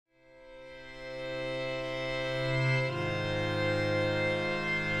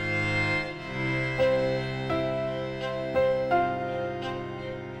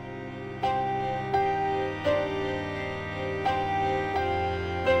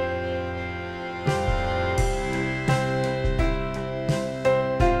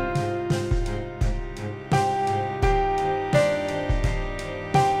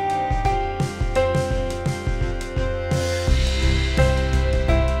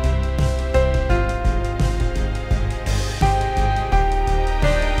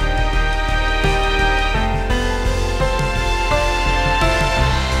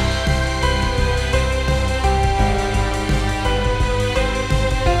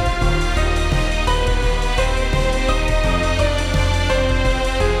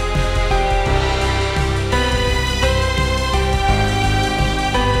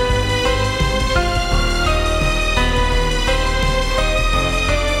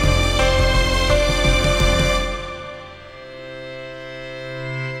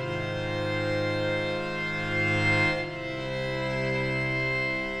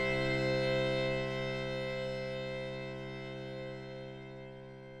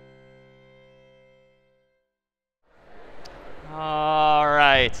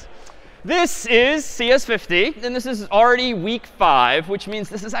This is CS50, and this is already week 5, which means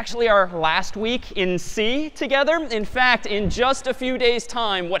this is actually our last week in C together. In fact, in just a few days'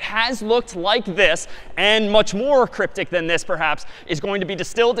 time, what has looked like this, and much more cryptic than this perhaps, is going to be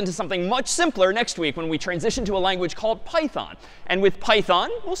distilled into something much simpler next week when we transition to a language called Python. And with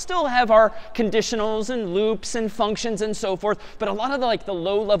Python, we'll still have our conditionals and loops and functions and so forth, but a lot of the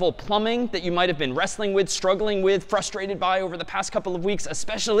low-level plumbing that you might have been wrestling with, struggling with, frustrated by over the past couple of weeks,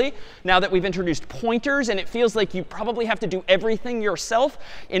 especially now that we've introduced pointers and it feels like you probably have to do everything yourself,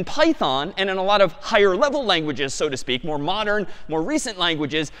 in Python and in a lot of higher level languages, so to speak, more modern, more recent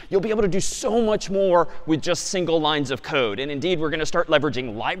languages, you'll be able to do so much more with just single lines of code. And indeed, we're going to start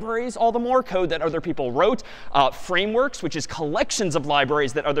leveraging libraries all the more, code that other people wrote, frameworks, which is collections of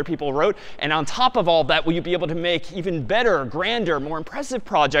libraries that other people wrote. And on top of all that, will you be able to make even better, grander, more impressive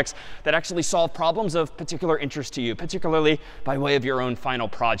projects that actually solve problems of particular interest to you, particularly by way of your own final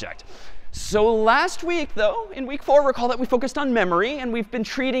project. So last week, though, in week 4, recall that we focused on memory. And we've been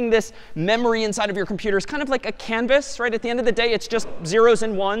treating this memory inside of your computer as kind of like a canvas, right? At the end of the day, it's just zeros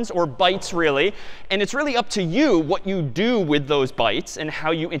and ones, or bytes, really. And it's really up to you what you do with those bytes and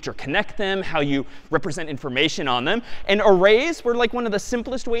how you interconnect them, how you represent information on them. And arrays were like one of the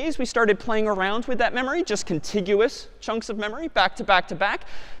simplest ways we started playing around with that memory, just contiguous chunks of memory, back to back to back.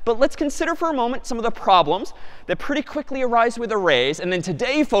 But let's consider for a moment some of the problems that pretty quickly arise with arrays. And then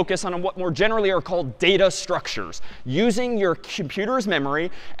today focus on what more generally are called data structures, using your computer's memory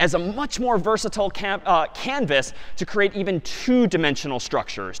as a much more versatile canvas to create even two-dimensional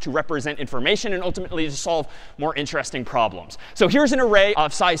structures to represent information and ultimately to solve more interesting problems. So here's an array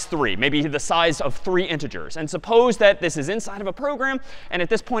of size 3, maybe the size of 3 integers. And suppose that this is inside of a program. And at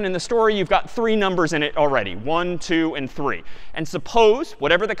this point in the story, you've got 3 numbers in it already, 1, 2, and 3. And suppose,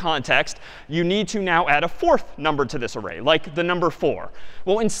 whatever the context, you need to now add a 4th number to this array, like the number 4.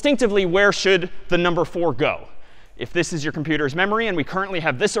 Well, instinctively, where should the number 4 go? If this is your computer's memory, and we currently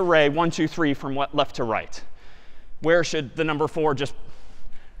have this array, 1, 2, 3, from left to right, where should the number 4 just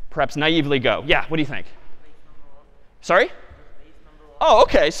perhaps naively go? Yeah, what do you think? Sorry? Oh,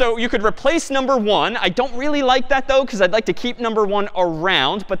 OK. So you could replace number 1. I don't really like that, though, because I'd like to keep number 1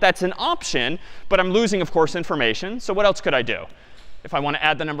 around. But that's an option. But I'm losing, of course, information. So what else could I do if I want to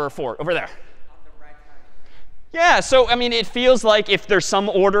add the number 4? Over there. Yeah, so I mean, it feels like if there's some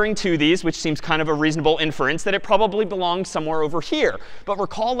ordering to these, which seems kind of a reasonable inference, that it probably belongs somewhere over here. But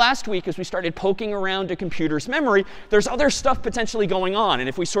recall last week, as we started poking around a computer's memory, there's other stuff potentially going on. And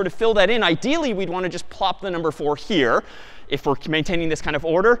if we sort of fill that in, ideally, we'd want to just plop the number 4 here if we're maintaining this kind of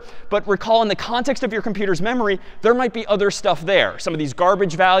order. But recall, in the context of your computer's memory, there might be other stuff there. Some of these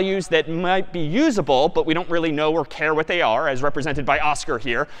garbage values that might be usable, but we don't really know or care what they are, as represented by Oscar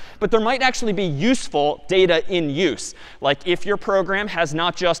here. But there might actually be useful data in use. Like if your program has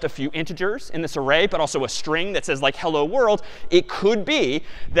not just a few integers in this array, but also a string that says, like, hello world, it could be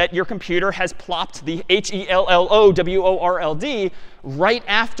that your computer has plopped the HELLOWORLD right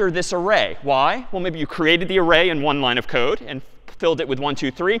after this array. Why? Well, maybe you created the array in one line of code and filled it with 1,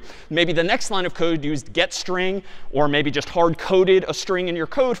 2, 3. Maybe the next line of code used getString, or maybe just hard-coded a string in your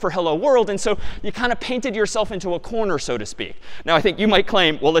code for hello world. And so you kind of painted yourself into a corner, so to speak. Now, I think you might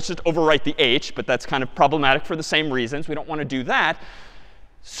claim, well, let's just overwrite the H. But that's kind of problematic for the same reasons. We don't want to do that.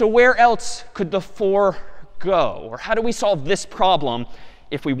 So where else could the 4 go? Or how do we solve this problem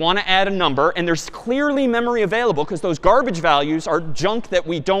if we want to add a number, and there's clearly memory available, because those garbage values are junk that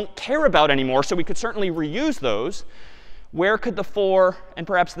we don't care about anymore, so we could certainly reuse those? Where could the 4 and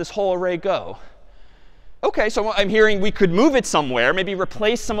perhaps this whole array go? OK, so I'm hearing we could move it somewhere, maybe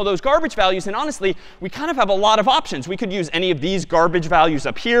replace some of those garbage values. And honestly, we kind of have a lot of options. We could use any of these garbage values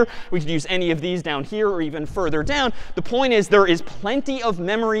up here. We could use any of these down here, or even further down. The point is, there is plenty of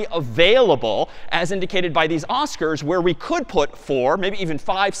memory available, as indicated by these Oscars, where we could put 4, maybe even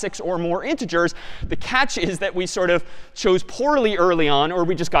 5, 6, or more integers. The catch is that we sort of chose poorly early on, or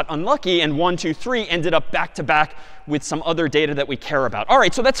we just got unlucky, and 1, 2, 3 ended up back to back with some other data that we care about. All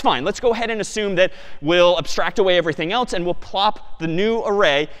right, so that's fine. Let's go ahead and assume that we'll abstract away everything else, and we'll plop the new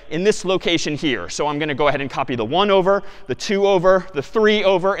array in this location here. So I'm going to go ahead and copy the 1 over, the 2 over, the 3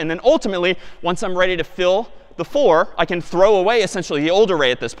 over. And then ultimately, once I'm ready to fill the 4, I can throw away essentially the old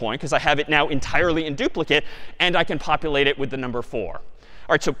array at this point, because I have it now entirely in duplicate. And I can populate it with the number 4. All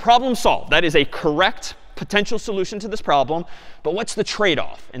right, so problem solved. That is a correct potential solution to this problem. But what's the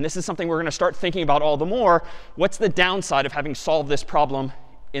trade-off? And this is something we're going to start thinking about all the more. What's the downside of having solved this problem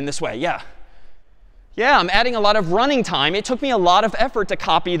in this way? Yeah? Yeah, I'm adding a lot of running time. It took me a lot of effort to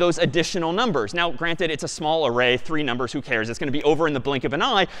copy those additional numbers. Now, granted, it's a small array, 3 numbers, who cares? It's going to be over in the blink of an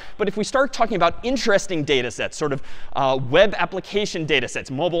eye. But if we start talking about interesting data sets, sort of web application data sets,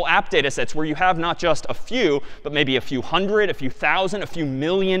 mobile app data sets, where you have not just a few, but maybe a few hundred, a few thousand, a few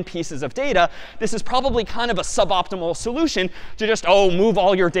million pieces of data, this is probably kind of a suboptimal solution to just, move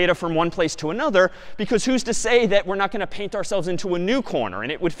all your data from one place to another. Because who's to say that we're not going to paint ourselves into a new corner?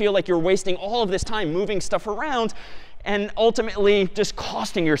 And it would feel like you're wasting all of this time moving stuff around and ultimately just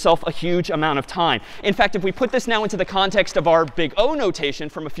costing yourself a huge amount of time. In fact, if we put this now into the context of our big O notation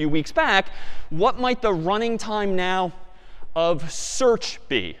from a few weeks back, what might the running time now of search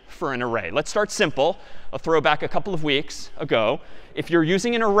be for an array? Let's start simple. I'll throw back a couple of weeks ago. If you're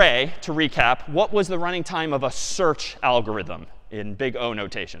using an array, to recap, what was the running time of a search algorithm in big O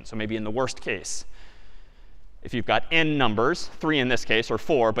notation? So maybe in the worst case. If you've got n numbers, 3 in this case, or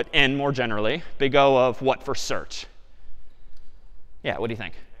 4, but n more generally, big O of what for search? Yeah, what do you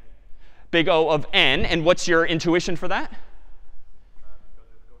think? Big O of n. And what's your intuition for that?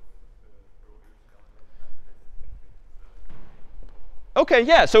 OK,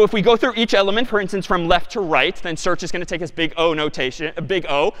 yeah. So if we go through each element, for instance, from left to right, then search is going to take us big O notation, big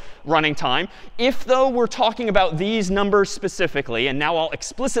O running time. If, though, we're talking about these numbers specifically, and now I'll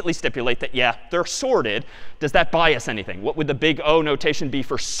explicitly stipulate that, yeah, they're sorted, does that bias anything? What would the big O notation be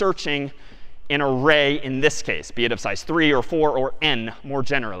for searching an array in this case, be it of size 3 or 4 or n more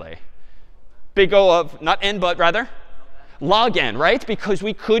generally? Big O of, not n, but rather? Log n, right? Because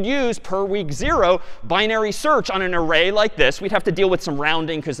we could use, per week 0, binary search on an array like this. We'd have to deal with some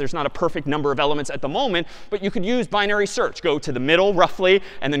rounding because there's not a perfect number of elements at the moment. But you could use binary search. Go to the middle, roughly,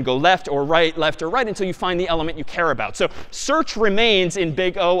 and then go left or right until you find the element you care about. So search remains in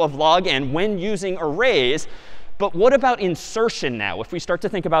big O of log n when using arrays. But what about insertion now? If we start to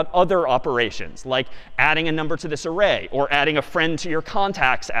think about other operations, like adding a number to this array, or adding a friend to your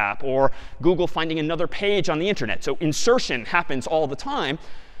contacts app, or Google finding another page on the internet. So insertion happens all the time.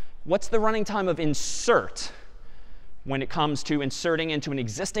 What's the running time of insert when it comes to inserting into an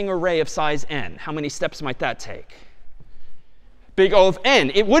existing array of size n? How many steps might that take? Big O of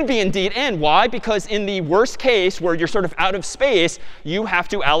n. It would be indeed n. Why? Because in the worst case, where you're sort of out of space, you have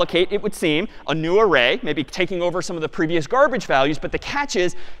to allocate, it would seem, a new array, maybe taking over some of the previous garbage values. But the catch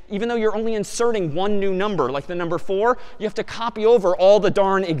is, even though you're only inserting one new number, like the number 4, you have to copy over all the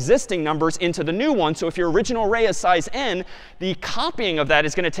darn existing numbers into the new one. So if your original array is size n, the copying of that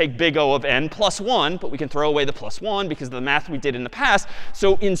is going to take big O of n plus 1. But we can throw away the plus 1 because of the math we did in the past.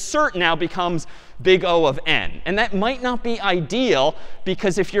 So insert now becomes big O of n. And that might not be ideal,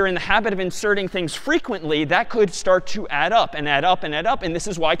 because if you're in the habit of inserting things frequently, that could start to add up and add up and add up. And this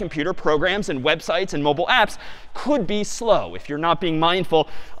is why computer programs and websites and mobile apps could be slow if you're not being mindful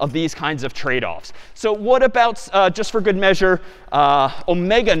of these kinds of trade-offs. So what about, just for good measure,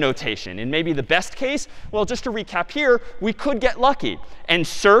 omega notation? In maybe the best case, well, just to recap here, we could get lucky. And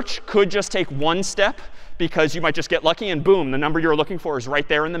search could just take 1 step, because you might just get lucky and boom, the number you're looking for is right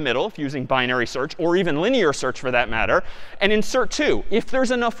there in the middle if using binary search, or even linear search for that matter. And insert 2, if there's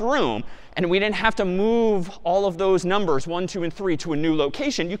enough room and we didn't have to move all of those numbers 1, 2, and 3 to a new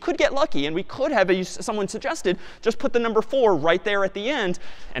location, you could get lucky. And we could have, as someone suggested, just put the number 4 right there at the end.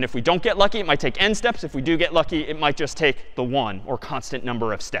 And if we don't get lucky, it might take n steps. If we do get lucky, it might just take the 1 or constant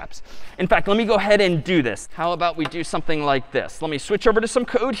number of steps. In fact, let me go ahead and do this. How about we do something like this? Let me switch over to some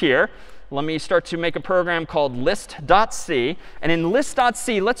code here. Let me start to make a program called list.c. And in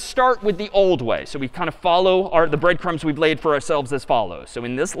list.c, let's start with the old way. So we kind of follow the breadcrumbs we've laid for ourselves as follows. So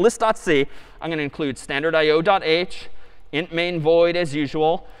in this list.c, I'm going to include standard io.h, int main void as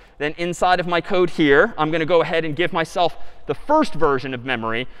usual. Then inside of my code here, I'm going to go ahead and give myself the first version of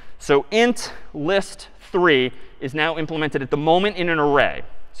memory. So int list3 is now implemented at the moment in an array.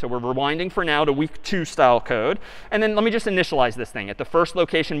 So we're rewinding for now to week 2 style code. And then let me just initialize this thing. At the first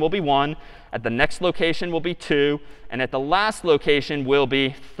location will be 1. At the next location will be 2. And at the last location will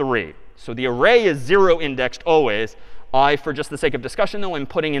be 3. So the array is 0 indexed always. I, for just the sake of discussion, though, am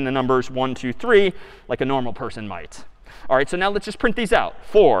putting in the numbers 1, 2, 3, like a normal person might. All right, so now let's just print these out.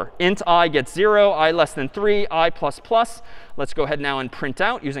 4, int I gets 0, I less than 3, I plus plus. Let's go ahead now and print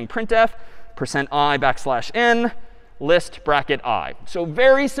out using printf, %i\n. List bracket I. So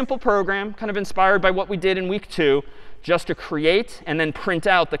very simple program, kind of inspired by what we did in week 2, just to create and then print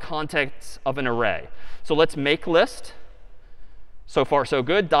out the contents of an array. So let's make list. So far, so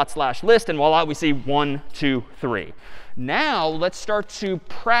good. /list. And voila, we see 1, 2, 3. Now let's start to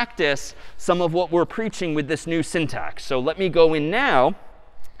practice some of what we're preaching with this new syntax. So let me go in now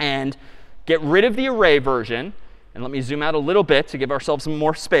and get rid of the array version. And let me zoom out a little bit to give ourselves some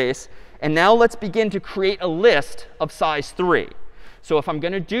more space. And now let's begin to create a list of size 3. So if I'm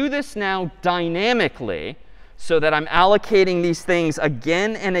going to do this now dynamically so that I'm allocating these things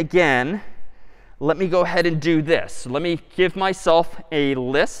again and again, let me go ahead and do this. So let me give myself a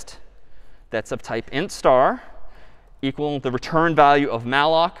list that's of type int star equal the return value of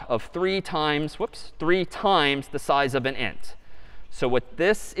malloc of 3 times the size of an int. So what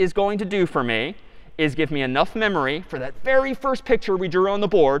this is going to do for me is give me enough memory for that very first picture we drew on the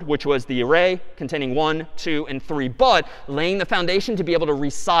board, which was the array containing 1, 2, and 3, but laying the foundation to be able to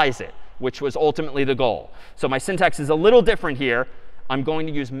resize it, which was ultimately the goal. So my syntax is a little different here. I'm going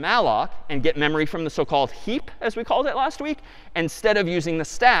to use malloc and get memory from the so-called heap, as we called it last week, instead of using the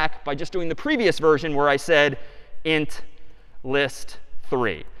stack by just doing the previous version where I said int list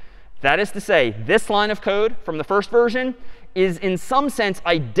 3. That is to say, this line of code from the first version is in some sense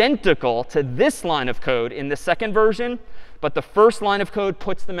identical to this line of code in the second version. But the first line of code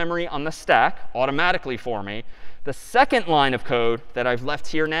puts the memory on the stack automatically for me. The second line of code that I've left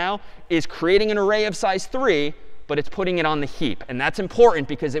here now is creating an array of size 3, but it's putting it on the heap. And that's important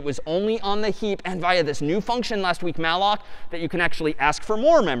because it was only on the heap and via this new function last week, malloc, that you can actually ask for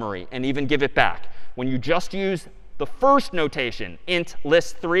more memory and even give it back. When you just use the first notation, int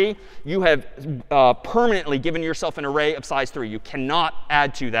list 3, you have permanently given yourself an array of size 3. You cannot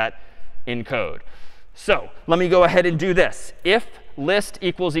add to that in code. So let me go ahead and do this. If list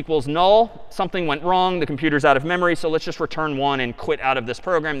equals null, something went wrong, the computer's out of memory, so let's just return 1 and quit out of this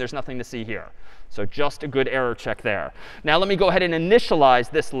program. There's nothing to see here. So just a good error check there. Now let me go ahead and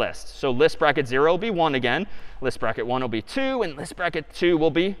initialize this list. So list bracket 0 will be 1 again. List bracket 1 will be 2. And list bracket 2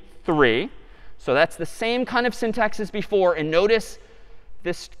 will be 3. So that's the same kind of syntax as before. And notice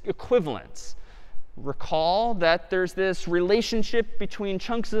this equivalence. Recall that there's this relationship between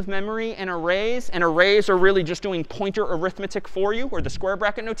chunks of memory and arrays. And arrays are really just doing pointer arithmetic for you, where the square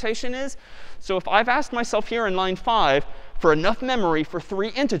bracket notation is. So if I've asked myself here in line 5 for enough memory for 3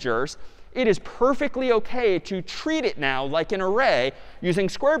 integers, it is perfectly OK to treat it now like an array using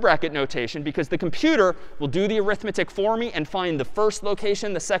square bracket notation, because the computer will do the arithmetic for me and find the first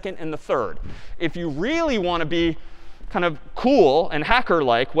location, the second, and the third. If you really want to be kind of cool and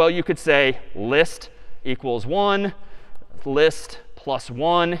hacker-like, well, you could say list equals 1, list plus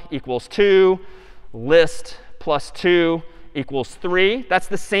 1 equals 2, list plus 2 equals 3. That's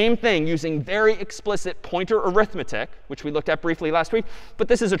the same thing using very explicit pointer arithmetic, which we looked at briefly last week. But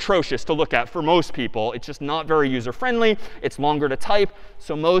this is atrocious to look at for most people. It's just not very user-friendly. It's longer to type.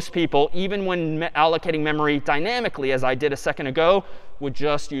 So most people, even when allocating memory dynamically, as I did a second ago, would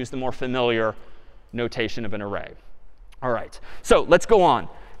just use the more familiar notation of an array. All right. So let's go on.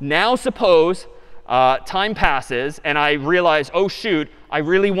 Now suppose time passes, and I realize, oh, shoot, I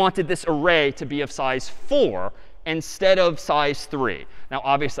really wanted this array to be of size 4 instead of size 3. Now,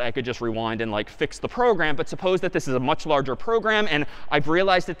 obviously, I could just rewind and like fix the program. But suppose that this is a much larger program, and I've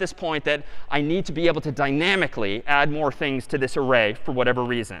realized at this point that I need to be able to dynamically add more things to this array for whatever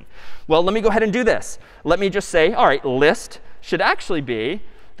reason. Well, let me go ahead and do this. Let me just say, all right, list should actually be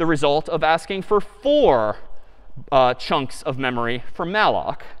the result of asking for 4 chunks of memory from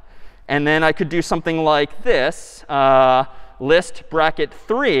malloc. And then I could do something like this. List bracket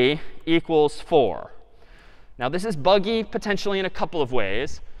 3 equals 4. Now, this is buggy potentially in a couple of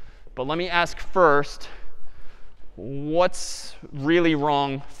ways. But let me ask first, what's really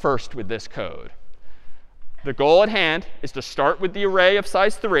wrong first with this code? The goal at hand is to start with the array of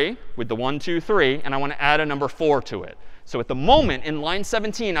size 3, with the 1, 2, 3. And I want to add a number 4 to it. So at the moment, in line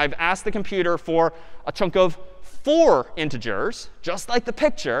 17, I've asked the computer for a chunk of 4 integers, just like the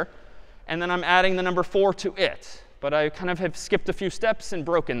picture. And then I'm adding the number 4 to it. But I kind of have skipped a few steps and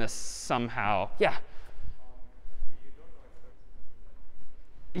broken this somehow. Yeah?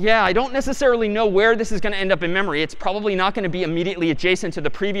 Yeah, I don't necessarily know where this is going to end up in memory. It's probably not going to be immediately adjacent to the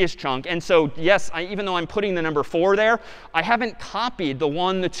previous chunk. And so, yes, even though I'm putting the number 4 there, I haven't copied the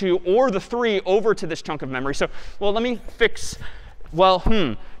 1, the 2, or the 3 over to this chunk of memory. So, well, let me fix.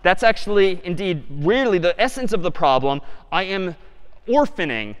 Well, that's actually, indeed, really the essence of the problem. I am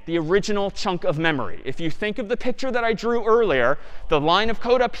orphaning the original chunk of memory. If you think of the picture that I drew earlier, the line of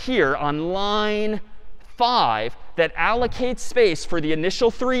code up here on line 5 that allocates space for the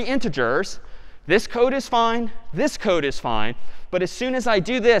initial 3 integers, this code is fine, this code is fine. But as soon as I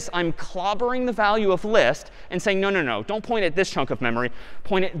do this, I'm clobbering the value of list and saying, no, no, no, don't point at this chunk of memory.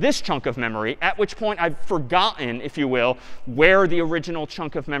 Point at this chunk of memory, at which point I've forgotten, if you will, where the original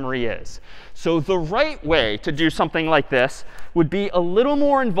chunk of memory is. So the right way to do something like this would be a little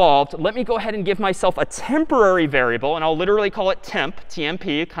more involved. Let me go ahead and give myself a temporary variable, and I'll literally call it temp,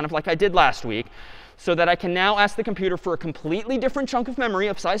 TMP, kind of like I did last week, so that I can now ask the computer for a completely different chunk of memory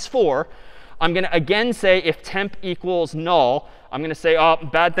of size 4. I'm going to again say if temp equals null, I'm going to say, oh,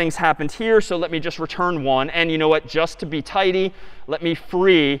 bad things happened here, so let me just return 1. And you know what? Just to be tidy, let me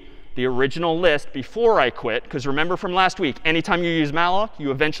free the original list before I quit. Because remember from last week, anytime you use malloc, you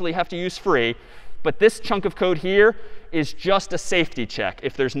eventually have to use free. But this chunk of code here is just a safety check.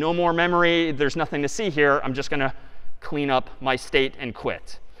 If there's no more memory, there's nothing to see here, I'm just going to clean up my state and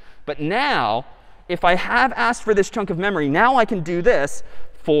quit. But now, if I have asked for this chunk of memory, now I can do this.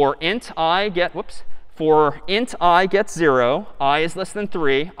 For int I get, for int I gets 0, I is less than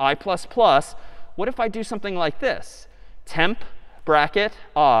 3, I plus plus. What if I do something like this? Temp bracket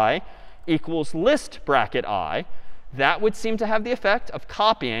I equals list bracket I. That would seem to have the effect of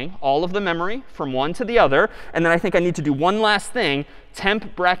copying all of the memory from one to the other. And then I think I need to do one last thing.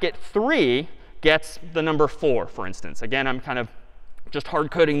 Temp bracket 3 gets the number 4, for instance. Again, I'm kind of just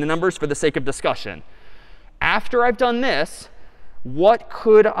hard coding the numbers for the sake of discussion. After I've done this, what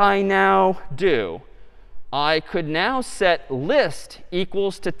could I now do? I could now set list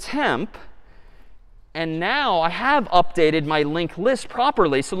equals to temp. And now I have updated my linked list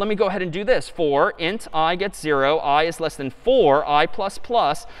properly. So let me go ahead and do this. For int I gets 0, I is less than 4, I plus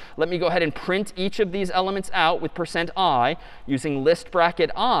plus. Let me go ahead and print each of these elements out with %i using list bracket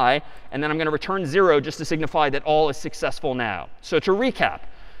I. And then I'm going to return 0 just to signify that all is successful now. So to recap,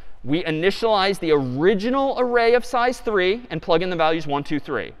 we initialize the original array of size 3 and plug in the values 1, 2,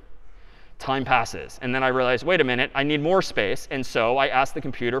 3. Time passes. And then I realize, wait a minute, I need more space. And so I ask the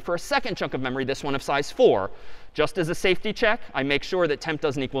computer for a second chunk of memory, this one of size 4. Just as a safety check, I make sure that temp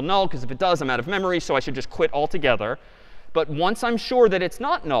doesn't equal null, because if it does, I'm out of memory. So I should just quit altogether. But once I'm sure that it's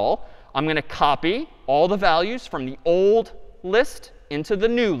not null, I'm going to copy all the values from the old list into the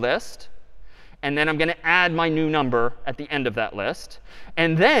new list. And then I'm going to add my new number at the end of that list.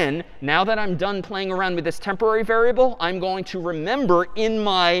 And then, now that I'm done playing around with this temporary variable, I'm going to remember in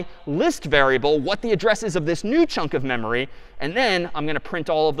my list variable what the address is of this new chunk of memory. And then I'm going to print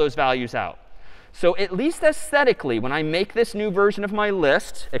all of those values out. So at least aesthetically, when I make this new version of my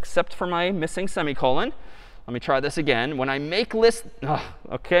list, except for my missing semicolon, let me try this again. When I make list,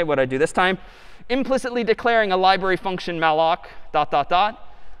 OK, what did I do this time? Implicitly declaring a library function malloc, ...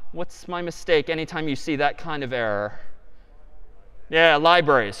 What's my mistake anytime you see that kind of error? Yeah,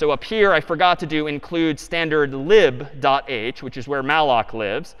 library. So up here, I forgot to do include standard lib.h, which is where malloc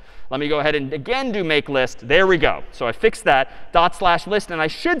lives. Let me go ahead and again do make list. There we go. So I fixed that, /list, and I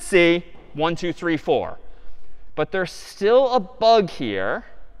should see 1, 2, 3, 4. But there's still a bug here.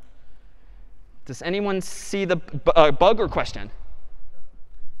 Does anyone see the bug or question?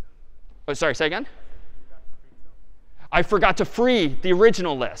 Oh, sorry, say again? I forgot to free the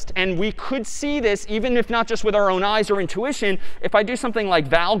original list. And we could see this, even if not just with our own eyes or intuition, if I do something like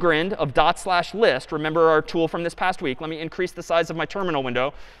valgrind of /list. Remember our tool from this past week. Let me increase the size of my terminal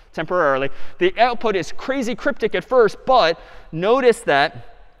window temporarily. The output is crazy cryptic at first, but notice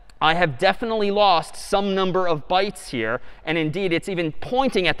that I have definitely lost some number of bytes here. And indeed, it's even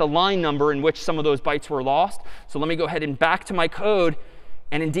pointing at the line number in which some of those bytes were lost. So let me go ahead and back to my code.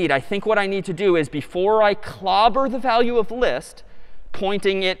 And indeed, I think what I need to do is before I clobber the value of list,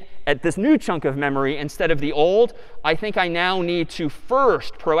 pointing it at this new chunk of memory instead of the old, I think I now need to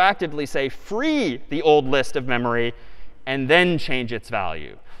first proactively say free the old list of memory and then change its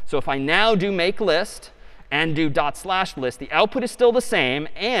value. So if I now do make list and do /list, the output is still the same.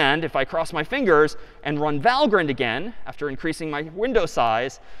 And if I cross my fingers and run valgrind again after increasing my window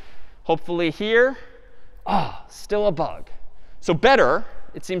size, hopefully here, still a bug. So better.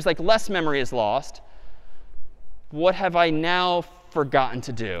 It seems like less memory is lost. What have I now forgotten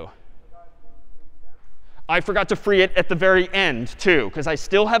to do? I forgot to free it at the very end, too, because I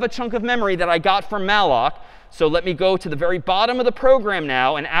still have a chunk of memory that I got from malloc. So let me go to the very bottom of the program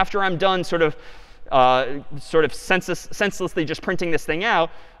now. And after I'm done sort of senselessly just printing this thing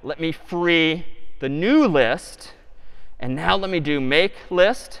out, let me free the new list. And now let me do make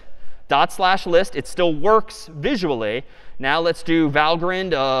list /list. It still works visually. Now let's do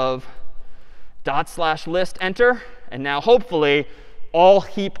valgrind of /list, enter. And now hopefully all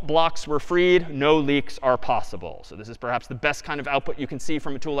heap blocks were freed. No leaks are possible. So this is perhaps the best kind of output you can see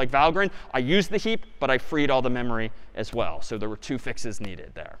from a tool like valgrind. I used the heap, but I freed all the memory as well. So there were 2 fixes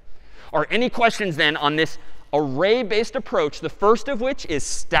needed there. All right, any questions then on this array-based approach, the first of which is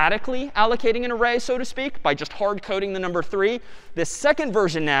statically allocating an array, so to speak, by just hard coding the number 3. This second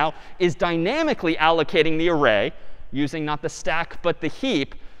version now is dynamically allocating the array using not the stack but the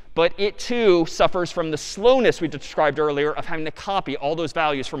heap. But it, too, suffers from the slowness we described earlier of having to copy all those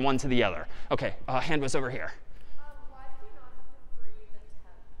values from one to the other. OK, hand was over here. Why did you not have to free the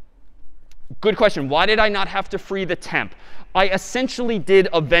temp? Good question. Why did I not have to free the temp? I essentially did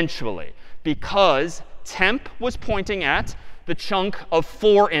eventually, because temp was pointing at the chunk of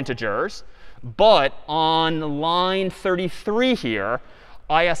 4 integers. But on line 33 here,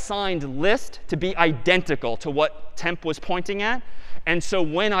 I assigned list to be identical to what temp was pointing at. And so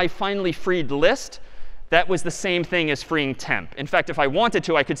when I finally freed list, that was the same thing as freeing temp. In fact, if I wanted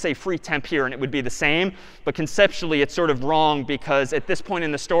to, I could say free temp here, and it would be the same. But conceptually, it's sort of wrong, because at this point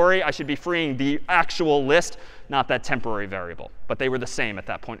in the story, I should be freeing the actual list, not that temporary variable. But they were the same at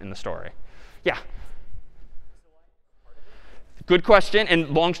that point in the story. Yeah? Good question. And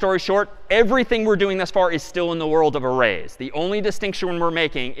long story short, everything we're doing thus far is still in the world of arrays. The only distinction we're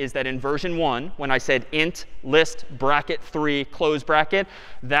making is that in version 1, when I said int list bracket 3 close bracket,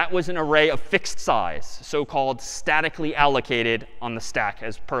 that was an array of fixed size, so-called statically allocated on the stack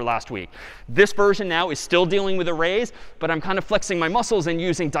as per last week. This version now is still dealing with arrays, but I'm kind of flexing my muscles and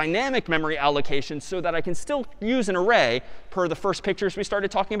using dynamic memory allocation so that I can still use an array per the first pictures we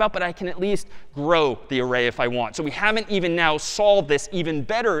started talking about, but I can at least grow the array if I want. So we haven't even now solved this even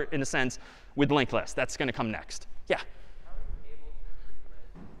better, in a sense, with linked list. That's going to come next. Yeah?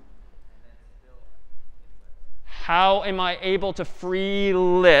 How am I able to free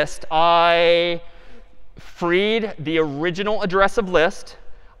list? I freed the original address of list.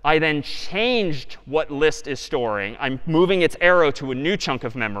 I then changed what list is storing. I'm moving its arrow to a new chunk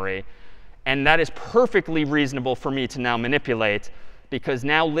of memory. And that is perfectly reasonable for me to now manipulate, because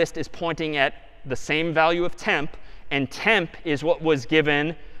now list is pointing at the same value of temp. And temp is what was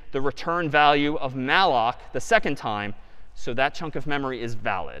given the return value of malloc the second time. So that chunk of memory is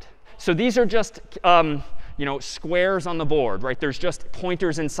valid. So these are just squares on the board, right? There's just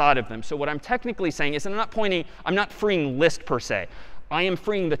pointers inside of them. So what I'm technically saying is I'm not freeing list per se. I am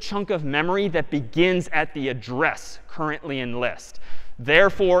freeing the chunk of memory that begins at the address currently in list.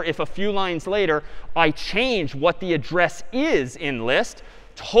 Therefore, if a few lines later I change what the address is in list,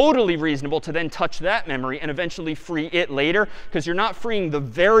 totally reasonable to then touch that memory and eventually free it later, because you're not freeing the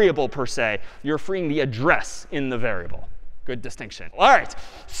variable per se. You're freeing the address in the variable. Good distinction. All right,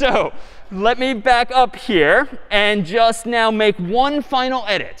 so let me back up here and just now make one final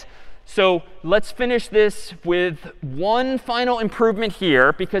edit. So let's finish this with one final improvement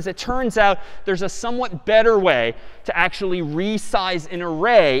here, because it turns out there's a somewhat better way to actually resize an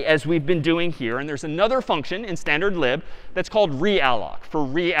array as we've been doing here. And there's another function in standard lib that's called realloc, for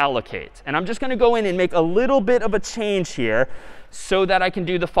reallocate. And I'm just going to go in and make a little bit of a change here so that I can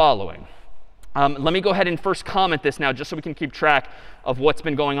do the following. Let me go ahead and first comment this now, just so we can keep track of what's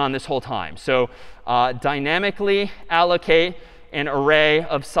been going on this whole time. So dynamically allocate an array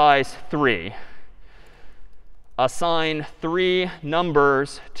of size 3. Assign 3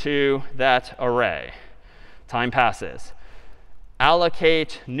 numbers to that array. Time passes.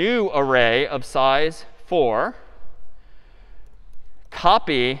 Allocate new array of size 4.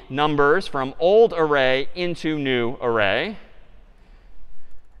 Copy numbers from old array into new array.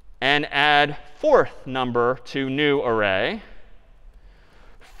 And add 4th number to new array.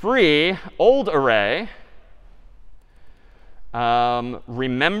 Free old array.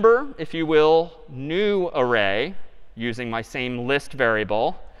 Remember, if you will, new array using my same list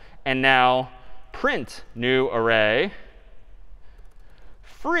variable. And now print new array,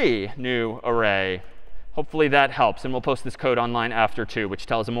 free new array. Hopefully that helps. And we'll post this code online after too, which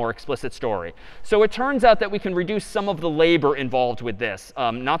tells a more explicit story. So it turns out that we can reduce some of the labor involved with this.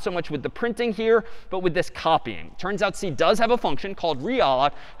 Not so much with the printing here, but with this copying. Turns out C does have a function called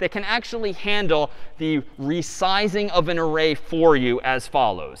realloc that can actually handle the resizing of an array for you as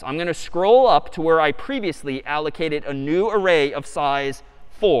follows. I'm going to scroll up to where I previously allocated a new array of size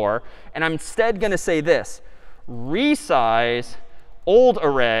 4. And I'm instead going to say this: resize old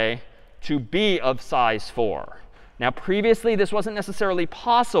array to be of size 4. Now, previously, this wasn't necessarily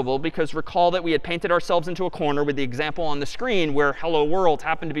possible, because recall that we had painted ourselves into a corner with the example on the screen where hello world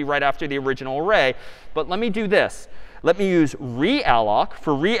happened to be right after the original array. But let me do this. Let me use realloc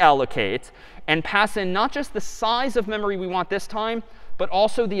for reallocate and pass in not just the size of memory we want this time, but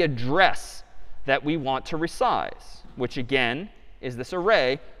also the address that we want to resize, which again is this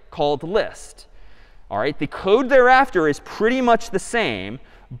array called list. All right, the code thereafter is pretty much the same.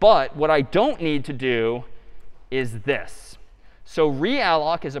 But what I don't need to do is this. So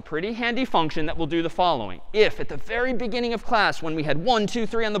realloc is a pretty handy function that will do the following. If at the very beginning of class, when we had 1, 2,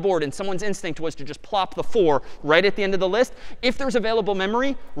 3 on the board, and someone's instinct was to just plop the 4 right at the end of the list, if there's available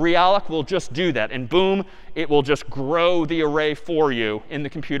memory, realloc will just do that. And boom, it will just grow the array for you in the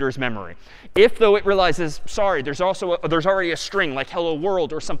computer's memory. If, though, it realizes, sorry, there's already a string like hello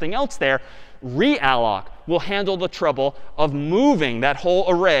world or something else there, Realloc will handle the trouble of moving that whole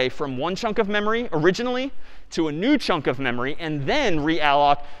array from one chunk of memory originally to a new chunk of memory. And then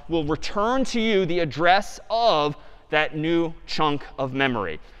Realloc will return to you the address of that new chunk of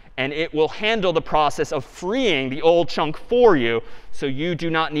memory. And it will handle the process of freeing the old chunk for you, so you do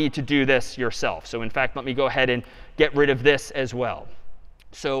not need to do this yourself. So in fact, let me go ahead and get rid of this as well.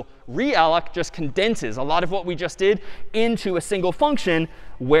 So Realloc just condenses a lot of what we just did into a single function,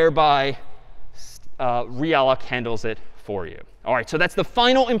 whereby Realloc handles it for you. All right, so that's the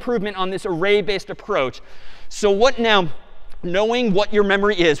final improvement on this array-based approach. So what now? Knowing what your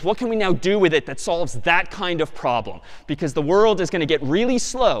memory is, what can we now do with it that solves that kind of problem? Because the world is going to get really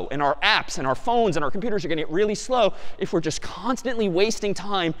slow, and our apps and our phones and our computers are going to get really slow if we're just constantly wasting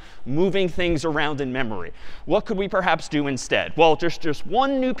time moving things around in memory. What could we perhaps do instead? Well, there's just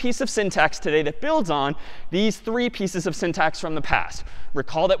one new piece of syntax today that builds on these three pieces of syntax from the past.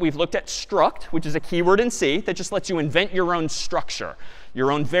 Recall that we've looked at struct, which is a keyword in C that just lets you invent your own structure,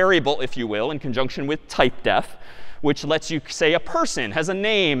 your own variable, if you will, in conjunction with typedef, which lets you say a person has a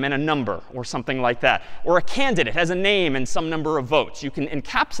name and a number, or something like that. Or a candidate has a name and some number of votes. You can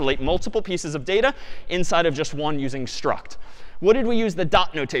encapsulate multiple pieces of data inside of just one using struct. What did we use the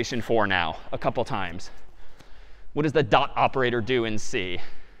dot notation for now a couple times? What does the dot operator do in C?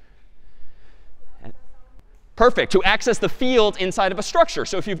 Perfect, to access the field inside of a structure.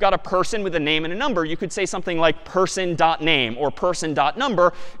 So if you've got a person with a name and a number, you could say something like person.name or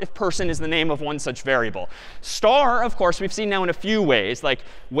person.number if person is the name of one such variable. Star, of course, we've seen now in a few ways. Like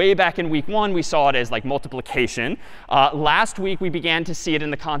way back in week 1, we saw it as like multiplication. Last week, we began to see it in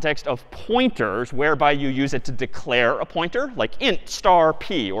the context of pointers, whereby you use it to declare a pointer, like int star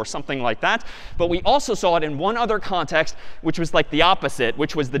p or something like that. But we also saw it in one other context, which was like the opposite,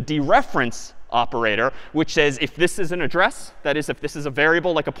 which was the dereference operator, which says if this is an address, that is, if this is a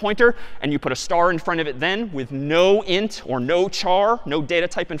variable like a pointer, and you put a star in front of it then with no int or no char, no data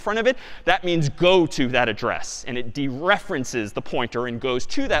type in front of it, that means go to that address. And it dereferences the pointer and goes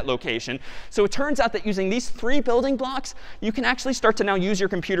to that location. So it turns out that using these three building blocks, you can actually start to now use your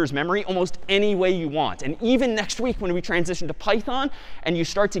computer's memory almost any way you want. And even next week when we transition to Python and you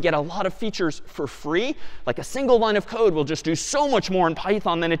start to get a lot of features for free, like a single line of code will just do so much more in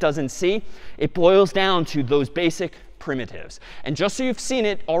Python than it does in C. It boils down to those basic primitives. And just so you've seen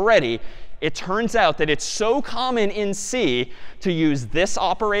it already, it turns out that it's so common in C to use this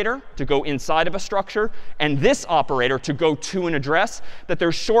operator to go inside of a structure and this operator to go to an address that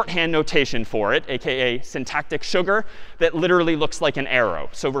there's shorthand notation for it, aka syntactic sugar, that literally looks like an arrow.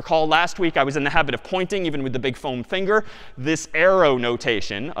 So recall last week I was in the habit of pointing, even with the big foam finger. This arrow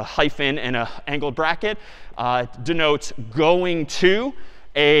notation, a hyphen and an angled bracket, denotes going to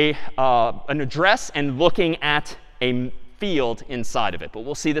an address and looking at a field inside of it. But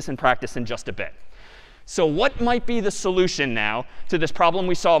we'll see this in practice in just a bit. So what might be the solution now to this problem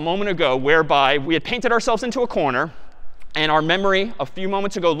we saw a moment ago, whereby we had painted ourselves into a corner and our memory a few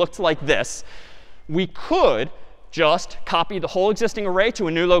moments ago looked like this? We could just copy the whole existing array to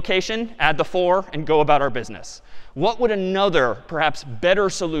a new location, add the 4, and go about our business. What would another, perhaps better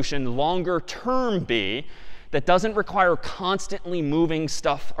solution longer term be that doesn't require constantly moving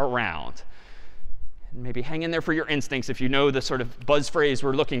stuff around? Maybe hang in there for your instincts if you know the sort of buzz phrase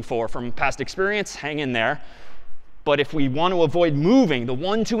we're looking for from past experience. Hang in there. But if we want to avoid moving the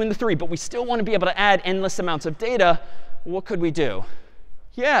 1, 2, and the 3, but we still want to be able to add endless amounts of data, what could we do?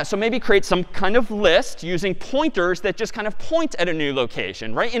 Yeah, so maybe create some kind of list using pointers that just kind of point at a new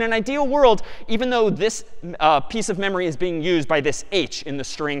location, right? In an ideal world, even though this piece of memory is being used by this h in the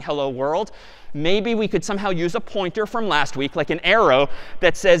string hello world, maybe we could somehow use a pointer from last week, like an arrow,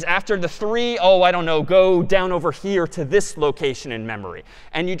 that says after the 3, oh, I don't know, go down over here to this location in memory.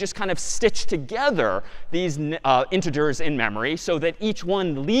 And you just kind of stitch together these integers in memory so that each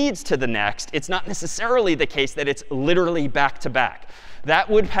one leads to the next. It's not necessarily the case that it's literally back to back. That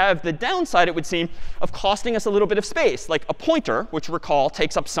would have the downside, it would seem, of costing us a little bit of space. Like a pointer, which recall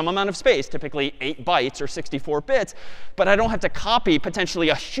takes up some amount of space, typically 8 bytes or 64 bits. But I don't have to copy potentially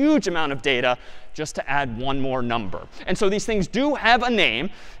a huge amount of data just to add one more number. And so these things do have a name.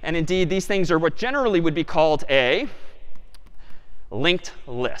 And indeed, these things are what generally would be called a linked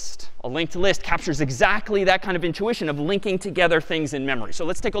list. A linked list captures exactly that kind of intuition of linking together things in memory. So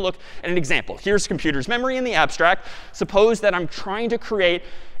let's take a look at an example. Here's computer's memory in the abstract. Suppose that I'm trying to create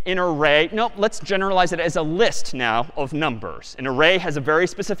an array. No, let's generalize it as a list now of numbers. An array has a very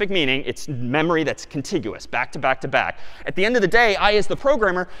specific meaning. It's memory that's contiguous, back to back to back. At the end of the day, I, as the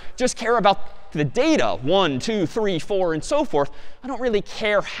programmer, just care about the data, 1, 2, 3, 4, and so forth. I don't really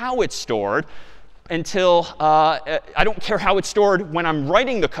care how it's stored. until I don't care how it's stored when I'm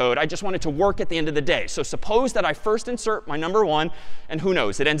writing the code. I just want it to work at the end of the day. So suppose that I first insert my number 1, and who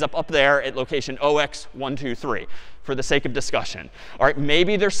knows, it ends up there at location 0x123 for the sake of discussion. All right,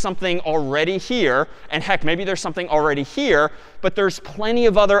 maybe there's something already here, and heck, maybe there's something already here, but there's plenty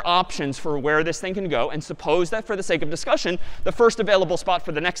of other options for where this thing can go. And suppose that for the sake of discussion, the first available spot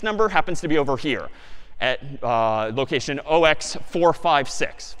for the next number happens to be over here at location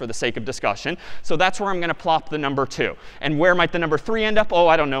 0x456 for the sake of discussion. So that's where I'm going to plop the number 2. And where might the number 3 end up? Oh,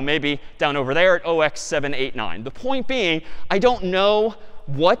 I don't know, maybe down over there at 0x789. The point being, I don't know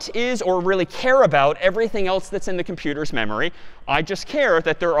what is or really care about everything else that's in the computer's memory. I just care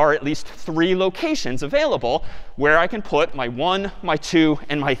that there are at least 3 locations available where I can put my 1, my 2,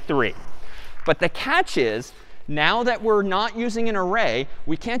 and my 3. But the catch is, now that we're not using an array,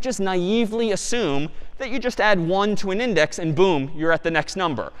 we can't just naively assume that you just add 1 to an index and boom, you're at the next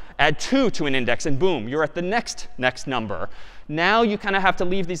number. Add 2 to an index and boom, you're at the next number. Now you kind of have to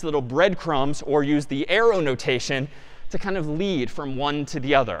leave these little breadcrumbs or use the arrow notation to kind of lead from one to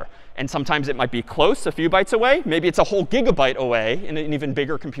the other. And sometimes it might be close, a few bytes away. Maybe it's a whole gigabyte away in an even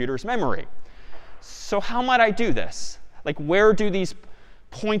bigger computer's memory. So how might I do this? Like, where do these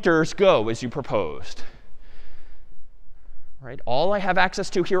pointers go as you proposed? Right? All I have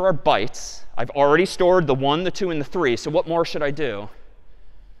access to here are bytes. I've already stored the 1, the 2, and the 3. So what more should I do?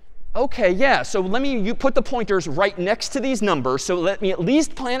 OK, yeah, so let me put the pointers right next to these numbers. So let me at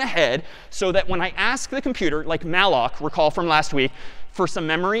least plan ahead so that when I ask the computer, like Malloc, recall from last week, for some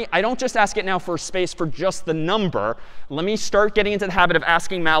memory, I don't just ask it now for space for just the number. Let me start getting into the habit of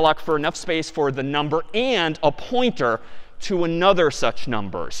asking Malloc for enough space for the number and a pointer to another such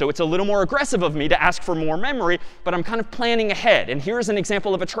number. So it's a little more aggressive of me to ask for more memory, but I'm kind of planning ahead. And here's an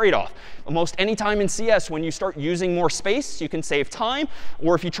example of a trade-off. Almost any time in CS, when you start using more space, you can save time.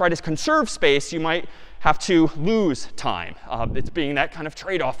 Or if you try to conserve space, you might have to lose time. It's being that kind of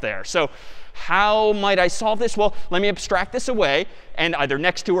trade-off there. So how might I solve this? Well, let me abstract this away. And either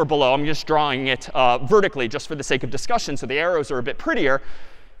next to or below, I'm just drawing it vertically just for the sake of discussion, so the arrows are a bit prettier.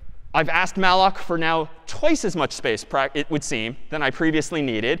 I've asked Malloc for now twice as much space, it would seem, than I previously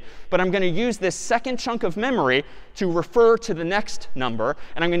needed. But I'm going to use this second chunk of memory to refer to the next number.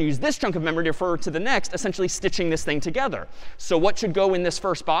 And I'm going to use this chunk of memory to refer to the next, essentially stitching this thing together. So what should go in this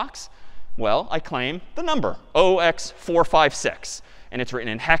first box? Well, I claim the number, 0x456. And it's written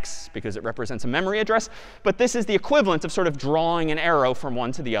in hex because it represents a memory address. But this is the equivalent of sort of drawing an arrow from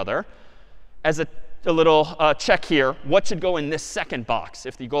one to the other. As a little check here, what should go in this second box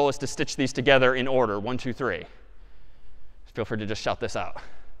if the goal is to stitch these together in order, 1, 2, 3? Feel free to just shout this out.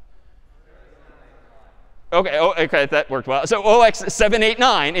 OK, OK, that worked well. So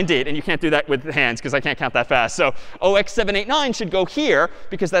 0x789, indeed. And you can't do that with hands because I can't count that fast. So 0x789 should go here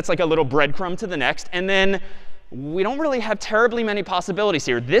because that's like a little breadcrumb to the next. And then we don't really have terribly many possibilities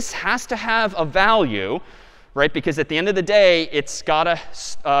here. This has to have a value, right? Because at the end of the day, it's got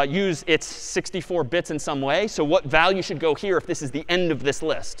to use its 64 bits in some way. So what value should go here if this is the end of this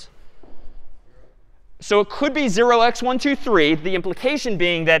list? So it could be 0x123, the implication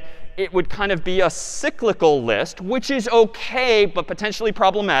being that it would kind of be a cyclical list, which is OK, but potentially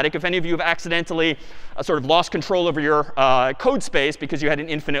problematic. If any of you have accidentally sort of lost control over your code space because you had an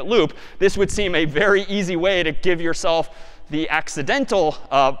infinite loop, this would seem a very easy way to give yourself the accidental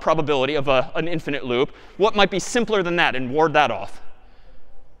probability of an infinite loop. What might be simpler than that and ward that off?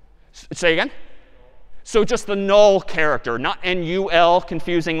 Say again? So just the null character, not NUL,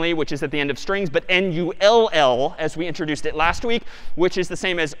 confusingly, which is at the end of strings, but NULL, as we introduced it last week, which is the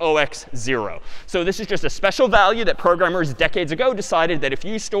same as OX0. So this is just a special value that programmers decades ago decided that if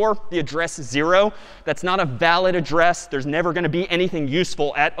you store the address 0, that's not a valid address. There's never going to be anything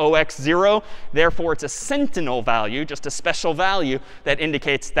useful at OX0. Therefore, it's a sentinel value, just a special value that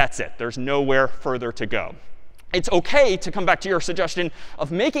indicates that's it. There's nowhere further to go. It's OK to come back to your suggestion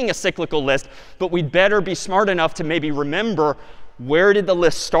of making a cyclical list, but we'd better be smart enough to maybe remember where did the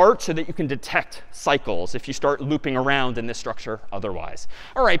list start so that you can detect cycles if you start looping around in this structure otherwise.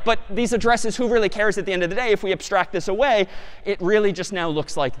 All right, but these addresses, who really cares at the end of the day? If we abstract this away, it really just now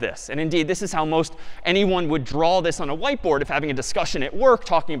looks like this. And indeed, this is how most anyone would draw this on a whiteboard if having a discussion at work,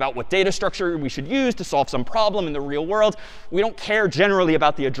 talking about what data structure we should use to solve some problem in the real world. We don't care generally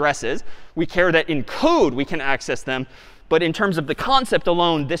about the addresses. We care that in code we can access them. But in terms of the concept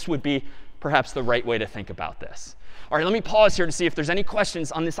alone, this would be perhaps the right way to think about this. All right, let me pause here to see if there's any questions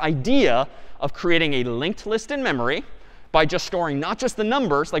on this idea of creating a linked list in memory by just storing not just the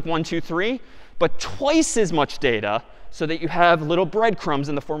numbers, like 1, 2, 3, but twice as much data so that you have little breadcrumbs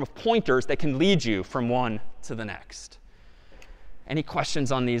in the form of pointers that can lead you from one to the next. Any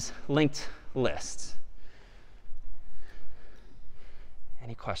questions on these linked lists.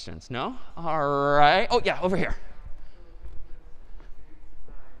 Any questions? No? All right. Oh, yeah, over here.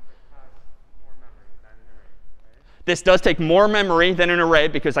 This does take more memory than an array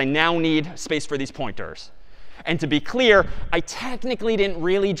because I now need space for these pointers. And to be clear, I technically didn't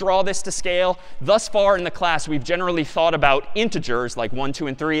really draw this to scale. Thus far in the class, we've generally thought about integers like 1, 2,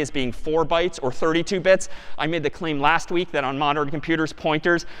 and 3 as being 4 bytes or 32 bits. I made the claim last week that on modern computers,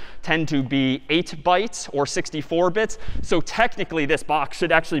 pointers tend to be 8 bytes or 64 bits. So technically, this box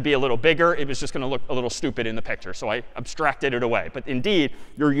should actually be a little bigger. It was just going to look a little stupid in the picture. So I abstracted it away. But indeed,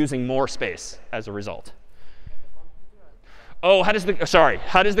 you're using more space as a result. Oh, how does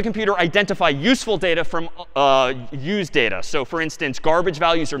the computer identify useful data from used data? So for instance, garbage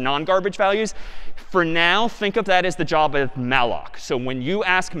values or non-garbage values. For now, think of that as the job of Malloc. So when you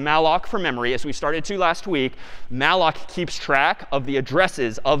ask Malloc for memory, as we started to last week, Malloc keeps track of the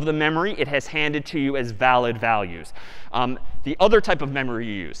addresses of the memory it has handed to you as valid values. The other type of memory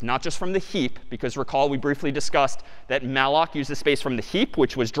you use, not just from the heap, because recall we briefly discussed that Malloc uses space from the heap,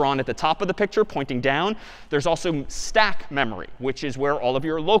 which was drawn at the top of the picture pointing down. There's also stack memory, which is where all of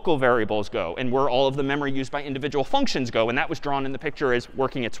your local variables go and where all of the memory used by individual functions go. And that was drawn in the picture as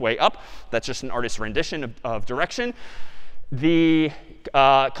working its way up. That's just an artist's rendition of direction. The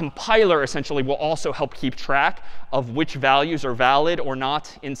compiler essentially will also help keep track of which values are valid or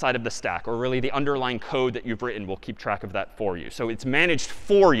not inside of the stack, or really the underlying code that you've written will keep track of that for you. So it's managed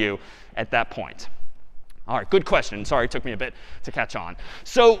for you at that point. All right, good question. Sorry, it took me a bit to catch on.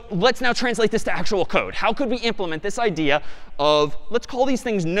 So let's now translate this to actual code. How could we implement this idea of, let's call these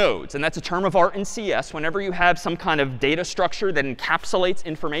things nodes. And that's a term of art in CS. Whenever you have some kind of data structure that encapsulates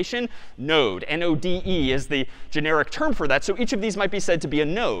information, node, N-O-D-E is the generic term for that. So each of these might be said to be a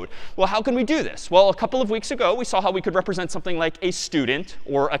node. Well, how can we do this? Well, a couple of weeks ago, we saw how we could represent something like a student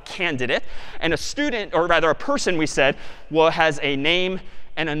or a candidate. And a student, or rather a person, we said, has a name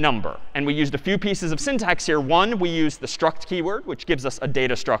and a number. And we used a few pieces of syntax here. One, we used the struct keyword, which gives us a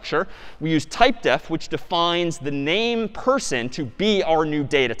data structure. We used typedef, which defines the name person to be our new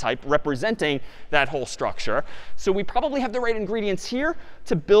data type, representing that whole structure. So we probably have the right ingredients here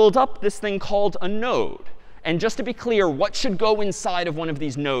to build up this thing called a node. And just to be clear, what should go inside of one of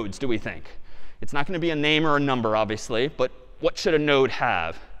these nodes, do we think? It's not going to be a name or a number, obviously. But what should a node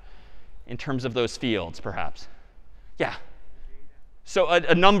have in terms of those fields, perhaps? Yeah. So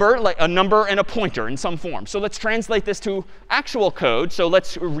a number and a pointer in some form. So let's translate this to actual code. So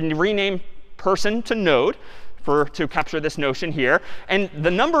let's rename person to node to capture this notion here. And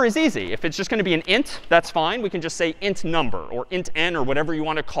the number is easy. If it's just going to be an int, that's fine. We can just say int number or int n or whatever you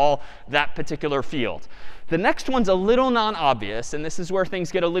want to call that particular field. The next one's a little non-obvious. And this is where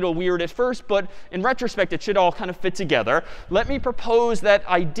things get a little weird at first. But in retrospect, it should all kind of fit together. Let me propose that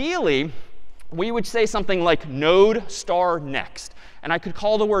ideally, we would say something like node star next. And I could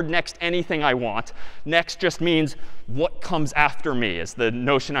call the word next anything I want. Next just means what comes after me is the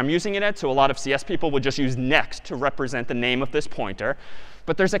notion I'm using it at. So a lot of CS people would just use next to represent the name of this pointer.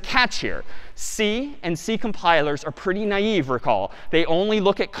 But there's a catch here. C and C compilers are pretty naive, recall. They only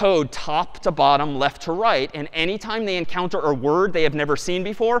look at code top to bottom, left to right. And anytime they encounter a word they have never seen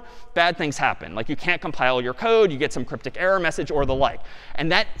before, bad things happen. Like you can't compile your code, you get some cryptic error message or the like.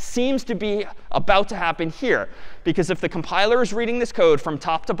 And that seems to be about to happen here. Because if the compiler is reading this code from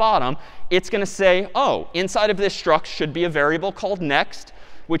top to bottom, it's going to say, oh, inside of this struct should be a variable called next,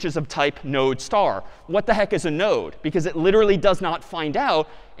 which is of type node star. What the heck is a node? Because it literally does not find out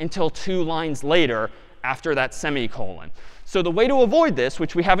until 2 lines later after that semicolon. So the way to avoid this,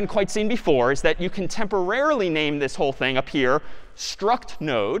 which we haven't quite seen before, is that you can temporarily name this whole thing up here struct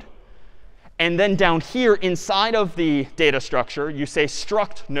node. And then down here inside of the data structure, you say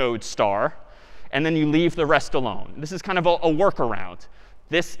struct node star. And then you leave the rest alone. This is kind of a workaround.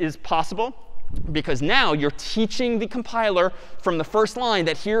 This is possible because now you're teaching the compiler from the first line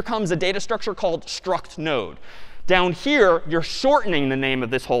that here comes a data structure called struct node. Down here, you're shortening the name of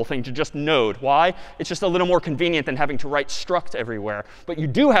this whole thing to just node. Why? It's just a little more convenient than having to write struct everywhere. But you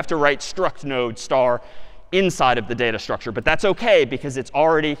do have to write struct node star inside of the data structure. But that's OK, because it's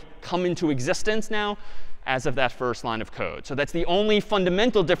already come into existence now as of that first line of code. So that's the only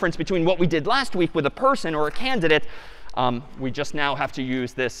fundamental difference between what we did last week with a person or a candidate. We just now have to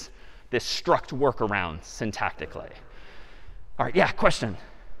use this struct workaround syntactically. All right, yeah, question?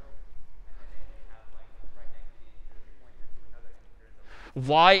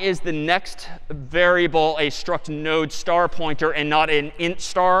 Why is the next variable a struct node star pointer and not an int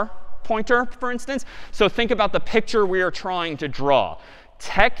star pointer, for instance? So think about the picture we are trying to draw.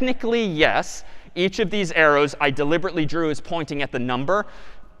 Technically, yes. Each of these arrows I deliberately drew is pointing at the number.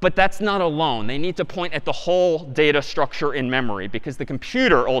 But that's not alone. They need to point at the whole data structure in memory, because the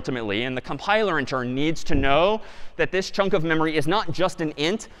computer ultimately, and the compiler in turn, needs to know that this chunk of memory is not just an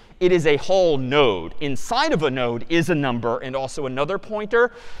int. It is a whole node. Inside of a node is a number and also another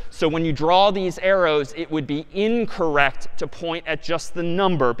pointer. So when you draw these arrows, it would be incorrect to point at just the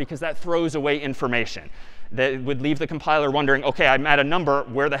number, because that throws away information. That would leave the compiler wondering, OK, I'm at a number.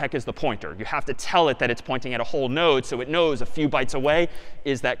 Where the heck is the pointer? You have to tell it that it's pointing at a whole node, so it knows a few bytes away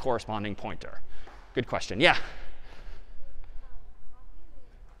is that corresponding pointer. Good question. Yeah?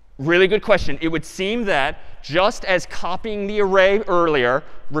 Really good question. It would seem that just as copying the array earlier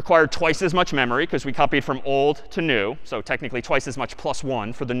required twice as much memory, because we copied from old to new, so technically twice as much plus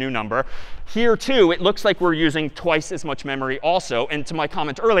 1 for the new number, here too, it looks like we're using twice as much memory also. And to my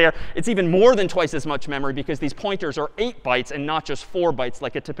comment earlier, it's even more than twice as much memory, because these pointers are 8 bytes and not just 4 bytes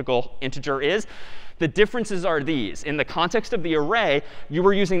like a typical integer is. The differences are these. In the context of the array, you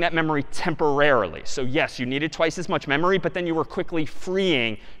were using that memory temporarily. So yes, you needed twice as much memory, but then you were quickly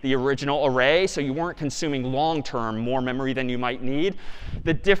freeing the original array, so you weren't consuming long-term more memory than you might need.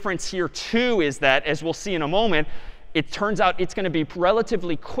 The difference here, too, is that, as we'll see in a moment, it turns out it's going to be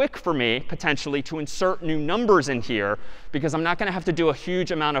relatively quick for me, potentially, to insert new numbers in here, because I'm not going to have to do a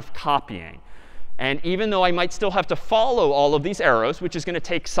huge amount of copying. And even though I might still have to follow all of these arrows, which is going to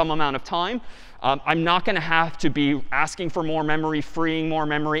take some amount of time, I'm not going to have to be asking for more memory, freeing more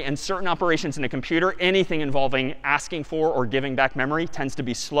memory. And certain operations in a computer, anything involving asking for or giving back memory, tends to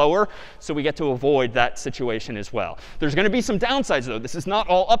be slower. So we get to avoid that situation as well. There's going to be some downsides, though. This is not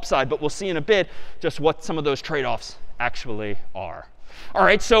all upside, but we'll see in a bit just what some of those trade-offs actually are. All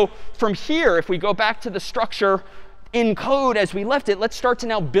right, so from here, if we go back to the structure in code as we left it, let's start to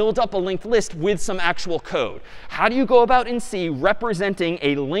now build up a linked list with some actual code. How do you go about in C representing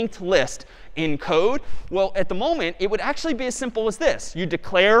a linked list in code? Well, at the moment, it would actually be as simple as this. You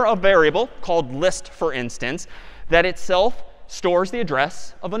declare a variable called list, for instance, that itself stores the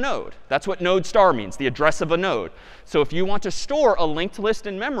address of a node. That's what node star means, the address of a node. So if you want to store a linked list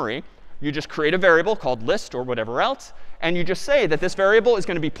in memory, you just create a variable called list or whatever else, and you just say that this variable is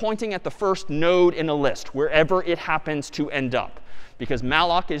going to be pointing at the first node in a list, wherever it happens to end up. Because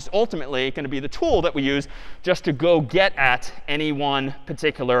malloc is ultimately going to be the tool that we use just to go get at any one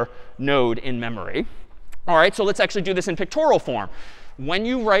particular node in memory. All right, so let's actually do this in pictorial form. When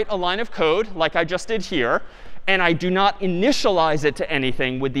you write a line of code, like I just did here, and I do not initialize it to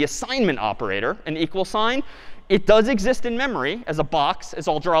anything with the assignment operator, an equal sign, it does exist in memory as a box, as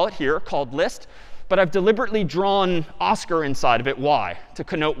I'll draw it here, called list. But I've deliberately drawn Oscar inside of it. Why? To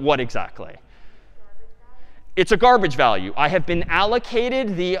connote what exactly? It's a garbage value. I have been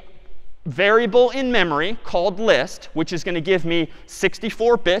allocated the variable in memory called list, which is going to give me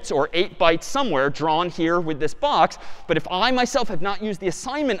 64 bits or 8 bytes somewhere drawn here with this box. But if I myself have not used the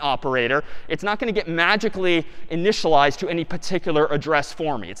assignment operator, it's not going to get magically initialized to any particular address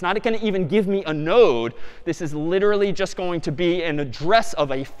for me. It's not going to even give me a node. This is literally just going to be an address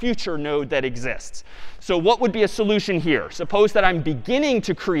of a future node that exists. So what would be a solution here? Suppose that I'm beginning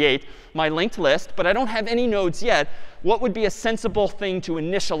to create my linked list, but I don't have any nodes yet. What would be a sensible thing to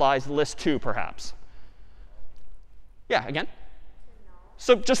initialize list to, perhaps? Yeah, again?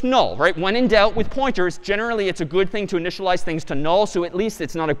 So just null, right? When in doubt with pointers, generally it's a good thing to initialize things to null. So at least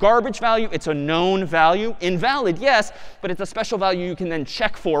it's not a garbage value. It's a known value. Invalid, yes, but it's a special value you can then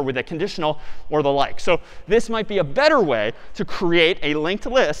check for with a conditional or the like. So this might be a better way to create a linked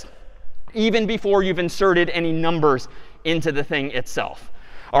list even before you've inserted any numbers into the thing itself.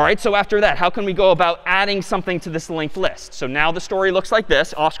 All right, so after that, how can we go about adding something to this linked list? So now the story looks like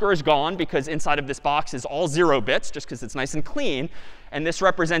this. Oscar is gone because inside of this box is all 0 bits, just because it's nice and clean. And this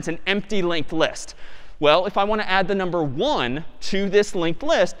represents an empty linked list. Well, if I want to add the number 1 to this linked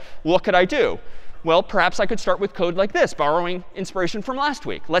list, what could I do? Well, perhaps I could start with code like this, borrowing inspiration from last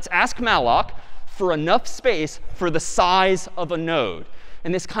week. Let's ask malloc for enough space for the size of a node.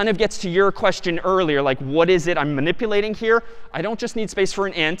 And this kind of gets to your question earlier, like what is it I'm manipulating here? I don't just need space for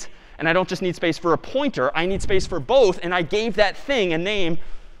an int, and I don't just need space for a pointer. I need space for both, and I gave that thing a name,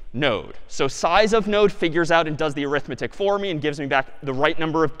 node. So size of node figures out and does the arithmetic for me and gives me back the right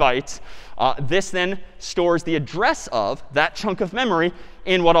number of bytes. This then stores the address of that chunk of memory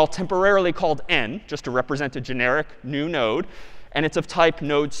in what I'll temporarily call n, just to represent a generic new node. And it's of type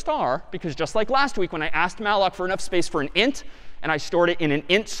node star, because just like last week when I asked malloc for enough space for an int, and I stored it in an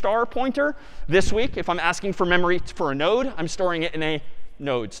int star pointer, this week, if I'm asking for memory for a node, I'm storing it in a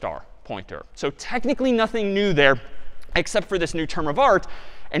node star pointer. So technically nothing new there, except for this new term of art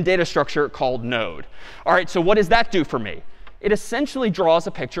and data structure called node. All right, so what does that do for me? It essentially draws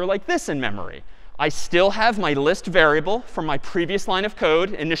a picture like this in memory. I still have my list variable from my previous line of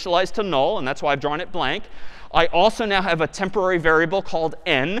code initialized to null, and that's why I've drawn it blank. I also now have a temporary variable called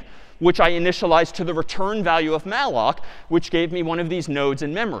n, which I initialized to the return value of malloc, which gave me one of these nodes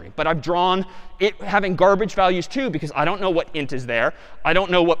in memory. But I've drawn it having garbage values too, because I don't know what int is there. I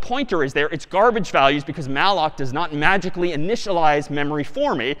don't know what pointer is there. It's garbage values because malloc does not magically initialize memory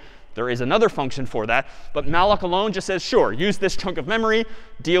for me. There is another function for that. But malloc alone just says, sure, use this chunk of memory,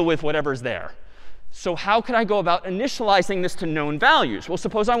 deal with whatever's there. So how could I go about initializing this to known values? Well,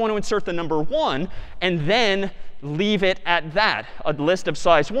 suppose I want to insert the number 1 and then leave it at that, a list of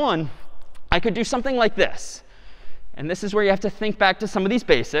size 1. I could do something like this. And this is where you have to think back to some of these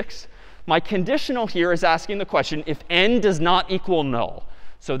basics. My conditional here is asking the question if n does not equal null.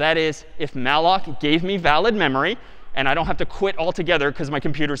 So that is, if malloc gave me valid memory, and I don't have to quit altogether because my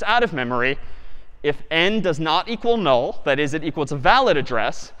computer's out of memory, if n does not equal null, that is, it equals a valid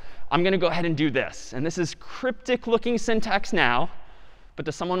address, I'm going to go ahead and do this. And this is cryptic looking syntax now. But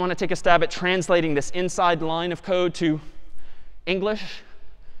does someone want to take a stab at translating this inside line of code to English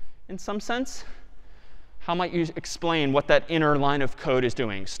in some sense? How might you explain what that inner line of code is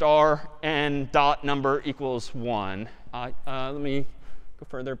doing? Star n dot number equals 1. Let me go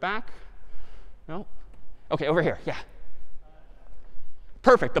further back. No? OK, over here. Yeah.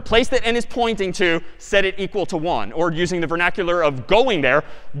 Perfect. The place that n is pointing to, set it equal to 1. Or using the vernacular of going there,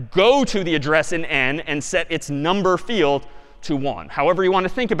 go to the address in n and set its number field to 1. However you want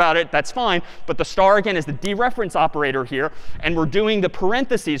to think about it, that's fine. But the star, again, is the dereference operator here. And we're doing the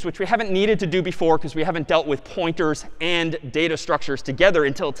parentheses, which we haven't needed to do before because we haven't dealt with pointers and data structures together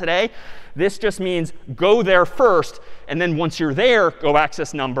until today. This just means go there first. And then once you're there, go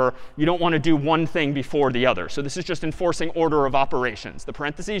access number. You don't want to do one thing before the other. So this is just enforcing order of operations. The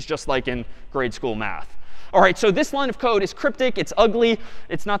parentheses, just like in grade school math. All right, so this line of code is cryptic. It's ugly.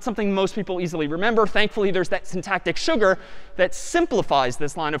 It's not something most people easily remember. Thankfully, there's that syntactic sugar that simplifies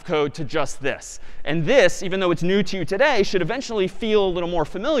this line of code to just this. And this, even though it's new to you today, should eventually feel a little more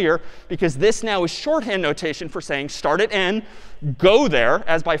familiar, because this now is shorthand notation for saying start at n, go there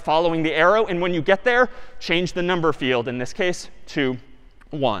as by following the arrow. And when you get there, change the number field, in this case, to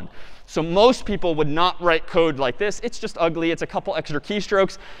 1. So most people would not write code like this. It's just ugly. It's a couple extra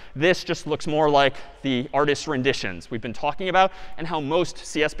keystrokes. This just looks more like the artist's renditions we've been talking about, and how most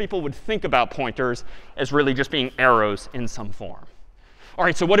CS people would think about pointers as really just being arrows in some form. All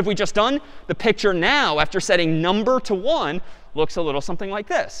right, so what have we just done? The picture now, after setting number to 1, looks a little something like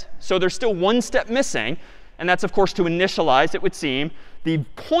this. So there's still one step missing. And that's, of course, to initialize, it would seem, the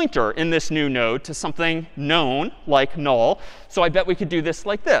pointer in this new node to something known, like null. So I bet we could do this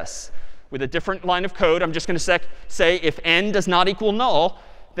like this. With a different line of code, I'm just going to say if n does not equal null,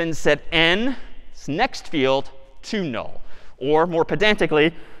 then set n's next field to null. Or more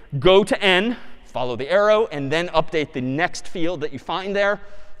pedantically, go to n, follow the arrow, and then update the next field that you find there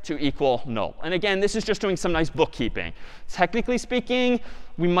to equal null. And again, this is just doing some nice bookkeeping. Technically speaking,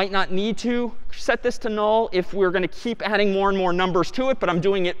 we might not need to set this to null if we're going to keep adding more and more numbers to it. But I'm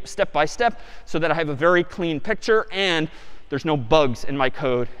doing it step by step so that I have a very clean picture and there's no bugs in my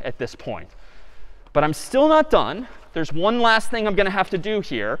code at this point. But I'm still not done. There's one last thing I'm going to have to do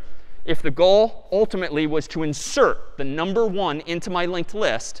here. If the goal ultimately was to insert the number 1 into my linked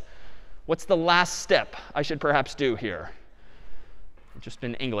list, what's the last step I should perhaps do here? Just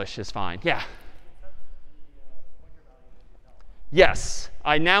in English is fine. Yeah. Yes,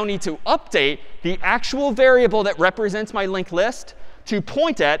 I now need to update the actual variable that represents my linked list to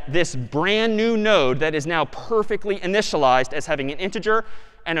point at this brand new node that is now perfectly initialized as having an integer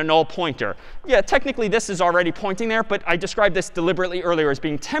and a null pointer. Yeah, technically this is already pointing there, but I described this deliberately earlier as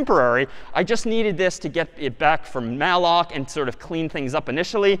being temporary. I just needed this to get it back from malloc and sort of clean things up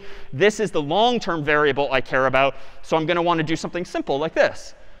initially. This is the long-term variable I care about. So I'm going to want to do something simple like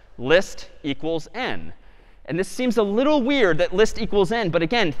this. List equals n. And this seems a little weird that list equals n. But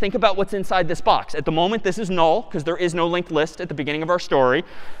again, think about what's inside this box. At the moment, this is null, because there is no linked list at the beginning of our story.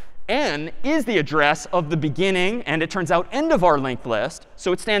 N is the address of the beginning, and it turns out end of our linked list.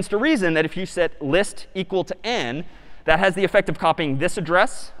 So it stands to reason that if you set list equal to n, that has the effect of copying this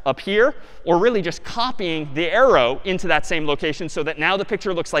address up here, or really just copying the arrow into that same location so that now the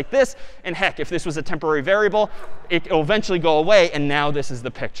picture looks like this. And heck, if this was a temporary variable, it will eventually go away, and now this is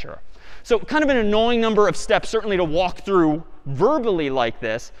the picture. So kind of an annoying number of steps, certainly to walk through verbally like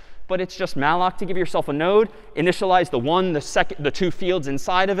this. But it's just malloc to give yourself a node, initialize the 1, the 2 fields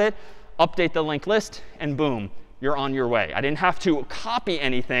inside of it, update the linked list, and boom, you're on your way. I didn't have to copy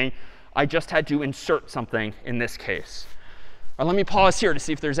anything. I just had to insert something in this case. All right, let me pause here to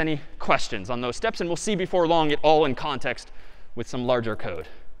see if there's any questions on those steps. And we'll see before long it all in context with some larger code.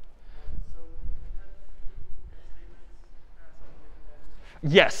 So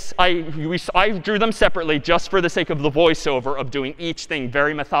Yes, I drew them separately just for the sake of the voiceover of doing each thing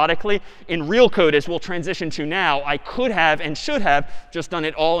very methodically. In real code, as we'll transition to now, I could have and should have just done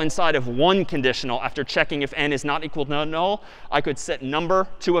it all inside of one conditional. After checking if n is not equal to null, I could set number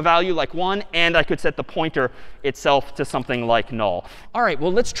to a value like 1, and I could set the pointer itself to something like null. All right,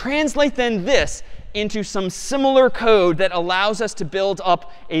 well, let's translate then this into some similar code that allows us to build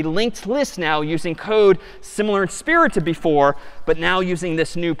up a linked list now using code similar in spirit to before, but now using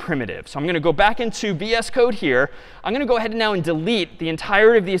this new primitive. So I'm going to go back into VS Code here. I'm going to go ahead now and delete the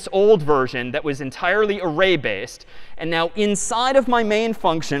entirety of this old version that was entirely array-based. And now inside of my main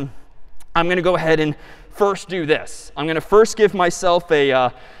function, I'm going to go ahead and first do this. I'm going to first give myself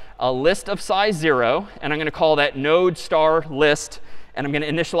a list of size 0, and I'm going to call that node star list. And I'm going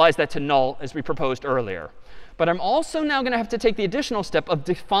to initialize that to null as we proposed earlier. But I'm also now going to have to take the additional step of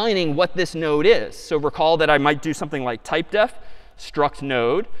defining what this node is. So recall that I might do something like typedef struct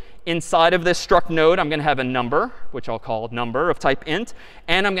node. Inside of this struct node, I'm going to have a number, which I'll call number of type int.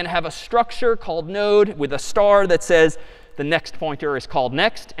 And I'm going to have a structure called node with a star that says the next pointer is called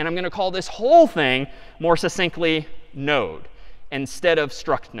next. And I'm going to call this whole thing more succinctly node instead of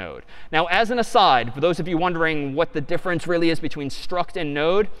struct node. Now, as an aside, for those of you wondering what the difference really is between struct and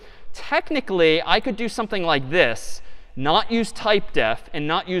node, technically, I could do something like this, not use typedef, and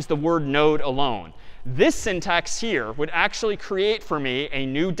not use the word node alone. This syntax here would actually create for me a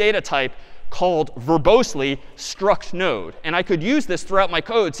new data type called verbosely struct node. And I could use this throughout my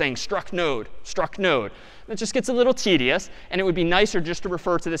code saying struct node, struct node. It just gets a little tedious, and it would be nicer just to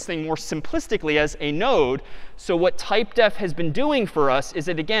refer to this thing more simplistically as a node. So what typedef has been doing for us is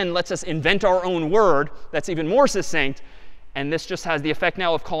it, again, lets us invent our own word that's even more succinct. And this just has the effect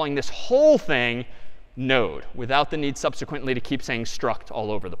now of calling this whole thing node without the need subsequently to keep saying struct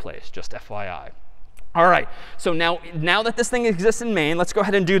all over the place, just FYI. All right, so now that this thing exists in main, let's go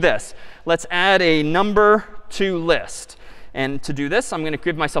ahead and do this. Let's add a number to list. And to do this, I'm going to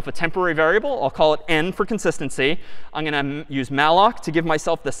give myself a temporary variable. I'll call it n for consistency. I'm going to use malloc to give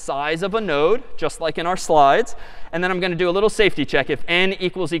myself the size of a node, just like in our slides. And then I'm going to do a little safety check. If n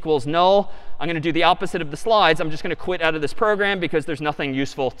equals null, I'm going to do the opposite of the slides. I'm just going to quit out of this program because there's nothing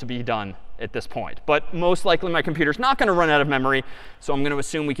useful to be done at this point. But most likely, my computer's not going to run out of memory. So I'm going to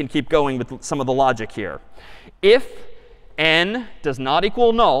assume we can keep going with some of the logic here. If n does not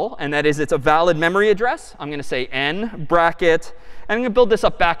equal null, and that is it's a valid memory address, I'm going to say n bracket, and I'm going to build this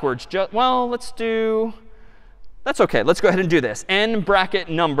up backwards. Well, that's OK. Let's go ahead and do this. N bracket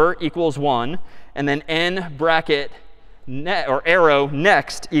number equals 1, and then n bracket arrow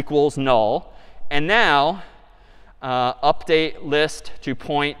next equals null. And now update list to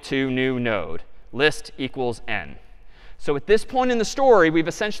point to new node. List equals n. So at this point in the story, we've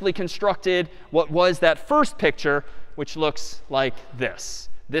essentially constructed what was that first picture, which looks like this.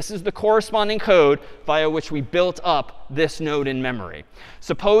 This is the corresponding code via which we built up this node in memory.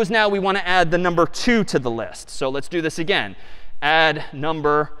 Suppose now we want to add the number 2 to the list. So let's do this again. Add a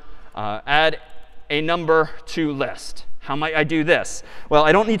number to list. How might I do this? Well,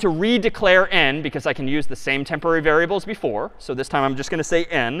 I don't need to redeclare n because I can use the same temporary variables before. So this time I'm just going to say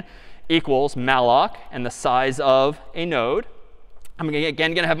n equals malloc and the size of a node. I'm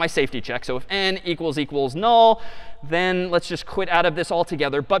again going to have my safety check. So if n equals null, then let's just quit out of this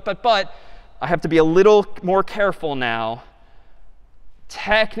altogether. But I have to be a little more careful now.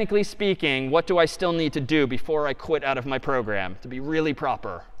 Technically speaking, what do I still need to do before I quit out of my program to be really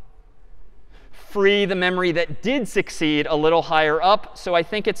proper? Free the memory that did succeed a little higher up. So I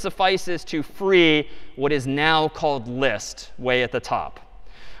think it suffices to free what is now called list way at the top.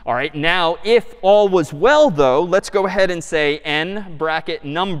 All right, now if all was well, though, let's go ahead and say n bracket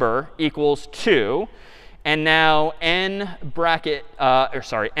number equals 2. And now n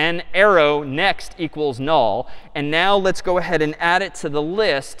arrow next equals null. And now let's go ahead and add it to the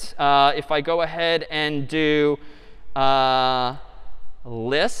list. If I go ahead and do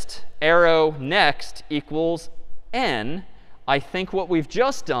list arrow next equals n, I think what we've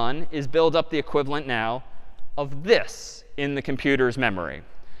just done is build up the equivalent now of this in the computer's memory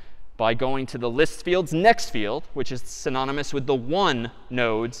by going to the list field's next field, which is synonymous with the 1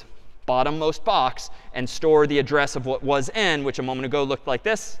 node's bottommost box, and store the address of what was n, which a moment ago looked like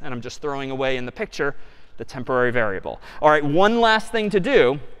this. And I'm just throwing away in the picture the temporary variable. All right, one last thing to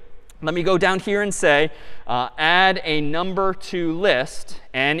do. Let me go down here and say add a number to list,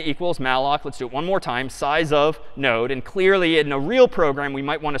 n equals malloc. Let's do it one more time, size of node. And clearly, in a real program, we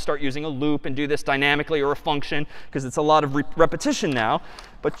might want to start using a loop and do this dynamically or a function, because it's a lot of repetition now.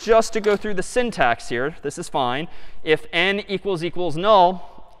 But just to go through the syntax here, this is fine. If n equals null,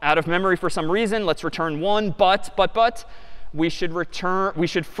 out of memory for some reason, let's return 1. But we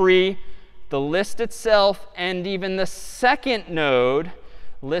should free the list itself and even the second node,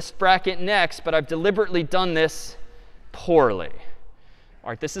 list bracket next, but I've deliberately done this poorly. All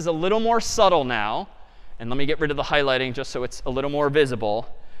right, this is a little more subtle now. And let me get rid of the highlighting just so it's a little more visible.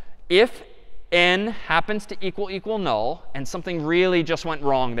 If n happens to equal null, and something really just went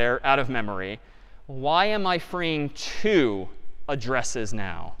wrong there out of memory, why am I freeing 2 addresses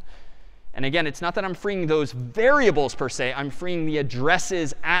now? And again, it's not that I'm freeing those variables per se. I'm freeing the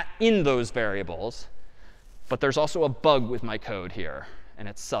addresses in those variables. But there's also a bug with my code here, and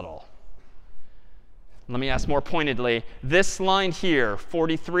it's subtle. Let me ask more pointedly. This line here,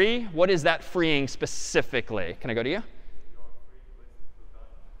 43, what is that freeing specifically? Can I go to you?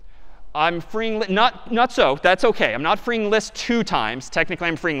 I'm freeing, not so. That's OK. I'm not freeing list 2 times. Technically,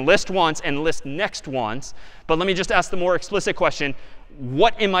 I'm freeing list once and list next once. But let me just ask the more explicit question.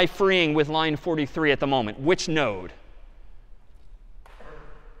 What am I freeing with line 43 at the moment? Which node?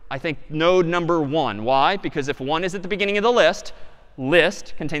 I think node number 1. Why? Because if 1 is at the beginning of the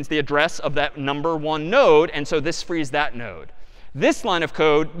list contains the address of that number 1 node. And so this frees that node. This line of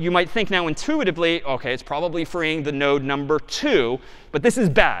code, you might think now intuitively, OK, it's probably freeing the node number 2. But this is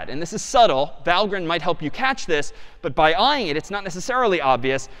bad. And this is subtle. Valgrind might help you catch this. But by eyeing it, it's not necessarily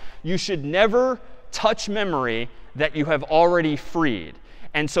obvious. You should never touch memory that you have already freed.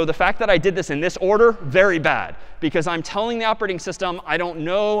 And so the fact that I did this in this order, very bad. Because I'm telling the operating system, I don't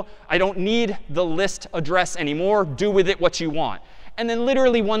need the list address anymore. Do with it what you want. And then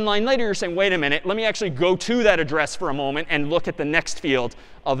literally 1 line later, you're saying, wait a minute, let me actually go to that address for a moment and look at the next field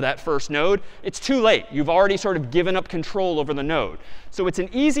of that first node. It's too late. You've already sort of given up control over the node. So it's an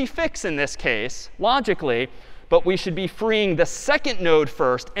easy fix in this case, logically. But we should be freeing the second node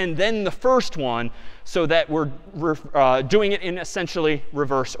first and then the first one so that we're doing it in essentially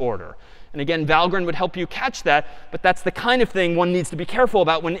reverse order. And again, Valgrind would help you catch that. But that's the kind of thing one needs to be careful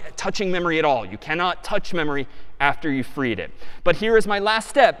about when touching memory at all. You cannot touch memory after you've freed it. But here is my last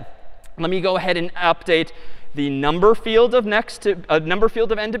step. Let me go ahead and update the number field of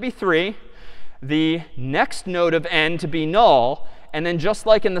n to be 3, the next node of n to be null. And then just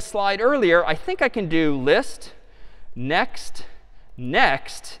like in the slide earlier, I think I can do list next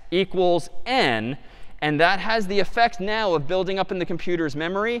equals n. And that has the effect now of building up in the computer's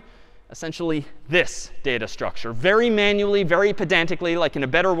memory essentially this data structure. Very manually, very pedantically, like in a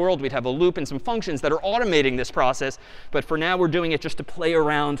better world, we'd have a loop and some functions that are automating this process. But for now, we're doing it just to play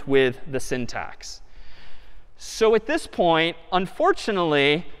around with the syntax. So at this point,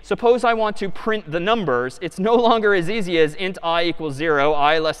 unfortunately, suppose I want to print the numbers. It's no longer as easy as int I equals 0,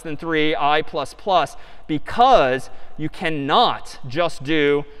 I less than 3, I plus plus, because you cannot just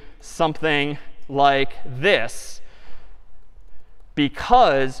do something like this.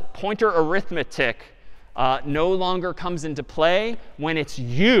 Because pointer arithmetic no longer comes into play when it's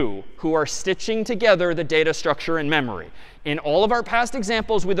you who are stitching together the data structure in memory. In all of our past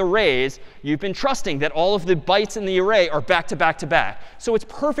examples with arrays, you've been trusting that all of the bytes in the array are back to back to back. So it's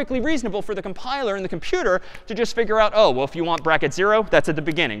perfectly reasonable for the compiler and the computer to just figure out, oh, well, if you want bracket 0, that's at the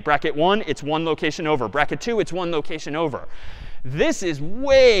beginning. Bracket 1, it's 1 location over. Bracket 2, it's 1 location over. This is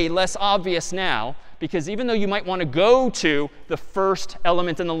way less obvious now, because even though you might want to go to the first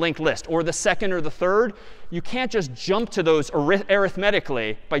element in the linked list or the second or the third, you can't just jump to those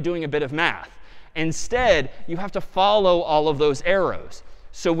arithmetically by doing a bit of math. Instead, you have to follow all of those arrows.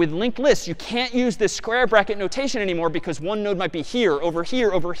 So with linked lists, you can't use this square bracket notation anymore because one node might be here, over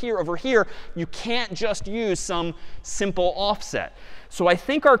here, over here, over here. You can't just use some simple offset. So I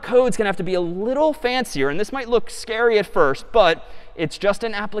think our code's going to have to be a little fancier. And this might look scary at first, but it's just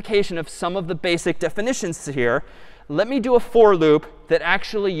an application of some of the basic definitions here. Let me do a for loop that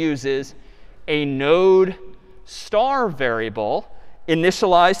actually uses a node star variable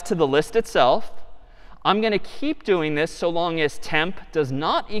initialized to the list itself. I'm going to keep doing this so long as temp does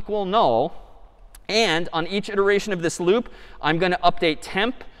not equal null. And on each iteration of this loop, I'm going to update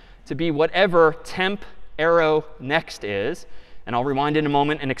temp to be whatever temp arrow next is. And I'll rewind in a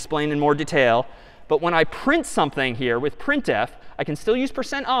moment and explain in more detail. But when I print something here with printf, I can still use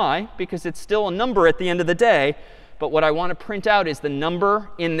 %i because it's still a number at the end of the day. But what I want to print out is the number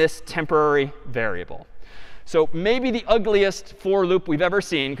in this temporary variable. So maybe the ugliest for loop we've ever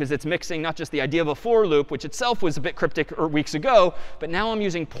seen, because it's mixing not just the idea of a for loop, which itself was a bit cryptic weeks ago, but now I'm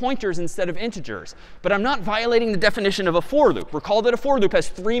using pointers instead of integers. But I'm not violating the definition of a for loop. Recall that a for loop has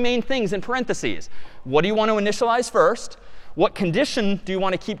 3 main things in parentheses. What do you want to initialize first? What condition do you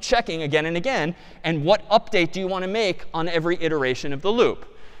want to keep checking again and again? And what update do you want to make on every iteration of the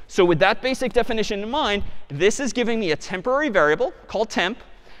loop? So with that basic definition in mind, this is giving me a temporary variable called temp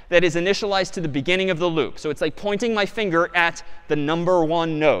that is initialized to the beginning of the loop. So it's like pointing my finger at the number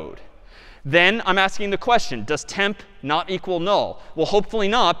 1 node. Then I'm asking the question, does temp not equal null? Well, hopefully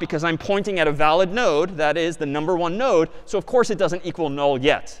not, because I'm pointing at a valid node, that is the number 1 node. So of course it doesn't equal null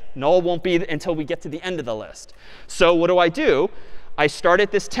yet. Null won't be until we get to the end of the list. So what do? I start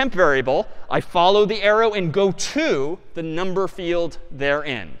at this temp variable. I follow the arrow and go to the number field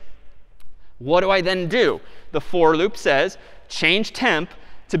therein. What do I then do? The for loop says, change temp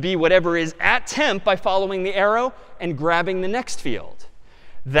to be whatever is at temp by following the arrow and grabbing the next field.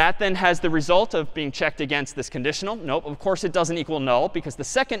 That then has the result of being checked against this conditional. Nope, of course it doesn't equal null, because the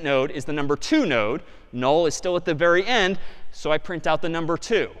second node is the number 2 node. Null is still at the very end, so I print out the number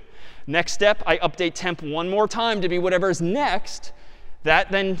 2. Next step, I update temp one more time to be whatever is next.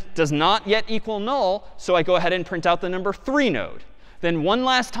 That then does not yet equal null, so I go ahead and print out the number 3 node. Then one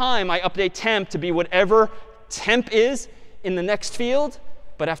last time, I update temp to be whatever temp is in the next field.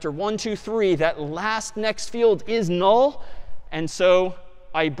 But after 1, 2, 3, that last next field is null. And so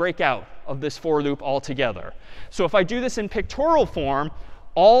I break out of this for loop altogether. So if I do this in pictorial form,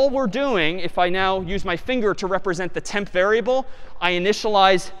 all we're doing, if I now use my finger to represent the temp variable, I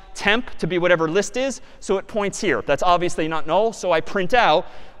initialize temp to be whatever list is, so it points here. That's obviously not null, so I print out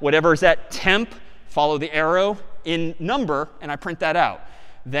whatever is at temp, follow the arrow in number, and I print that out.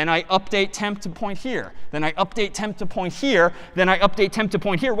 Then I update temp to point here. Then I update temp to point here. Then I update temp to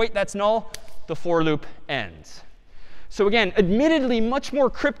point here. Wait, that's null. The for loop ends. So again, admittedly much more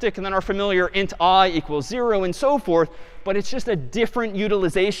cryptic than our familiar int I equals 0 and so forth, but it's just a different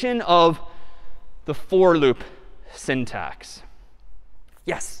utilization of the for loop syntax.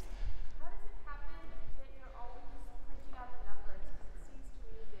 Yes? How does it happen that you're always printing out the numbers?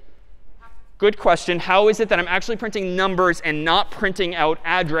 It seems to me that you have to. Good question. How is it that I'm actually printing numbers and not printing out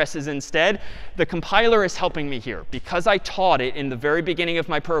addresses instead? The compiler is helping me here. Because I taught it in the very beginning of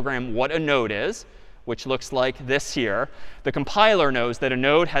my program what a node is, which looks like this here, the compiler knows that a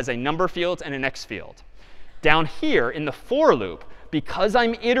node has a number field and an x field. Down here in the for loop, because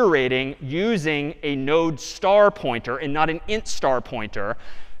I'm iterating using a node star pointer and not an int star pointer,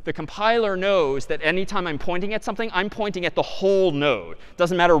 the compiler knows that anytime I'm pointing at something, I'm pointing at the whole node.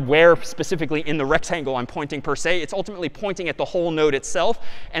 Doesn't matter where specifically in the rectangle I'm pointing per se. It's ultimately pointing at the whole node itself.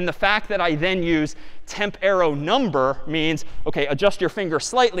 And the fact that I then use temp arrow number means, OK, adjust your finger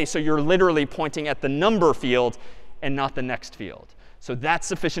slightly so you're literally pointing at the number field and not the next field. So that's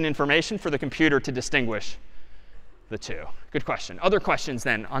sufficient information for the computer to distinguish the two. Good question. Other questions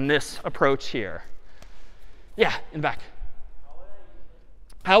then on this approach here? Yeah, in back.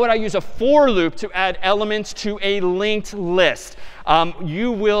 How would I use a for loop to add elements to a linked list?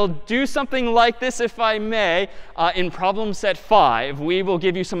 You will do something like this, if I may, in problem set 5. We will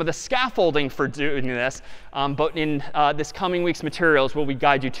give you some of the scaffolding for doing this. But in this coming week's materials, will we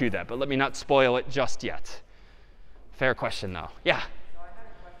guide you to that? But let me not spoil it just yet. Fair question, though. Yeah? So I had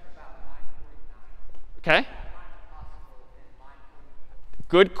a question about line 49. OK.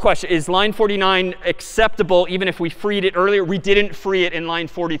 Good question. Is line 49 acceptable even if we freed it earlier? We didn't free it in line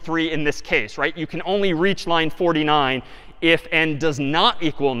 43 in this case, right? You can only reach line 49 if n does not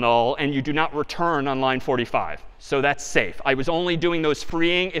equal null and you do not return on line 45. So that's safe. I was only doing those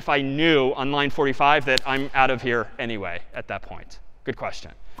freeing if I knew on line 45 that I'm out of here anyway at that point. Good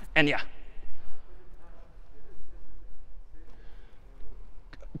question. And yeah.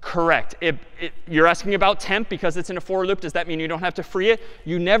 Correct. You're asking about temp because it's in a for loop. Does that mean you don't have to free it?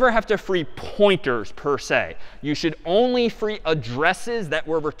 You never have to free pointers per se. You should only free addresses that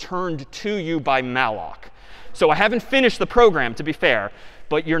were returned to you by malloc. So I haven't finished the program, to be fair.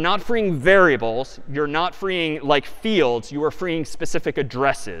 But you're not freeing variables. You're not freeing like fields. You are freeing specific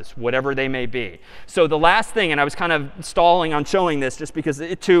addresses, whatever they may be. So the last thing, and I was kind of stalling on showing this just because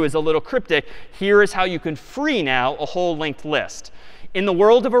it too is a little cryptic. Here is how you can free now a whole linked list. In the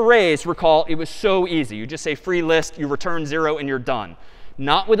world of arrays, recall, it was so easy. You just say free list, you return 0, and you're done.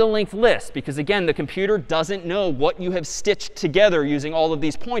 Not with a linked list, because again, the computer doesn't know what you have stitched together using all of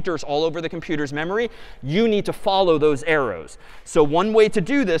these pointers all over the computer's memory. You need to follow those arrows. So one way to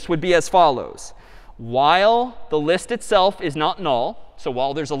do this would be as follows. While the list itself is not null, so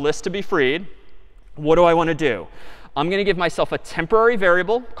while there's a list to be freed, what do I want to do? I'm going to give myself a temporary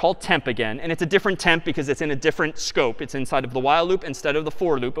variable called temp again. And it's a different temp because it's in a different scope. It's inside of the while loop instead of the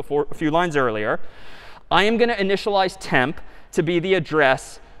for loop a few lines earlier. I am going to initialize temp to be the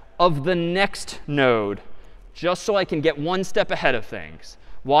address of the next node, just so I can get one step ahead of things.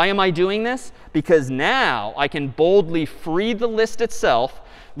 Why am I doing this? Because now I can boldly free the list itself,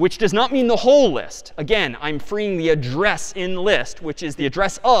 which does not mean the whole list. Again, I'm freeing the address in list, which is the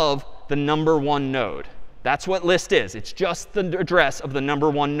address of the number 1 node. That's what list is. It's just the address of the number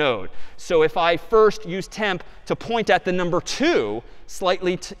 1 node. So if I first use temp to point at the number 2,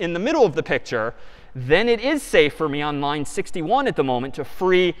 slightly in the middle of the picture, then it is safe for me on line 61 at the moment to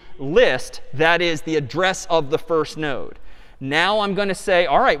free list. That is the address of the first node. Now I'm going to say,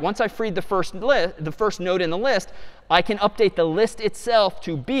 all right, once I've freed the first node in the list, I can update the list itself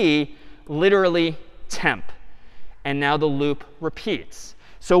to be literally temp. And now the loop repeats.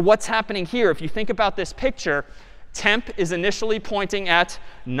 So what's happening here, if you think about this picture, temp is initially pointing at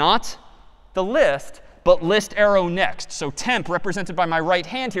not the list, but list arrow next. So temp, represented by my right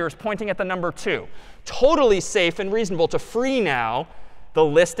hand here, is pointing at the number 2. Totally safe and reasonable to free now the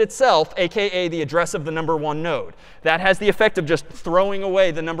list itself, aka the address of the number 1 node. That has the effect of just throwing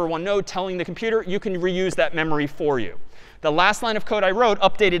away the number 1 node, telling the computer you can reuse that memory for you. The last line of code I wrote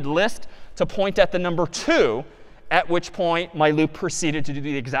updated list to point at the number 2, at which point my loop proceeded to do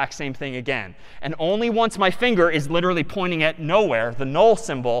the exact same thing again. And only once my finger is literally pointing at nowhere, the null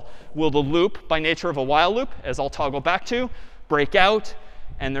symbol, will the loop, by nature of a while loop, as I'll toggle back to, break out,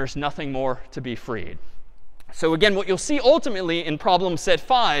 and there's nothing more to be freed. So again, what you'll see ultimately in problem set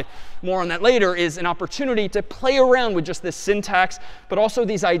 5, more on that later, is an opportunity to play around with just this syntax, but also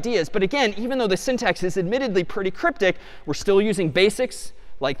these ideas. But again, even though the syntax is admittedly pretty cryptic, we're still using basics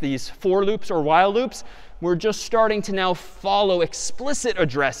like these for loops or while loops. We're just starting to now follow explicit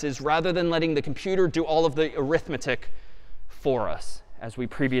addresses rather than letting the computer do all of the arithmetic for us, as we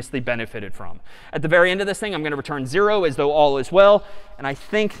previously benefited from. At the very end of this thing, I'm going to return 0 as though all is well. And I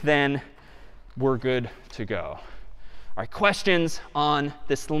think then we're good to go. All right, questions on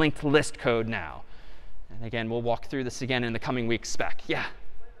this linked list code now? And again, we'll walk through this again in the coming week's spec. Yeah?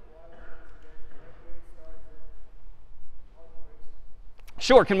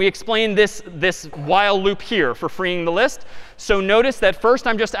 Sure. Can we explain this while loop here for freeing the list? So notice that first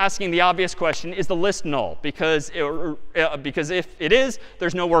I'm just asking the obvious question, is the list null? Because if it is,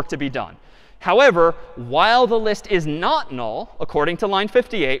 there's no work to be done. However, while the list is not null, according to line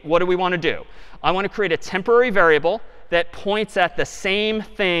 58, what do we want to do? I want to create a temporary variable that points at the same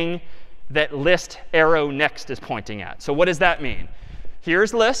thing that list arrow next is pointing at. So what does that mean?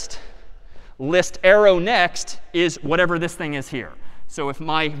 Here's list. List arrow next is whatever this thing is here. So if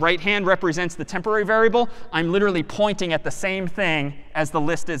my right hand represents the temporary variable, I'm literally pointing at the same thing as the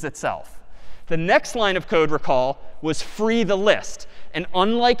list is itself. The next line of code, recall, was free the list. And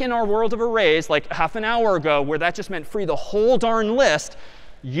unlike in our world of arrays, like half an hour ago, where that just meant free the whole darn list,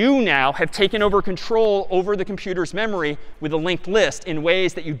 you now have taken over control over the computer's memory with a linked list in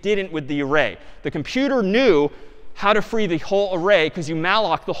ways that you didn't with the array. The computer knew how to free the whole array because you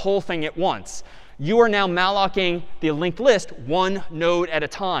malloc the whole thing at once. You are now mallocing the linked list 1 node at a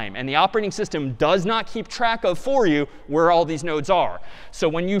time. And the operating system does not keep track of for you where all these nodes are. So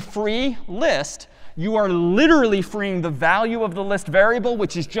when you free list, you are literally freeing the value of the list variable,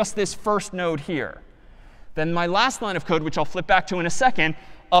 which is just this first node here. Then my last line of code, which I'll flip back to in a second,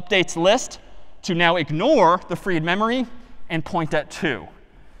 updates list to now ignore the freed memory and point at 2.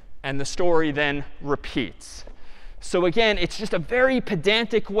 And the story then repeats. So again, it's just a very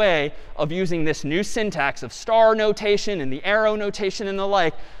pedantic way of using this new syntax of star notation and the arrow notation and the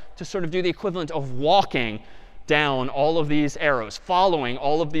like to sort of do the equivalent of walking down all of these arrows, following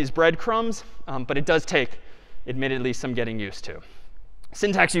all of these breadcrumbs. But it does take, admittedly, some getting used to.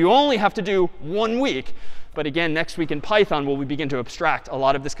 Syntax you only have to do 1 week. But again, next week in Python, will we begin to abstract a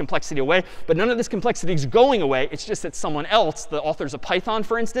lot of this complexity away. But none of this complexity is going away. It's just that someone else, the authors of Python,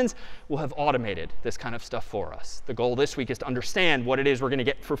 for instance, will have automated this kind of stuff for us. The goal this week is to understand what it is we're going to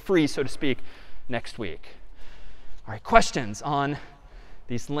get for free, so to speak, next week. All right, questions on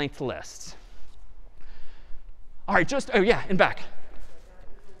these linked lists? All right, just, oh yeah, in back.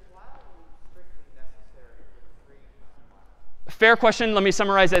 Fair question. Let me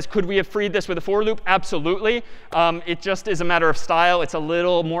summarize as, could we have freed this with a for loop? Absolutely. It just is a matter of style. It's a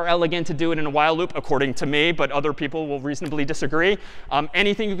little more elegant to do it in a while loop, according to me, but other people will reasonably disagree.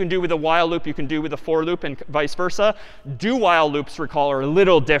 Anything you can do with a while loop, you can do with a for loop, and vice versa. Do while loops, recall, are a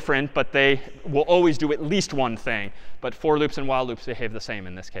little different, but they will always do at least one thing. But for loops and while loops behave the same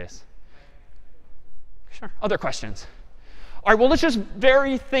in this case. Sure. Other questions? All right, well, let's just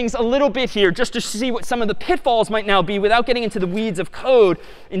vary things a little bit here just to see what some of the pitfalls might now be without getting into the weeds of code.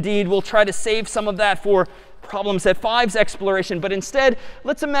 Indeed, we'll try to save some of that for problem set 5's exploration. But instead,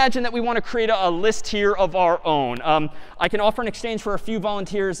 let's imagine that we want to create a list here of our own. I can offer in exchange for a few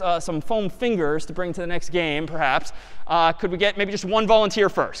volunteers some foam fingers to bring to the next game, perhaps. Could we get maybe just one volunteer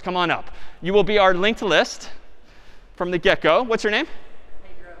first? Come on up. You will be our linked list from the get-go. What's your name?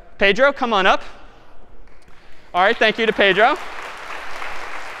 Pedro. Pedro, come on up. All right, thank you to Pedro. All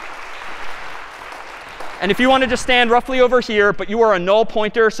right, And if you want to just stand roughly over here, but you are a null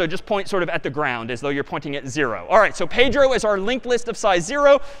pointer, so just point sort of at the ground as though you're pointing at 0. All right, so Pedro is our linked list of size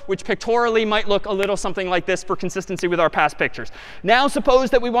 0, which pictorially might look a little something like this for consistency with our past pictures. Now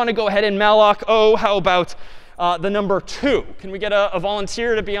suppose that we want to go ahead and malloc, oh, how about the number 2? Can we get a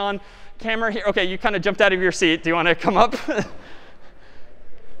volunteer to be on camera here? OK, you kind of jumped out of your seat. Do you want to come up?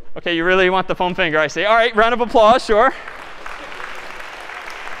 OK, you really want the foam finger, I see. All right, round of applause, sure.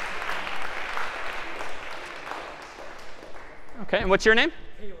 OK, and what's your name?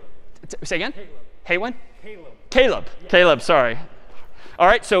 Caleb. Say again? Caleb. Haywen? Caleb. Caleb. Yeah. Caleb, sorry. All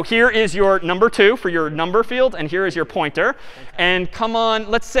right, so here is your number 2 for your number field, and here is your pointer. And come on,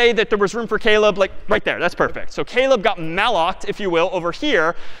 let's say that there was room for Caleb, like right there. That's perfect. So Caleb got malloced, if you will, over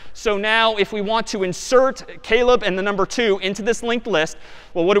here. So now if we want to insert Caleb and the number 2 into this linked list,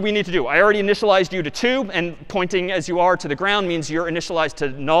 well, what do we need to do? I already initialized you to 2, and pointing as you are to the ground means you're initialized to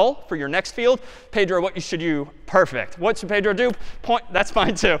null for your next field. Pedro, what should you? Perfect. What should Pedro do? Point. That's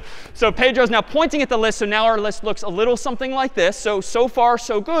fine, too. So Pedro's now pointing at the list. So now our list looks a little something like this. So far,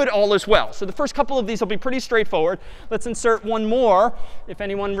 so good. All is well. So the first couple of these will be pretty straightforward. Let's insert one more. If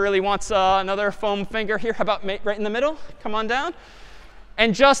anyone really wants another foam finger here, how about right in the middle? Come on down.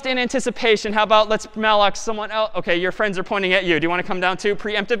 And just in anticipation, how about let's malloc someone else? OK, your friends are pointing at you. Do you want to come down too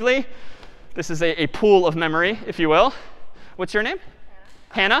preemptively? This is a pool of memory, if you will. What's your name?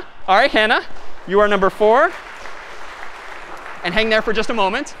 Hannah. Hannah. All right, Hannah. You are number 4. And hang there for just a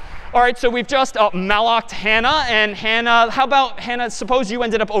moment. All right, so we've just malloced Hannah. And Hannah, how about Hannah, suppose you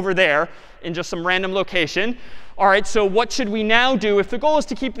ended up over there in just some random location. All right, so what should we now do if the goal is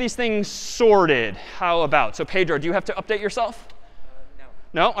to keep these things sorted? How about? So Pedro, do you have to update yourself?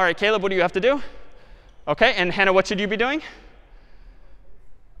 No? All right, Caleb, what do you have to do? OK, and Hannah, what should you be doing?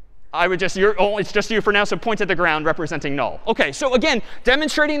 I would just, it's just you for now, so point at the ground representing null. OK, so again,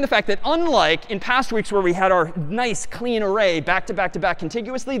 demonstrating the fact that unlike in past weeks where we had our nice, clean array back to back to back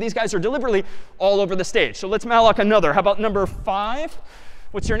contiguously, these guys are deliberately all over the stage. So let's malloc another. How about number 5?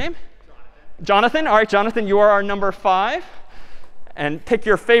 What's your name? Jonathan. Jonathan. All right, Jonathan, you are our number 5. And pick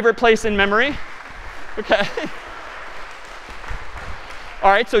your favorite place in memory. OK. All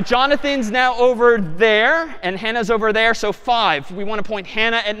right, so Jonathan's now over there, and Hannah's over there. So 5. We want to point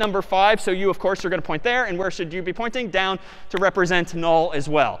Hannah at number 5. So you, of course, are going to point there. And where should you be pointing? Down to represent null as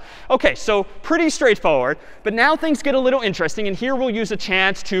well. OK, so pretty straightforward. But now things get a little interesting. And here we'll use a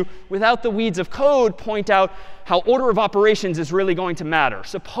chance to, without the weeds of code, point out how order of operations is really going to matter.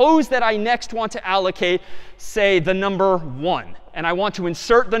 Suppose that I next want to allocate, say, the number 1. And I want to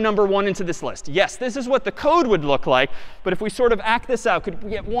insert the number 1 into this list. Yes, this is what the code would look like. But if we sort of act this out, could we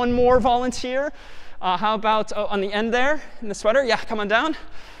get one more volunteer? How about on the end there in the sweater? Yeah, come on down.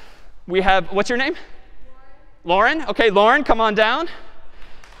 We have, what's your name? Lauren. Lauren? OK, Lauren, come on down.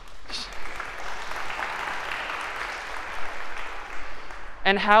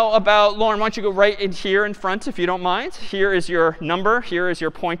 And how about, Lauren, why don't you go right in here in front, if you don't mind. Here is your number. Here is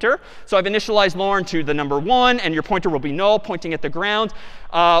your pointer. So I've initialized Lauren to the number 1. And your pointer will be null, pointing at the ground.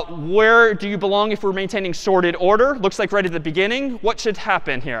 Where do you belong if we're maintaining sorted order? Looks like right at the beginning. What should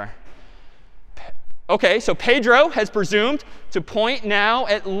happen here? OK, so Pedro has presumed to point now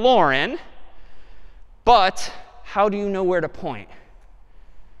at Lauren. But how do you know where to point?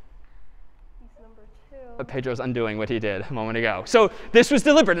 Pedro's undoing what he did a moment ago. So this was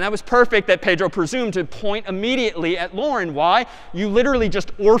deliberate. And that was perfect that Pedro presumed to point immediately at Lauren. Why? You literally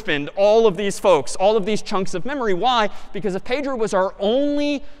just orphaned all of these folks, all of these chunks of memory. Why? Because if Pedro was our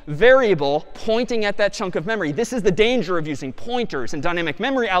only variable pointing at that chunk of memory, this is the danger of using pointers and dynamic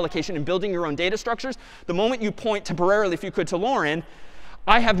memory allocation and building your own data structures. The moment you point temporarily, if you could, to Lauren,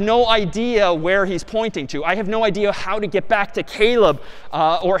 I have no idea where he's pointing to. I have no idea how to get back to Caleb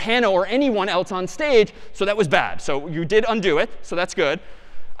or Hannah or anyone else on stage. So that was bad. So you did undo it. So that's good.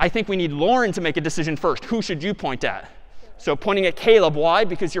 I think we need Lauren to make a decision first. Who should you point at? So pointing at Caleb. Why?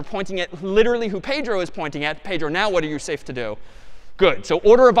 Because you're pointing at literally who Pedro is pointing at. Pedro, now what are you safe to do? Good. So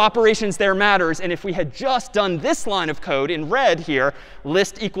order of operations there matters. And if we had just done this line of code in red here,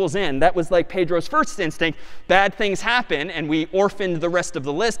 list equals in, that was like Pedro's first instinct. Bad things happen, and we orphaned the rest of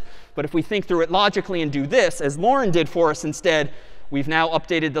the list. But if we think through it logically and do this, as Lauren did for us instead, we've now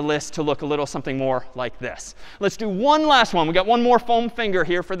updated the list to look a little something more like this. Let's do one last one. We got one more foam finger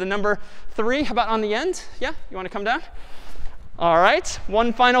here for the number 3. How about on the end? Yeah? You want to come down? All right.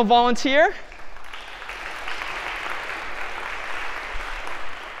 One final volunteer.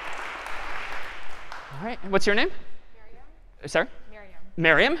 All right. What's your name? Miriam. Sorry? Miriam.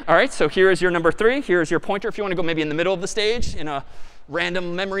 Miriam. All right. So here is your number 3. Here is your pointer. If you want to go maybe in the middle of the stage in a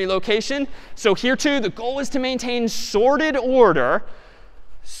random memory location. So here, too, the goal is to maintain sorted order.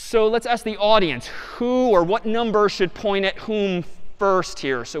 So let's ask the audience, who or what number should point at whom first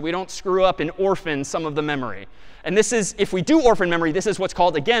here so we don't screw up and orphan some of the memory. And this is, if we do orphan memory, this is what's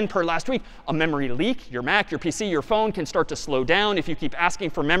called, again, per last week, a memory leak. Your Mac, your PC, your phone can start to slow down if you keep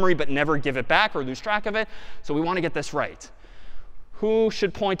asking for memory but never give it back or lose track of it. So we want to get this right. Who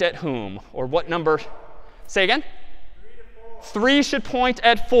should point at whom? Or what number? Say again? 3 to 4. 3 should point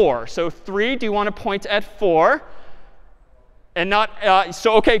at 4. So 3, do you want to point at 4? And not,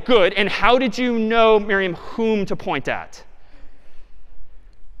 so OK, good. And how did you know, Miriam, whom to point at?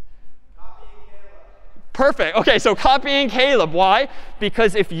 Perfect. OK, so copying Caleb. Why?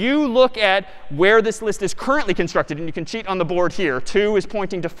 Because if you look at where this list is currently constructed, and you can cheat on the board here, 2 is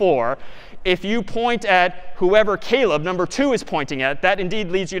pointing to 4. If you point at whoever Caleb, number 2, is pointing at, that indeed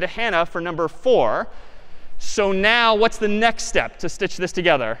leads you to Hannah for number 4. So now what's the next step to stitch this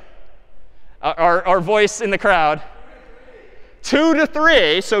together? Our voice in the crowd. 2 to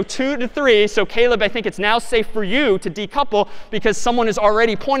 3, so 2 to 3. So Caleb, I think it's now safe for you to decouple because someone is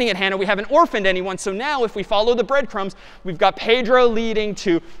already pointing at Hannah. We haven't orphaned anyone. So now if we follow the breadcrumbs, we've got Pedro leading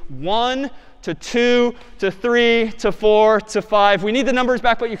to 1, to 2, to 3, to 4, to 5. We need the numbers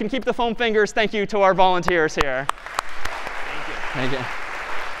back, but you can keep the foam fingers. Thank you to our volunteers here. Thank you. Thank you.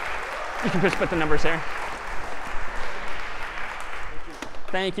 You can just put the numbers here.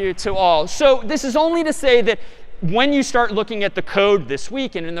 Thank you to all. So this is only to say that when you start looking at the code this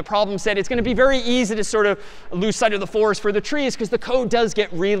week and in the problem set, it's going to be very easy to sort of lose sight of the forest for the trees because the code does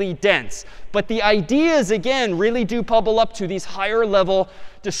get really dense. But the ideas, again, really do bubble up to these higher level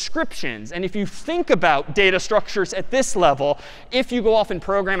descriptions. And if you think about data structures at this level, if you go off and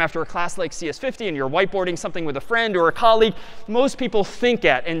program after a class like CS50 and you're whiteboarding something with a friend or a colleague, most people think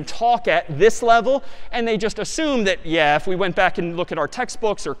at and talk at this level. And they just assume that, yeah, if we went back and look at our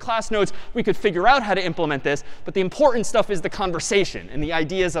textbooks or class notes, we could figure out how to implement this. But the important stuff is the conversation and the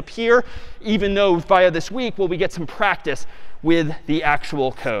ideas up here, even though via this week, will we get some practice with the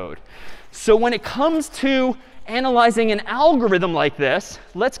actual code. So when it comes to analyzing an algorithm like this,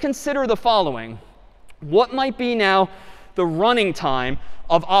 let's consider the following. What might be now the running time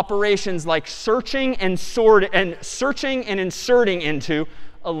of operations like searching and inserting into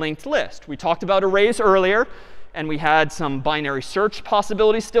a linked list? We talked about arrays earlier, and we had some binary search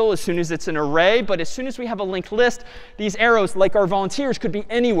possibilities still as soon as it's an array. But as soon as we have a linked list, these arrows, like our volunteers, could be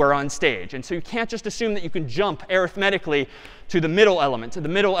anywhere on stage. And so you can't just assume that you can jump arithmetically to the middle element, to the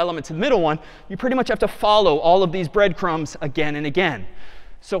middle element, to the middle one. You pretty much have to follow all of these breadcrumbs again and again.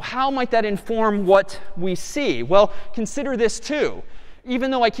 So how might that inform what we see? Well, consider this too.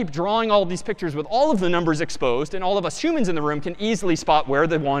 Even though I keep drawing all of these pictures with all of the numbers exposed, and all of us humans in the room can easily spot where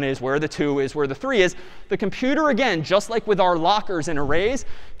the 1 is, where the 2 is, where the 3 is, the computer, again, just like with our lockers and arrays,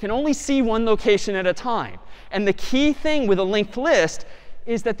 can only see one location at a time. And the key thing with a linked list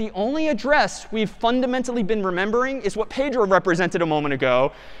is that the only address we've fundamentally been remembering is what Pedro represented a moment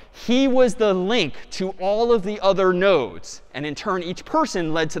ago. He was the link to all of the other nodes. And in turn, each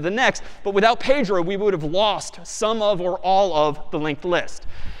person led to the next. But without Pedro, we would have lost some of or all of the linked list.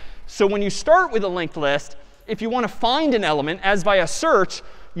 So when you start with a linked list, if you want to find an element, as via search,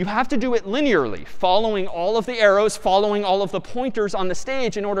 you have to do it linearly, following all of the arrows, following all of the pointers on the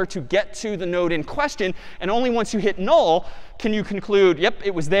stage in order to get to the node in question. And only once you hit null can you conclude, yep,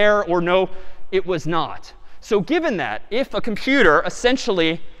 it was there, or no, it was not. So given that, if a computer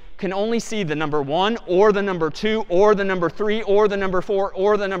essentially can only see the number 1 or the number 2 or the number 3 or the number 4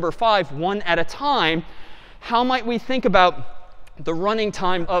 or the number 5, one at a time, how might we think about the running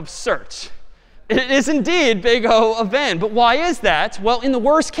time of search? It is indeed big O of n. But why is that? Well, in the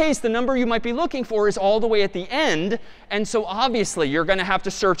worst case, the number you might be looking for is all the way at the end. And so obviously, you're going to have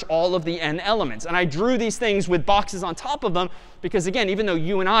to search all of the n elements. And I drew these things with boxes on top of them because, again, even though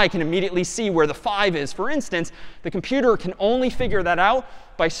you and I can immediately see where the 5 is, for instance, the computer can only figure that out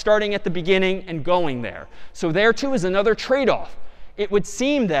by starting at the beginning and going there. So there, too, is another trade-off. It would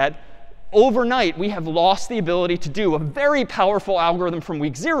seem that overnight, we have lost the ability to do a very powerful algorithm from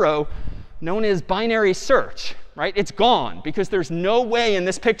week 0 known as binary search, right? It's gone because there's no way in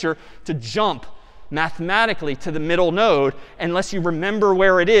this picture to jump mathematically to the middle node unless you remember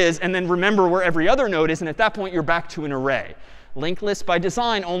where it is and then remember where every other node is. And at that point, you're back to an array. Linked lists by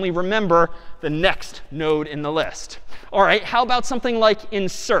design only remember the next node in the list. All right, how about something like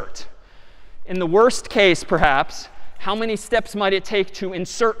insert? In the worst case, perhaps, how many steps might it take to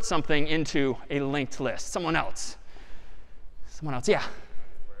insert something into a linked list? Someone else? Someone else? Yeah.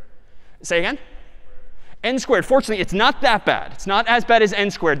 Say again? N squared. Fortunately, it's not that bad. It's not as bad as n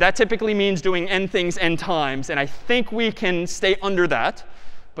squared. That typically means doing n things n times. And I think we can stay under that.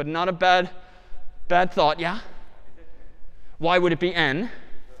 But not a bad thought. Yeah? Why would it be n?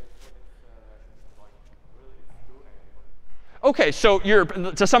 OK, so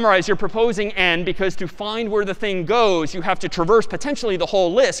to summarize, you're proposing n because to find where the thing goes, you have to traverse potentially the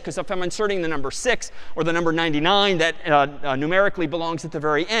whole list. Because if I'm inserting the number 6 or the number 99 that numerically belongs at the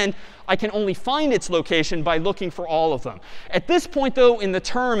very end, I can only find its location by looking for all of them. At this point, though, in the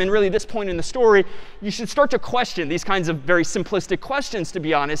term, and really this point in the story, you should start to question these kinds of very simplistic questions, to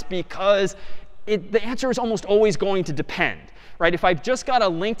be honest, because the answer is almost always going to depend. Right? If I've just got a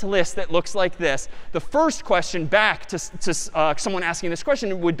linked list that looks like this, the first question back to someone asking this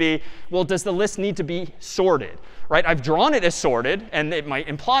question would be, well, does the list need to be sorted? Right? I've drawn it as sorted, and it might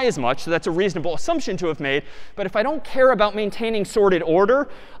imply as much, so that's a reasonable assumption to have made. But if I don't care about maintaining sorted order,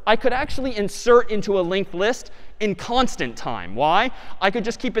 I could actually insert into a linked list in constant time. Why? I could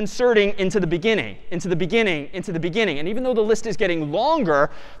just keep inserting into the beginning, into the beginning, into the beginning. And even though the list is getting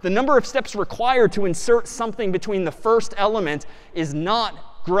longer, the number of steps required to insert something between the first element is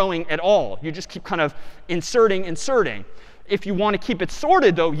not growing at all. You just keep kind of inserting, inserting. If you want to keep it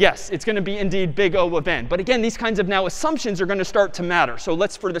sorted, though, yes, it's going to be indeed big O of n. But again, these kinds of now assumptions are going to start to matter. So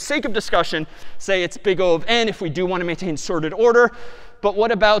let's, for the sake of discussion, say it's big O of n if we do want to maintain sorted order. But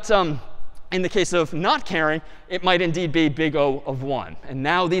what about in the case of not caring, it might indeed be big O of 1. And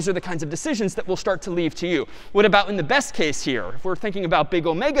now these are the kinds of decisions that we'll start to leave to you. What about in the best case here? If we're thinking about big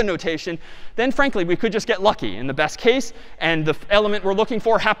omega notation, then frankly, we could just get lucky in the best case. And the element we're looking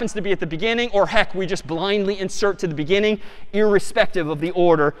for happens to be at the beginning. Or heck, we just blindly insert to the beginning, irrespective of the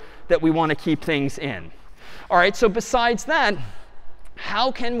order that we want to keep things in. All right, so besides that,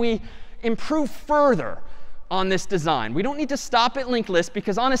 how can we improve further on this design? We don't need to stop at linked list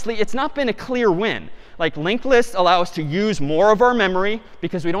because honestly, it's not been a clear win. Like linked lists allow us to use more of our memory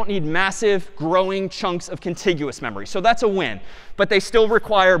because we don't need massive growing chunks of contiguous memory. So that's a win. But they still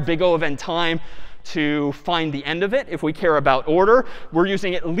require big O of n time to find the end of it. If we care about order, we're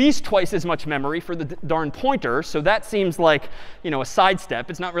using at least twice as much memory for the darn pointer. So that seems like, a sidestep.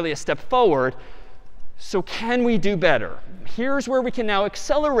 It's not really a step forward. So can we do better? Here's where we can now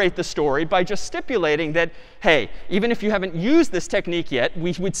accelerate the story by just stipulating that, hey, even if you haven't used this technique yet,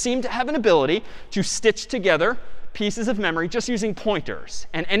 we would seem to have an ability to stitch together pieces of memory just using pointers.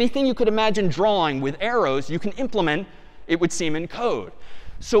 And anything you could imagine drawing with arrows, you can implement, it would seem, in code.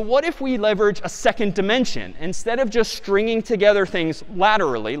 So what if we leverage a second dimension? Instead of just stringing together things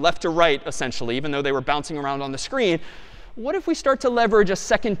laterally, left to right, essentially, even though they were bouncing around on the screen, what if we start to leverage a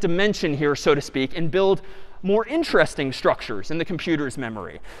second dimension here, so to speak, and build more interesting structures in the computer's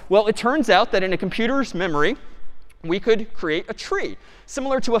memory? Well, it turns out that in a computer's memory, we could create a tree,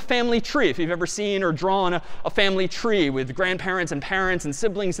 similar to a family tree. If you've ever seen or drawn a family tree with grandparents and parents and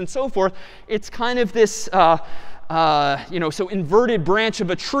siblings and so forth, it's kind of this so inverted branch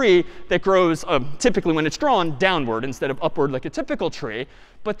of a tree that grows, typically when it's drawn, downward instead of upward like a typical tree.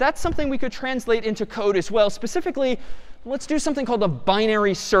 But that's something we could translate into code as well. Specifically, let's do something called a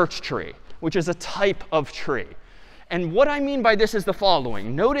binary search tree, which is a type of tree. And what I mean by this is the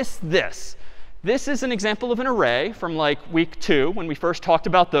following. Notice this. This is an example of an array from like week 2 when we first talked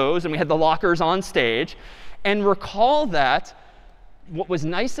about those and we had the lockers on stage. And recall that what was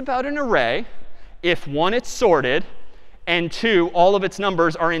nice about an array, if 1, it's sorted, and 2, all of its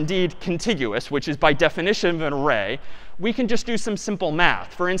numbers are indeed contiguous, which is by definition of an array, we can just do some simple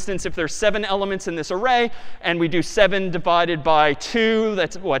math. For instance, if there's 7 elements in this array, and we do 7 divided by 2,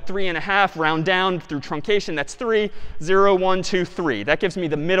 that's what, 3.5, round down through truncation, that's 3, 0, 1, 2, 3. That gives me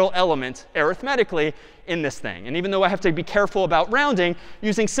the middle element arithmetically in this thing. And even though I have to be careful about rounding,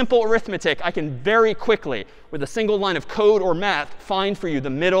 using simple arithmetic, I can very quickly, with a single line of code or math, find for you the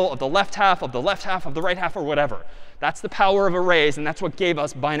middle of the left half of the left half of the right half or whatever. That's the power of arrays, and that's what gave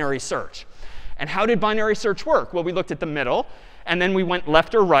us binary search. And how did binary search work? Well, we looked at the middle, and then we went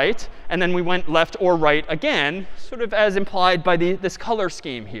left or right, and then we went left or right again, sort of as implied by this color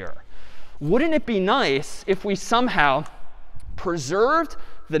scheme here. Wouldn't it be nice if we somehow preserved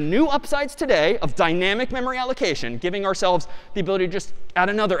the new upsides today of dynamic memory allocation, giving ourselves the ability to just add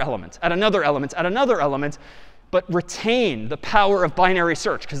another element, add another element, add another element, but retain the power of binary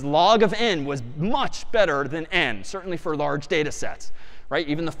search? Because log of n was much better than n, certainly for large data sets. Right?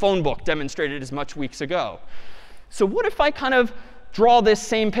 Even the phone book demonstrated as much weeks ago. So what if I kind of draw this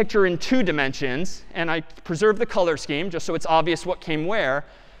same picture in 2 dimensions, and I preserve the color scheme just so it's obvious what came where?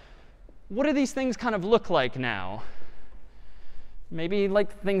 What do these things kind of look like now? Maybe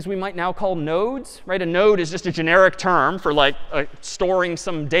like things we might now call nodes. Right? A node is just a generic term for like storing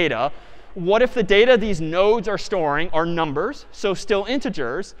some data. What if the data these nodes are storing are numbers, so still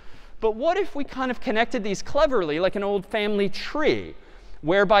integers? But what if we kind of connected these cleverly like an old family tree,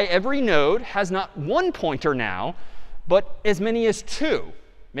 whereby every node has not 1 pointer now, but as many as 2.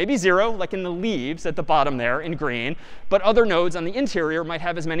 Maybe 0, like in the leaves at the bottom there in green. But other nodes on the interior might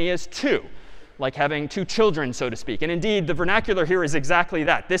have as many as 2, like having 2 children, so to speak. And indeed, the vernacular here is exactly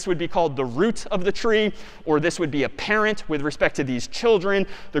that. This would be called the root of the tree, or this would be a parent with respect to these children.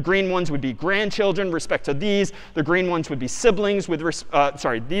 The green ones would be grandchildren with respect to these. The green ones would be siblings with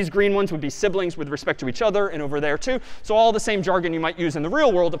these green ones would be siblings with respect to each other, and over there too. So all the same jargon you might use in the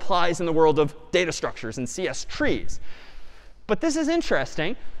real world applies in the world of data structures and CS trees. But this is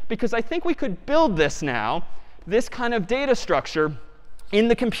interesting because I think we could build this now, this kind of data structure, in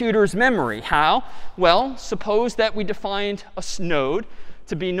the computer's memory. How? Well, suppose that we defined a node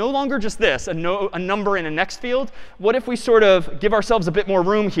to be no longer just this, a number in a next field. What if we sort of give ourselves a bit more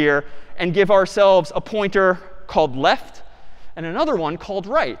room here and give ourselves a pointer called left and another one called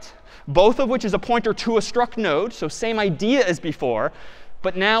right, both of which is a pointer to a struct node, so same idea as before.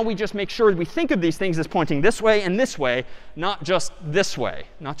 But now we just make sure we think of these things as pointing this way and this way, not just this way,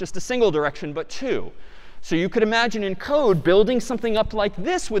 not just a single direction, but 2. So you could imagine in code building something up like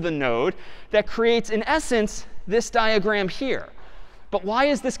this with a node that creates, in essence, this diagram here. But why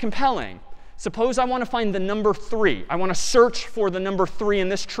is this compelling? Suppose I want to find the number 3. I want to search for the number 3 in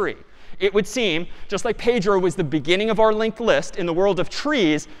this tree. It would seem, just like Pedro was the beginning of our linked list, in the world of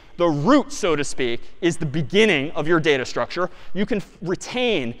trees, the root, so to speak, is the beginning of your data structure. You can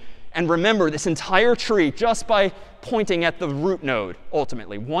retain and remember this entire tree just by pointing at the root node,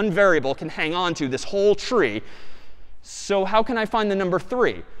 ultimately. One variable can hang on to this whole tree. So how can I find the number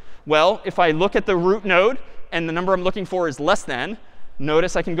 3? Well, if I look at the root node and the number I'm looking for is less than,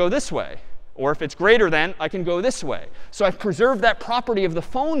 notice I can go this way. Or if it's greater than, I can go this way. So I've preserved that property of the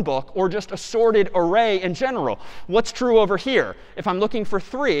phone book or just a sorted array in general. What's true over here? If I'm looking for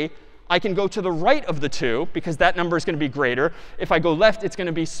 3, I can go to the right of the 2 because that number is going to be greater. If I go left, it's going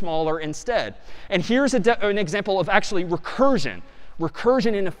to be smaller instead. And here's an example of actually recursion.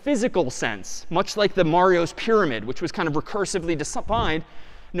 Recursion in a physical sense, much like the Mario's pyramid, which was kind of recursively defined.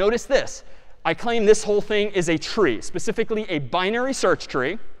 Notice this. I claim this whole thing is a tree, specifically a binary search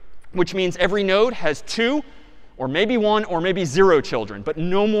tree, which means every node has 2 or maybe 1 or maybe 0 children, but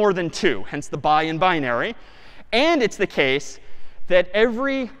no more than 2, hence the bi in binary. And it's the case that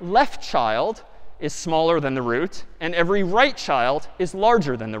every left child is smaller than the root, and every right child is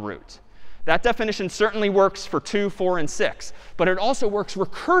larger than the root. That definition certainly works for 2, 4, and 6. But it also works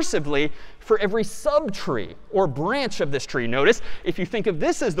recursively for every subtree or branch of this tree. Notice, if you think of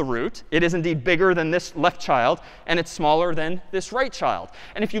this as the root, it is indeed bigger than this left child, and it's smaller than this right child.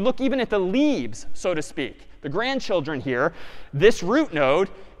 And if you look even at the leaves, so to speak, the grandchildren here, this root node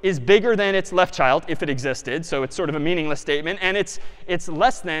is bigger than its left child, if it existed. So it's sort of a meaningless statement. And it's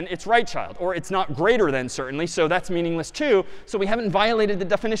less than its right child. Or it's not greater than, certainly. So that's meaningless too. So we haven't violated the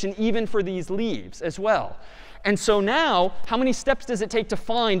definition even for these leaves as well. And so now, how many steps does it take to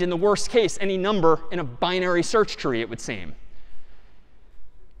find, in the worst case, any number in a binary search tree, it would seem?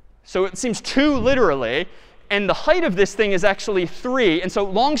 So it seems 2 literally. And the height of this thing is actually 3. And so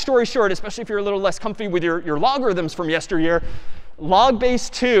long story short, especially if you're a little less comfy with your logarithms from yesteryear, log base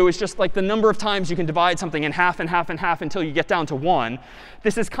 2 is just like the number of times you can divide something in half and half and half until you get down to 1.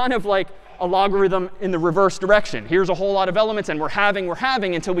 This is kind of like a logarithm in the reverse direction. Here's a whole lot of elements, and we're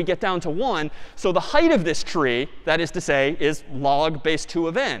having until we get down to 1. So the height of this tree, that is to say, is log base 2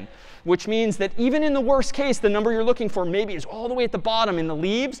 of n, which means that even in the worst case, the number you're looking for maybe is all the way at the bottom in the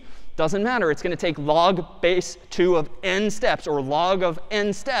leaves. Doesn't matter. It's going to take log base 2 of n steps, or log of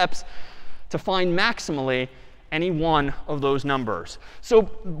n steps, to find maximally any one of those numbers. So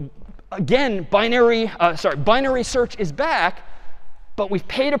again, binary search is back, but we've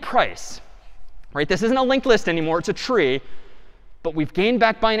paid a price. Right? This isn't a linked list anymore. It's a tree. But we've gained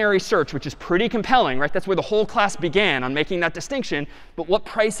back binary search, which is pretty compelling. Right? That's where the whole class began, on making that distinction. But what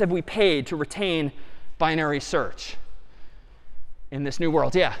price have we paid to retain binary search in this new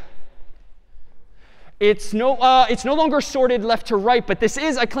world? Yeah? It's no longer sorted left to right, but this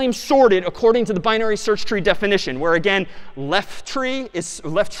is, I claim, sorted according to the binary search tree definition, where, again, left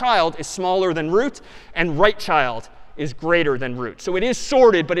child is smaller than root, and right child is greater than root. So it is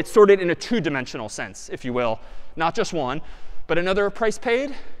sorted, but it's sorted in a 2-dimensional sense, if you will, not just one. But another price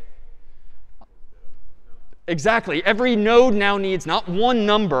paid? Exactly. Every node now needs not one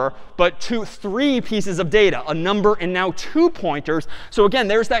number, but 3 pieces of data, a number and now 2 pointers. So again,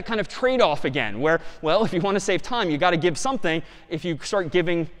 there's that kind of trade-off again, where, well, if you want to save time, you've got to give something. If you start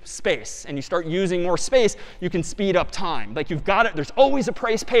giving space and you start using more space, you can speed up time. Like you've got it. There's always a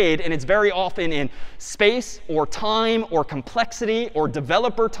price paid, and it's very often in space or time or complexity or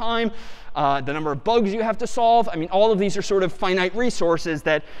developer time, the number of bugs you have to solve. I mean, all of these are sort of finite resources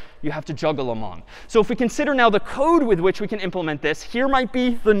that you have to juggle among. So if we consider now the code with which we can implement this, here might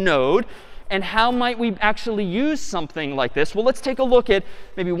be the node. And how might we actually use something like this? Well, let's take a look at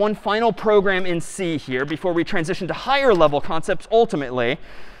maybe one final program in C here before we transition to higher level concepts ultimately.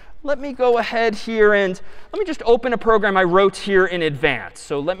 Let me go ahead here and let me just open a program I wrote here in advance.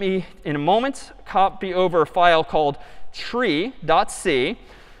 So let me, in a moment, copy over a file called tree.c,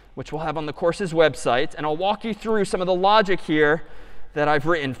 which we'll have on the course's website. And I'll walk you through some of the logic here that I've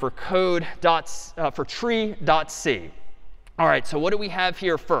written for for tree.c. All right, so what do we have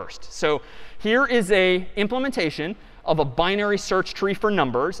here first? So here is a implementation of a binary search tree for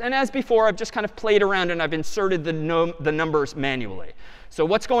numbers. And as before, I've just kind of played around and I've inserted the numbers manually. So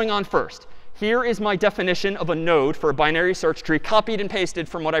what's going on first? Here is my definition of a node for a binary search tree, copied and pasted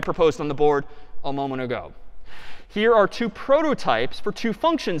from what I proposed on the board a moment ago. Here are two prototypes for two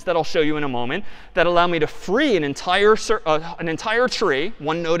functions that I'll show you in a moment that allow me to free an entire tree,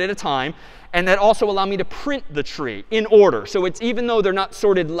 one node at a time, and that also allow me to print the tree in order. So it's, even though they're not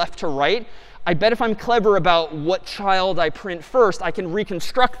sorted left to right, I bet if I'm clever about what child I print first, I can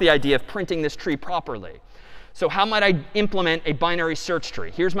reconstruct the idea of printing this tree properly. So how might I implement a binary search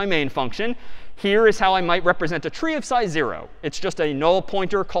tree? Here's my main function. Here is how I might represent a tree of size 0. It's just a null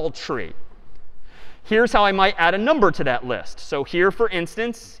pointer called tree. Here's how I might add a number to that list. So here, for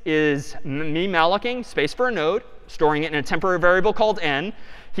instance, is me mallocing space for a node, storing it in a temporary variable called n.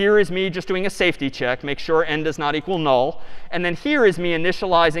 Here is me just doing a safety check, make sure n does not equal null. And then here is me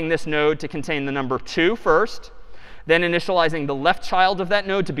initializing this node to contain the number 2 first, then initializing the left child of that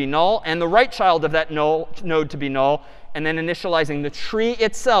node to be null, and the right child of that node to be null, and then initializing the tree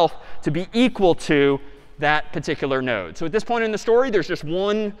itself to be equal to that particular node. So at this point in the story, there's just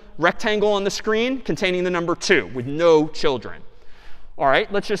one rectangle on the screen containing the number 2 with no children. All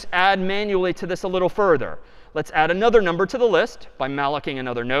right, let's just add manually to this a little further. Let's add another number to the list by mallocing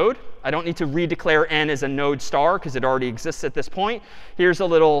another node. I don't need to redeclare n as a node star because it already exists at this point. Here's a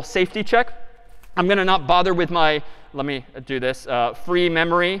little safety check. I'm going to not bother with my, let me do this, free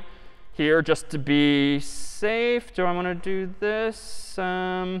memory here just to be safe. Do I want to do this?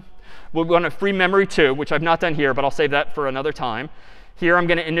 We're going to free memory 2, which I've not done here, but I'll save that for another time. Here I'm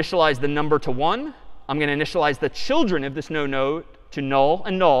going to initialize the number to 1. I'm going to initialize the children of this node to null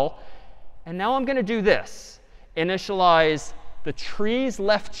and null. And now I'm going to do this. Initialize the tree's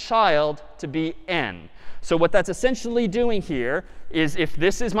left child to be n. So what that's essentially doing here is, if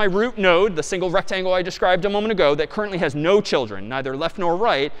this is my root node, the single rectangle I described a moment ago that currently has no children, neither left nor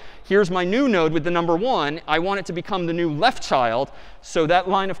right, here's my new node with the number 1. I want it to become the new left child. So that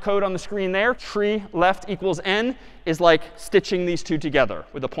line of code on the screen there, tree left equals n, is like stitching these two together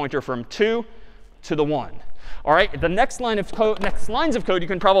with a pointer from 2 to the 1. All right, the next lines of code you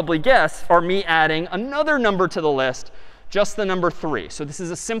can probably guess are me adding another number to the list, just the number 3. So this is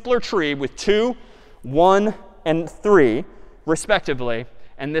a simpler tree with 2, 1, and 3, respectively.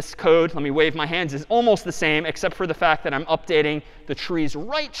 And this code, let me wave my hands, is almost the same, except for the fact that I'm updating the tree's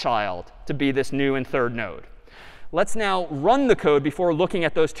right child to be this new and third node. Let's now run the code before looking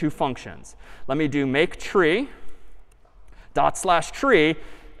at those two functions. Let me do make tree /tree.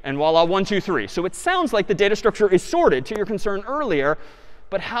 And voila, 1, 2, 3. So it sounds like the data structure is sorted, to your concern earlier.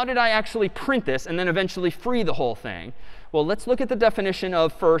 But how did I actually print this and then eventually free the whole thing? Well, let's look at the definition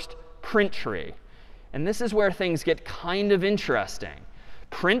of first print tree. And this is where things get kind of interesting.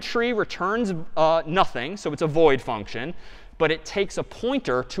 Print tree returns nothing, so it's a void function. But it takes a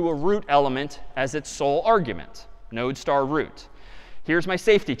pointer to a root element as its sole argument, node star root. Here's my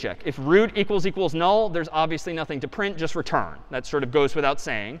safety check. If root equals null, there's obviously nothing to print, just return. That sort of goes without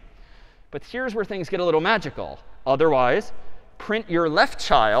saying. But here's where things get a little magical. Otherwise, print your left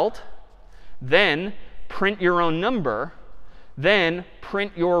child, then print your own number, then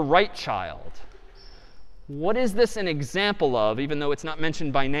print your right child. What is this an example of, even though it's not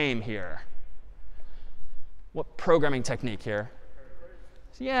mentioned by name here? What programming technique here?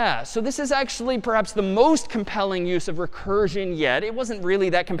 Yeah, so this is actually perhaps the most compelling use of recursion yet. It wasn't really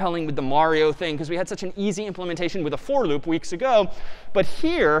that compelling with the Mario thing because we had such an easy implementation with a for loop weeks ago. But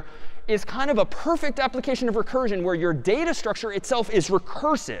here is kind of a perfect application of recursion where your data structure itself is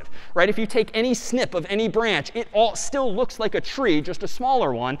recursive, right? If you take any snip of any branch, it all still looks like a tree, just a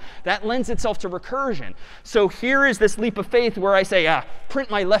smaller one. That lends itself to recursion. So here is this leap of faith where I say, print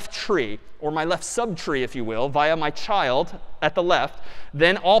my left tree, or my left subtree, if you will, via my child at the left.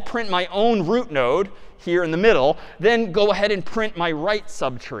 Then I'll print my own root node here in the middle. Then go ahead and print my right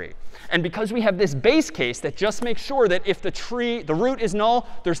subtree. And because we have this base case that just makes sure that if the root is null,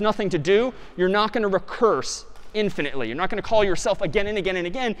 there's nothing to do, you're not going to recurse infinitely. You're not going to call yourself again and again and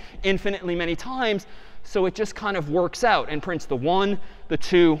again infinitely many times. So it just kind of works out and prints the 1, the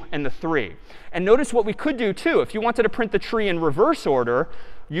 2, and the 3. And notice what we could do, too. If you wanted to print the tree in reverse order,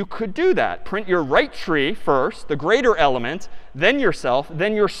 you could do that. Print your right tree first, the greater element, then yourself,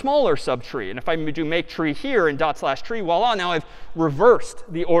 then your smaller subtree. And if I do make tree here and /tree, voila, now I've reversed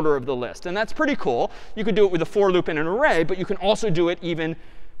the order of the list. And that's pretty cool. You could do it with a for loop and an array, but you can also do it even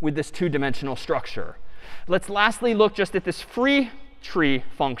with this two-dimensional structure. Let's lastly look just at this free tree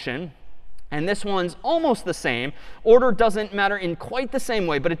function. And this one's almost the same. Order doesn't matter in quite the same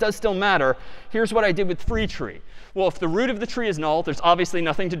way, but it does still matter. Here's what I did with free tree. Well, if the root of the tree is null, there's obviously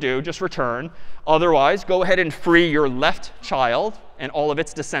nothing to do. Just return. Otherwise, go ahead and free your left child and all of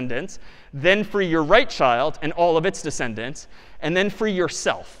its descendants. Then free your right child and all of its descendants. And then free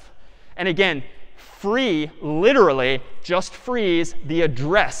yourself. And again, free literally just frees the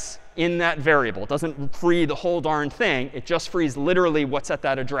address in that variable. It doesn't free the whole darn thing. It just frees literally what's at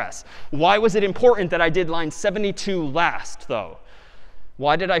that address. Why was it important that I did line 72 last, though?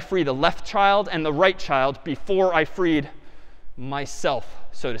 Why did I free the left child and the right child before I freed myself,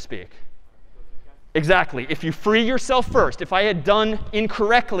 so to speak? Exactly. If you free yourself first, if I had done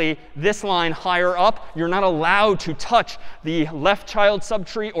incorrectly this line higher up, you're not allowed to touch the left child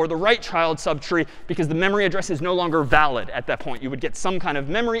subtree or the right child subtree because the memory address is no longer valid at that point. You would get some kind of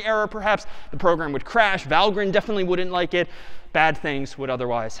memory error, perhaps. The program would crash. Valgrind definitely wouldn't like it. Bad things would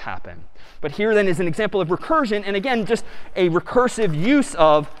otherwise happen. But here then is an example of recursion. And again, just a recursive use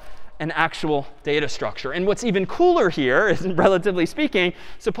of an actual data structure. And what's even cooler here is, relatively speaking,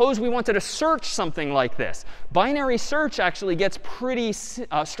 suppose we wanted to search something like this. Binary search actually gets pretty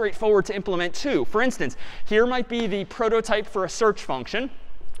straightforward to implement too. For instance, here might be the prototype for a search function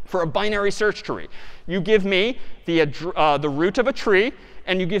for a binary search tree. You give me the root of a tree,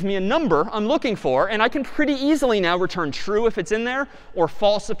 and you give me a number I'm looking for. And I can pretty easily now return true if it's in there or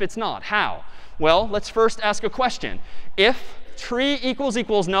false if it's not. How? Well, let's first ask a question. If tree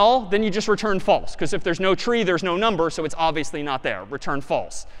equals null, then you just return false. Because if there's no tree, there's no number, so it's obviously not there. Return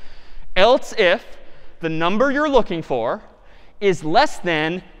false. Else if the number you're looking for is less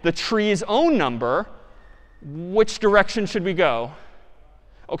than the tree's own number, which direction should we go?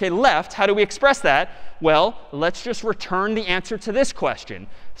 OK, left. How do we express that? Well, let's just return the answer to this question.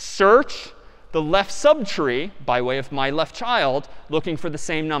 Search the left subtree by way of my left child looking for the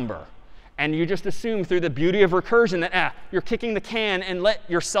same number. And you just assume through the beauty of recursion that you're kicking the can and let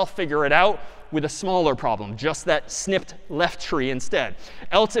yourself figure it out with a smaller problem, just that snipped left tree instead.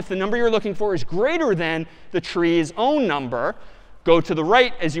 Else, if the number you're looking for is greater than the tree's own number, go to the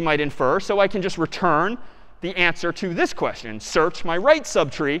right, as you might infer. So I can just return the answer to this question. Search my right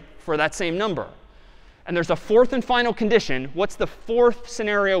subtree for that same number. And there's a fourth and final condition. What's the fourth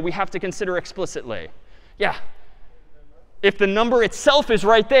scenario we have to consider explicitly? Yeah. If the number itself is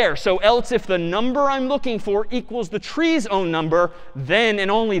right there. So else if the number I'm looking for equals the tree's own number, then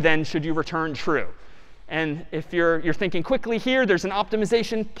and only then should you return true. And if you're thinking quickly here, there's an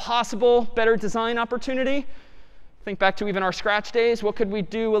optimization possible, better design opportunity. Think back to even our Scratch days. What could we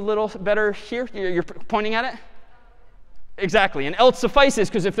do a little better here? You're pointing at it? Exactly. And else suffices,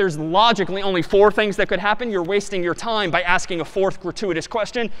 because if there's logically only 4 things that could happen, you're wasting your time by asking a fourth gratuitous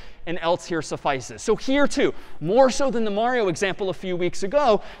question. And else here suffices. So here, too, more so than the Mario example a few weeks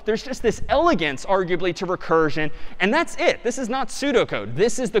ago, there's just this elegance, arguably, to recursion. And that's it. This is not pseudocode.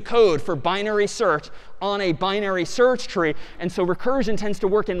 This is the code for binary search on a binary search tree. And so recursion tends to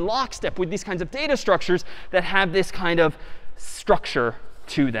work in lockstep with these kinds of data structures that have this kind of structure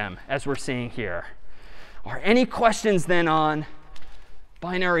to them, as we're seeing here. Are any questions then on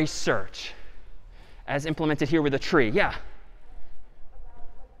binary search as implemented here with a tree? Yeah?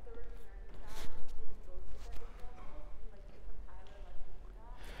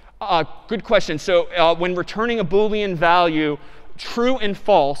 Good question. So when returning a Boolean value, true and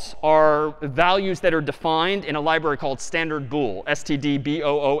false are values that are defined in a library called standard bool, stdbool.h,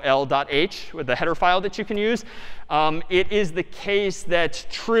 with the header file that you can use. It is the case that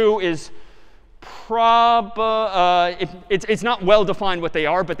true is it's not well defined what they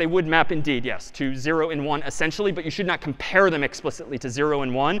are, but they would map indeed, yes, to 0 and 1 essentially. But you should not compare them explicitly to 0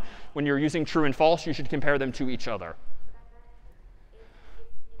 and 1. When you're using true and false, you should compare them to each other.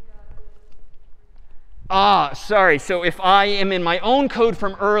 Sorry. So if I am in my own code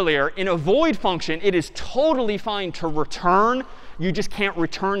from earlier, in a void function, it is totally fine to return. You just can't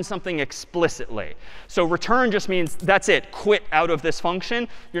return something explicitly. So return just means that's it. Quit out of this function.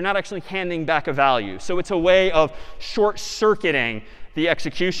 You're not actually handing back a value. So it's a way of short-circuiting the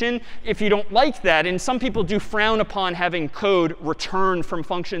execution. If you don't like that, and some people do frown upon having code returned from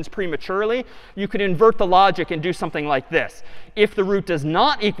functions prematurely, you could invert the logic and do something like this. If the root does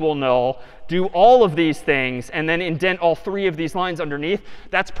not equal null, do all of these things, and then indent all 3 of these lines underneath.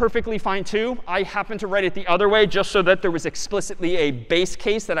 That's perfectly fine, too. I happen to write it the other way just so that there was explicitly a base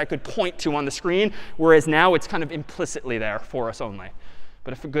case that I could point to on the screen, whereas now it's kind of implicitly there for us only.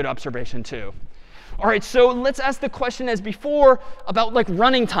 But a good observation, too. All right, so let's ask the question as before about like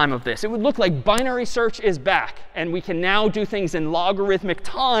running time of this. It would look like binary search is back, and we can now do things in logarithmic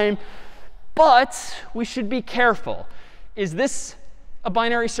time. But we should be careful. Is this a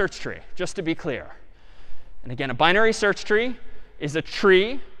binary search tree, just to be clear? And again, a binary search tree is a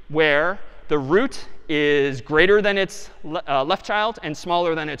tree where the root is greater than its left child and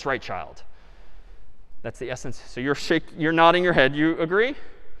smaller than its right child. That's the essence. So you're nodding your head. You agree?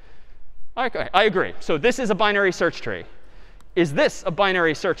 OK, I agree. So this is a binary search tree. Is this a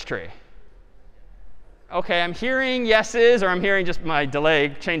binary search tree? OK, I'm hearing yeses, or I'm hearing just my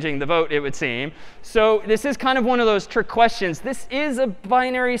delay changing the vote, it would seem. So this is kind of one of those trick questions. This is a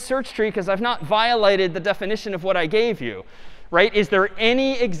binary search tree because I've not violated the definition of what I gave you. Right? Is there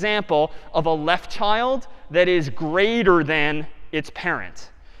any example of a left child that is greater than its parent?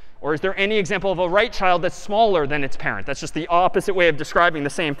 Or is there any example of a right child that's smaller than its parent? That's just the opposite way of describing the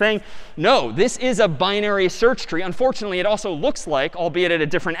same thing. No, this is a binary search tree. Unfortunately, it also looks like, albeit at a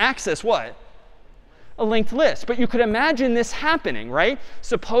different axis, what? A linked list. But you could imagine this happening, right?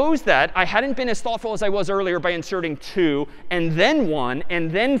 Suppose that I hadn't been as thoughtful as I was earlier by inserting 2 and then 1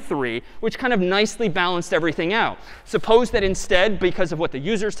 and then 3, which kind of nicely balanced everything out. Suppose that instead, because of what the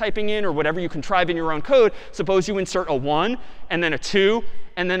user's typing in or whatever you contrive in your own code, suppose you insert a 1 and then a 2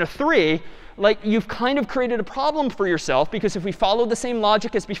 and then a 3. Like, you've kind of created a problem for yourself, because if we follow the same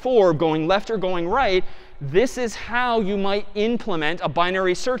logic as before, going left or going right, this is how you might implement a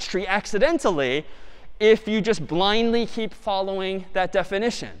binary search tree accidentally if you just blindly keep following that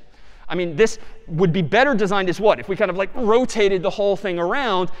definition. I mean, this would be better designed as what? If we kind of like rotated the whole thing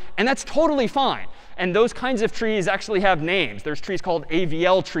around, and that's totally fine. And those kinds of trees actually have names. There's trees called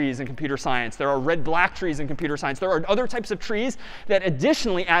AVL trees in computer science. There are red-black trees in computer science. There are other types of trees that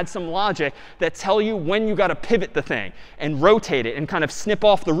additionally add some logic that tell you when you got to pivot the thing and rotate it and kind of snip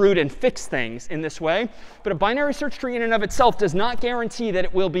off the root and fix things in this way. But a binary search tree in and of itself does not guarantee that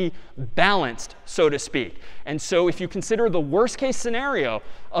it will be balanced, so to speak. And so if you consider the worst case scenario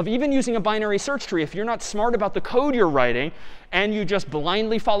of even using a binary search tree, if you're not smart about the code you're writing, and you just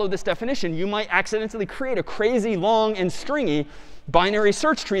blindly follow this definition, you might accidentally create a crazy long and stringy binary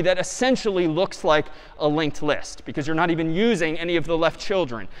search tree that essentially looks like a linked list, because you're not even using any of the left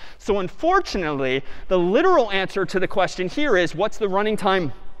children. So unfortunately, the literal answer to the question here is, what's the running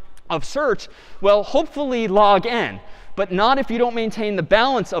time of search? Well, hopefully log n. But not if you don't maintain the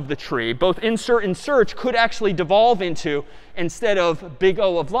balance of the tree. Both insert and search could actually devolve into, instead of big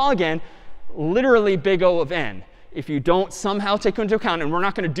O of log n, literally big O of n. If you don't somehow take into account, and we're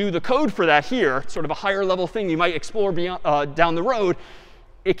not going to do the code for that here, sort of a higher level thing you might explore beyond, down the road,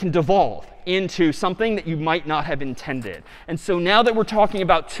 it can devolve into something that you might not have intended. And so now that we're talking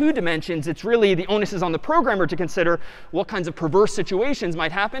about 2 dimensions, it's really the onus is on the programmer to consider what kinds of perverse situations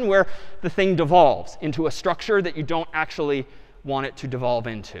might happen where the thing devolves into a structure that you don't actually want it to devolve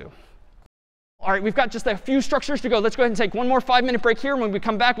into. All right, we've got just a few structures to go. Let's go ahead and take one more 5-minute break here. When we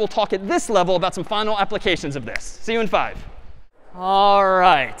come back, we'll talk at this level about some final applications of this. See you in 5. All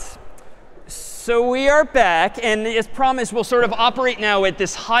right. So we are back. And as promised, we'll sort of operate now at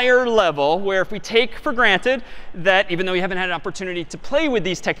this higher level, where if we take for granted that even though you haven't had an opportunity to play with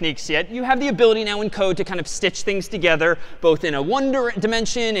these techniques yet, you have the ability now in code to kind of stitch things together, both in a 1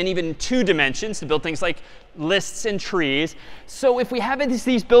 dimension and even 2 dimensions, to build things like lists and trees. So if we have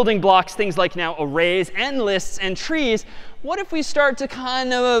these building blocks, things like now arrays and lists and trees, what if we start to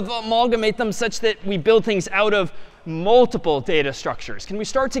kind of amalgamate them such that we build things out of multiple data structures? Can we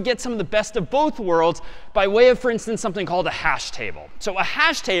start to get some of the best of both worlds by way of, for instance, something called a hash table? So a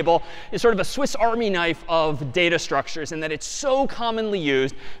hash table is sort of a Swiss Army knife of data structures in that it's so commonly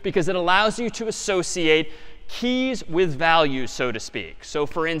used because it allows you to associate keys with values, so to speak. So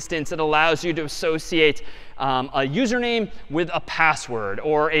for instance, it allows you to associate a username with a password,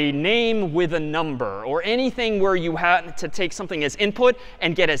 or a name with a number, or anything where you have to take something as input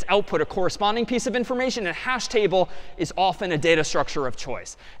and get as output a corresponding piece of information. A hash table is often a data structure of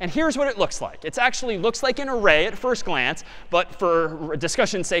choice. And here's what it looks like. It actually looks like an array at first glance, but for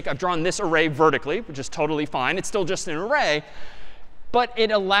discussion's sake, I've drawn this array vertically, which is totally fine. It's still just an array. but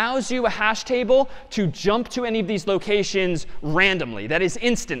it allows you a hash table to jump to any of these locations randomly, that is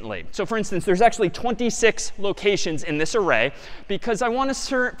instantly. So for instance, there's actually 26 locations in this array because I want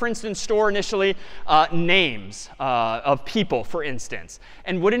to, for instance, store initially names of people, for instance.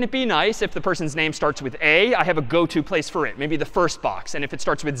 And wouldn't it be nice if the person's name starts with A, I have a go-to place for it, maybe the first box. And if it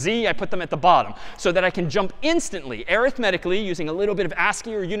starts with Z, I put them at the bottom so that I can jump instantly, arithmetically, using a little bit of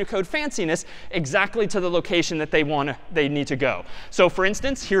ASCII or Unicode fanciness, exactly to the location that they need to go. So for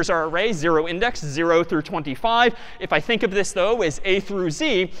instance, here's our array, 0 index, 0 through 25. If I think of this, though, as A through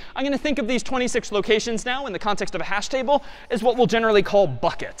Z, I'm going to think of these 26 locations now in the context of a hash table as what we'll generally call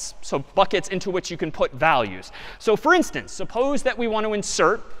buckets. So buckets into which you can put values. So for instance, suppose that we want to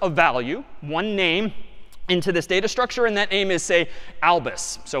insert a value, one name, into this data structure, and that name is, say,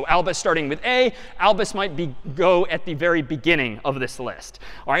 Albus. So Albus starting with A, Albus might go at the very beginning of this list.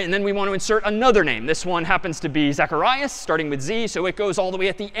 All right, and then we want to insert another name. This one happens to be Zacharias, starting with Z, so it goes all the way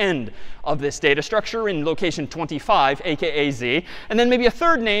at the end of this data structure in location 25, aka Z. And then maybe a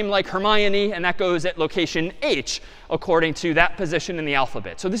third name like Hermione, and that goes at location H, according to that position in the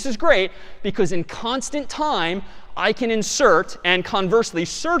alphabet. So this is great because in constant time, I can insert and conversely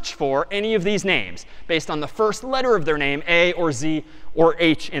search for any of these names based on the first letter of their name, A or Z or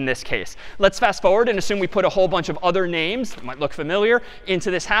H in this case. Let's fast forward and assume we put a whole bunch of other names that might look familiar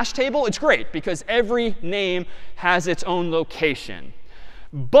into this hash table. It's great because every name has its own location.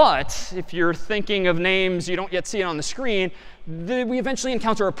 But if you're thinking of names you don't yet see it on the screen, we eventually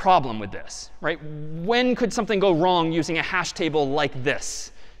encounter a problem with this, right? When could something go wrong using a hash table like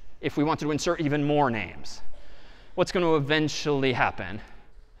this if we wanted to insert even more names? What's going to eventually happen?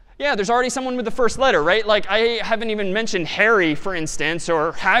 Yeah, there's already someone with the first letter, right? Like I haven't even mentioned Harry, for instance,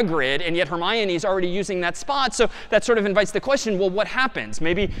 or Hagrid, and yet Hermione is already using that spot. So that sort of invites the question, well, what happens?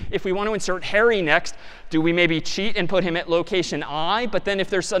 Maybe if we want to insert Harry next, do we maybe cheat and put him at location I? But then if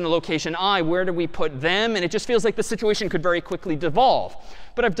there's a location I, where do we put them? And it just feels like the situation could very quickly devolve.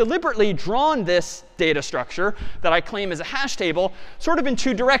 But I've deliberately drawn this data structure that I claim is a hash table sort of in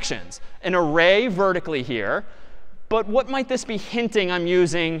two directions. An array vertically here. But what might this be hinting I'm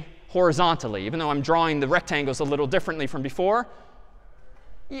using horizontally, even though I'm drawing the rectangles a little differently from before?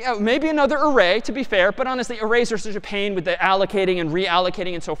 Yeah, maybe another array, to be fair. But honestly, arrays are such a pain with the allocating and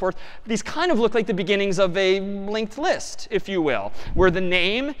reallocating and so forth. These kind of look like the beginnings of a linked list, if you will, where the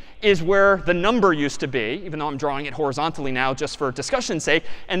name is where the number used to be, even though I'm drawing it horizontally now just for discussion's sake.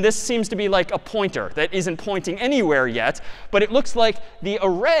 And this seems to be like a pointer that isn't pointing anywhere yet. But it looks like the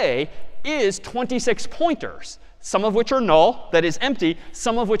array is 26 pointers, some of which are null, that is empty,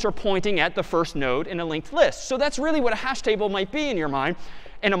 some of which are pointing at the first node in a linked list. So that's really what a hash table might be in your mind,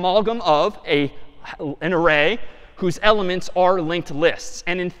 an amalgam of an array whose elements are linked lists.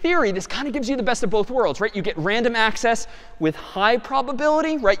 And in theory, this kind of gives you the best of both worlds, right? You get random access with high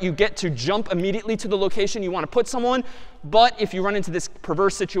probability, right? You get to jump immediately to the location you want to put someone. But if you run into this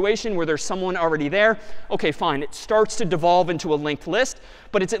perverse situation where there's someone already there, OK, fine. It starts to devolve into a linked list.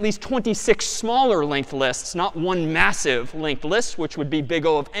 But it's at least 26 smaller linked lists, not one massive linked list, which would be big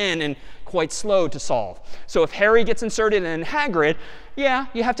O of n and quite slow to solve. So if Harry gets inserted in Hagrid, yeah,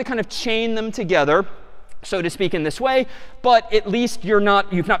 you have to kind of chain them together, so to speak, in this way. But at least you've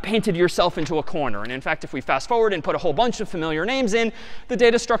not painted yourself into a corner. And in fact, if we fast forward and put a whole bunch of familiar names in, the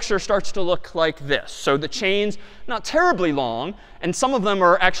data structure starts to look like this. So the chain's not terribly long. And some of them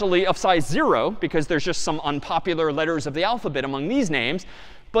are actually of size 0, because there's just some unpopular letters of the alphabet among these names.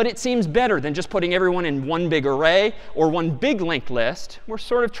 But it seems better than just putting everyone in one big array or one big linked list. We're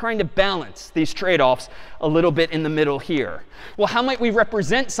sort of trying to balance these trade-offs a little bit in the middle here. Well, how might we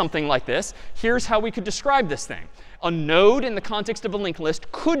represent something like this? Here's how we could describe this thing. A node in the context of a linked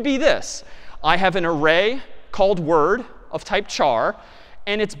list could be this. I have an array called word of type char.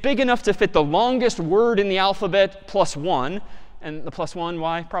 And it's big enough to fit the longest word in the alphabet plus 1. And the plus 1,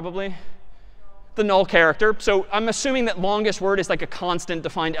 why, probably? The null character. So I'm assuming that longest word is like a constant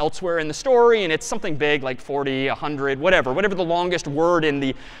defined elsewhere in the story. And it's something big like 40, 100, whatever the longest word in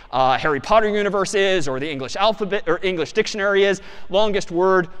the Harry Potter universe is, or the English alphabet or English dictionary is. Longest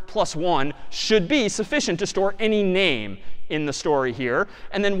word plus 1 should be sufficient to store any name in the story here.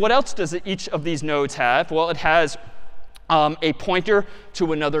 And then what else does each of these nodes have? Well, it has a pointer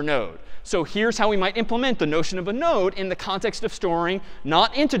to another node. So here's how we might implement the notion of a node in the context of storing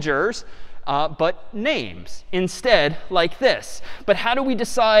not integers, but names instead, like this. But how do we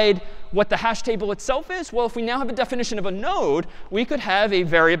decide what the hash table itself is? Well, if we now have a definition of a node, we could have a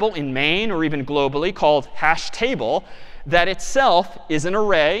variable in main or even globally called hash table that itself is an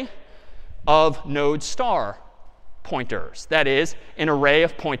array of node star pointers. That is, an array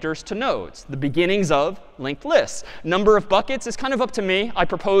of pointers to nodes, the beginnings of linked lists. Number of buckets is kind of up to me. I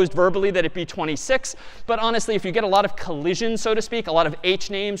proposed verbally that it be 26. But honestly, if you get a lot of collisions, so to speak, a lot of H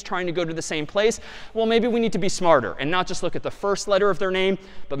names trying to go to the same place, well, maybe we need to be smarter and not just look at the first letter of their name,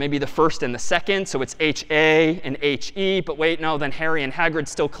 but maybe the first and the second. So it's HA and HE. But wait, no, then Harry and Hagrid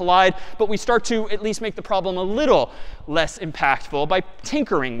still collide. But we start to at least make the problem a little less impactful by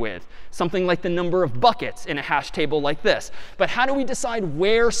tinkering with something like the number of buckets in a hash table like this. But how do we decide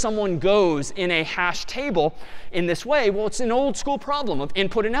where someone goes in a hash table in this way? Well, it's an old school problem of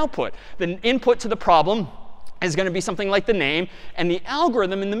input and output. The input to the problem is going to be something like the name. And the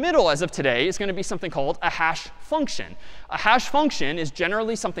algorithm in the middle, as of today, is going to be something called a hash function. A hash function is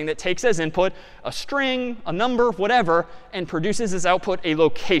generally something that takes as input a string, a number, whatever, and produces as output a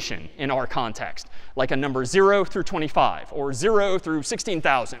location in our context, like a number 0 through 25, or 0 through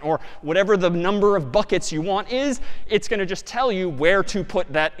 16,000, or whatever the number of buckets you want is. It's going to just tell you where to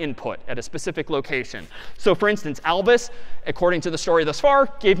put that input at a specific location. So for instance, Albus, according to the story thus far,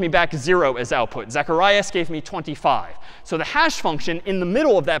 gave me back 0 as output. Zacharias gave me 25. So the hash function in the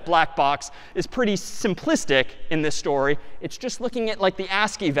middle of that black box is pretty simplistic in this story. It's just looking at like the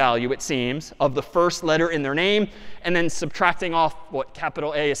ASCII value, it seems, of the first letter in their name, and then subtracting off what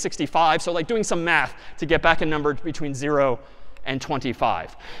capital A is 65. So like doing some math to get back a number between 0 and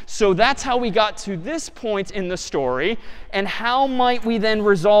 25. So that's how we got to this point in the story. And how might we then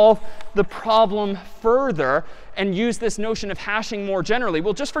resolve the problem further and use this notion of hashing more generally?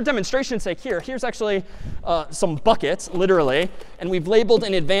 Well, just for demonstration's sake here's actually some buckets, literally. And we've labeled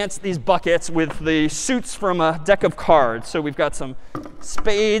in advance these buckets with the suits from a deck of cards. So we've got some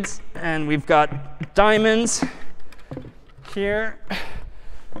spades, and we've got diamonds here.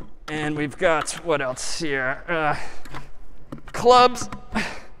 And we've got, what else here? Clubs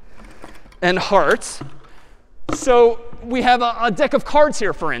and hearts. So we have a deck of cards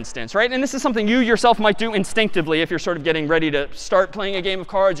here, for instance, right? And this is something you yourself might do instinctively if you're sort of getting ready to start playing a game of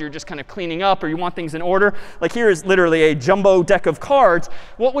cards, or you're just kind of cleaning up, or you want things in order. Like here is literally a jumbo deck of cards.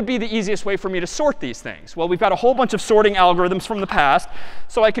 What would be the easiest way for me to sort these things? Well, we've got a whole bunch of sorting algorithms from the past.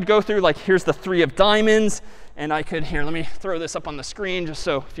 So I could go through, like, here's the 3 of diamonds. And I could, here, let me throw this up on the screen just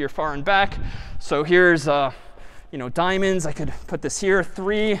so if you're far and back. So here's, diamonds. I could put this here,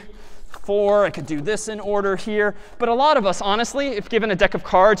 3, 4. I could do this in order here. But a lot of us, honestly, if given a deck of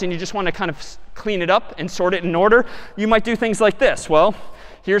cards and you just want to kind of clean it up and sort it in order, you might do things like this. Well,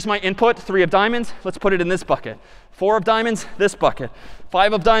 here's my input, 3 of diamonds. Let's put it in this bucket. 4 of diamonds, this bucket.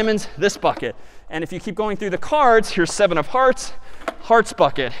 5 of diamonds, this bucket. And if you keep going through the cards, here's 7 of hearts, hearts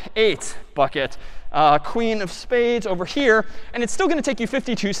bucket, 8 bucket. Queen of spades over here. And it's still going to take you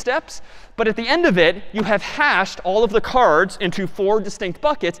 52 steps. But at the end of it, you have hashed all of the cards into 4 distinct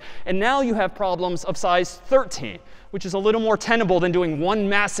buckets. And now you have problems of size 13, which is a little more tenable than doing one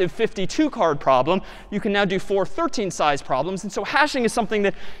massive 52-card problem. You can now do 4 13-size problems. And so hashing is something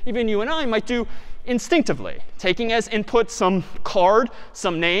that even you and I might do instinctively, taking as input some card,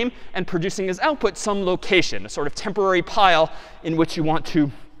 some name, and producing as output some location, a sort of temporary pile in which you want to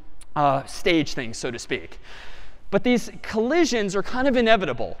stage things, so to speak. But these collisions are kind of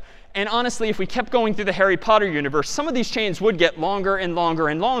inevitable. And honestly, if we kept going through the Harry Potter universe, some of these chains would get longer and longer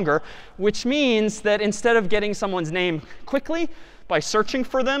and longer, which means that instead of getting someone's name quickly by searching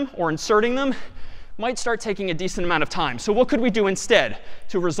for them or inserting them, might start taking a decent amount of time. So what could we do instead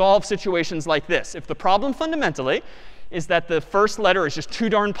to resolve situations like this? If the problem fundamentally is that the first letter is just too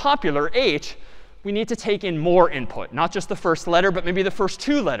darn popular, H, we need to take in more input, not just the first letter, but maybe the first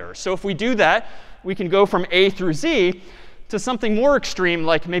 2 letters. So if we do that, we can go from A through Z to something more extreme,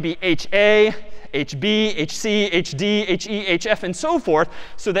 like maybe HA, HB, HC, HD, HE, HF, and so forth,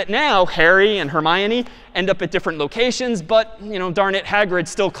 so that now Harry and Hermione end up at different locations. But, darn it, Hagrid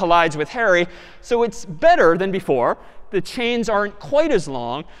still collides with Harry. So it's better than before. The chains aren't quite as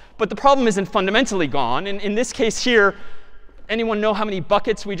long, but the problem isn't fundamentally gone. And in this case here, anyone know how many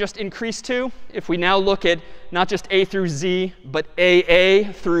buckets we just increased to? If we now look at not just A through Z, but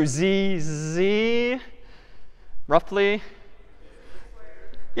AA through ZZ, roughly?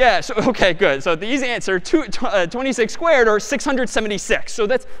 Yeah, so OK, good. So the easy answer, 26 squared, or 676. So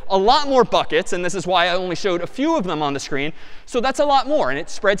that's a lot more buckets. And this is why I only showed a few of them on the screen. So that's a lot more. And it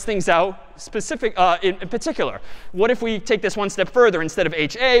spreads things out in particular. What if we take this one step further? Instead of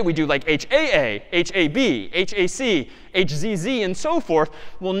HA, we do like HAA, HAB, HAC, HZZ, and so forth.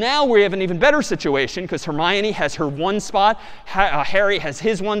 Well, now we have an even better situation, because Hermione has her one spot. Harry has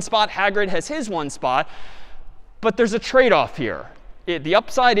his one spot. Hagrid has his one spot. But there's a trade-off here. The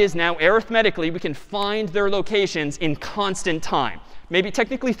upside is now, arithmetically, we can find their locations in constant time. maybe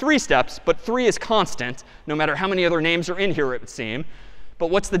technically 3 steps, but 3 is constant, no matter how many other names are in here, it would seem. But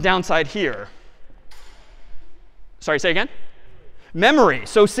what's the downside here? Sorry, say again? Memory.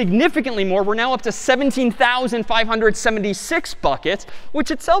 So significantly more. We're now up to 17,576 buckets, which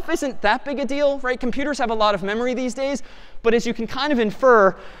itself isn't that big a deal, right? Computers have a lot of memory these days. But as you can kind of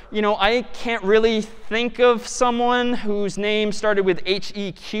infer, I can't really think of someone whose name started with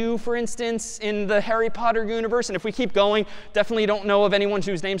HEQ, for instance, in the Harry Potter universe. And if we keep going, definitely don't know of anyone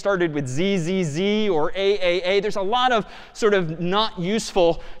whose name started with ZZZ or AAA. There's a lot of sort of not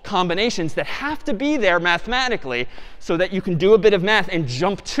useful combinations that have to be there mathematically so that you can do a bit of math and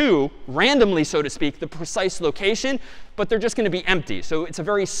jump to, randomly, so to speak, the precise location. But they're just going to be empty. So it's a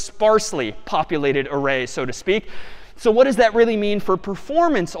very sparsely populated array, so to speak. So what does that really mean for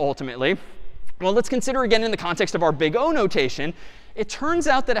performance ultimately? Well, let's consider again in the context of our big O notation. It turns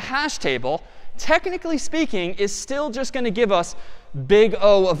out that a hash table, technically speaking, is still just going to give us big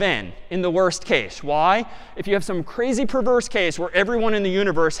O of n in the worst case. Why? If you have some crazy perverse case where everyone in the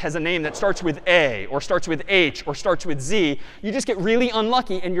universe has a name that starts with A or starts with H or starts with Z, you just get really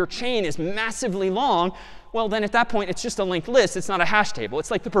unlucky and your chain is massively long. Well, then at that point, it's just a linked list. It's not a hash table. It's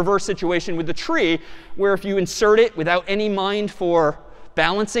like the perverse situation with the tree, where if you insert it without any mind for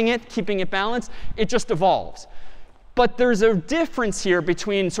balancing it, keeping it balanced, it just evolves. But there's a difference here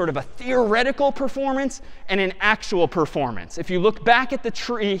between sort of a theoretical performance and an actual performance. If you look back at the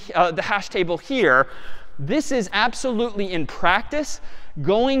tree, the hash table here, this is absolutely in practice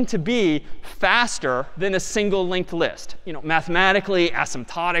going to be faster than a single linked list. Mathematically,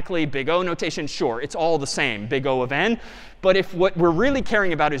 asymptotically, big O notation, sure, it's all the same, big O of n. But if what we're really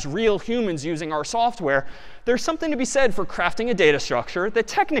caring about is real humans using our software, there's something to be said for crafting a data structure that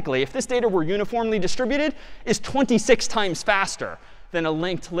technically, if this data were uniformly distributed, is 26 times faster than a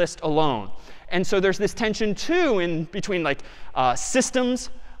linked list alone. And so there's this tension, too, in between systems,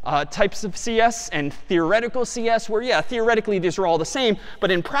 types of CS and theoretical CS, where, yeah, theoretically these are all the same.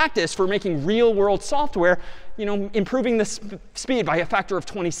 But in practice, for making real world software, improving the speed by a factor of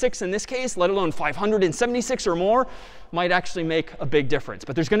 26 in this case, let alone 576 or more, might actually make a big difference.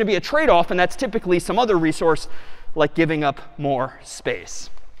 But there's going to be a trade-off, and that's typically some other resource like giving up more space.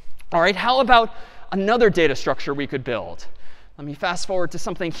 All right, how about another data structure we could build? Let me fast forward to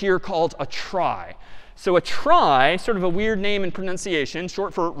something here called a trie. So a trie, sort of a weird name in pronunciation,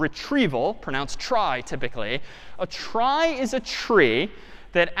 short for retrieval, pronounced trie typically. A trie is a tree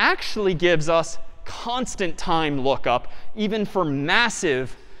that actually gives us constant time lookup, even for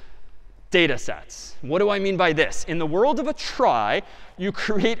massive data sets. What do I mean by this? In the world of a trie, you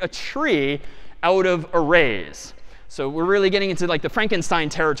create a tree out of arrays. So we're really getting into the Frankenstein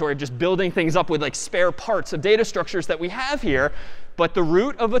territory of just building things up with spare parts of data structures that we have here. But the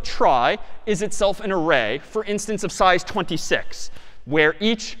root of a trie is itself an array, for instance, of size 26, where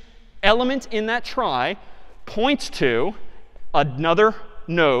each element in that trie points to another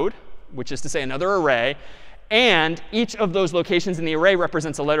node, which is to say another array. And each of those locations in the array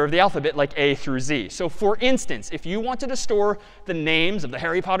represents a letter of the alphabet, like A through Z. So for instance, if you wanted to store the names of the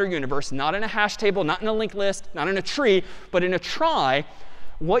Harry Potter universe, not in a hash table, not in a linked list, not in a tree, but in a trie,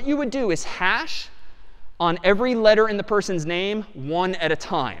 what you would do is hash on every letter in the person's name one at a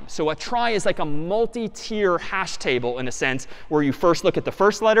time. So a trie is like a multi-tier hash table in a sense, where you first look at the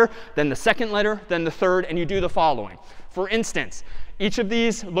first letter, then the second letter, then the third, and you do the following. For instance, each of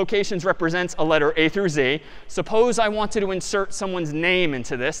these locations represents a letter A through Z. Suppose I wanted to insert someone's name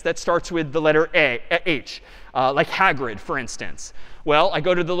into this that starts with the letter H, like Hagrid, for instance. Well, I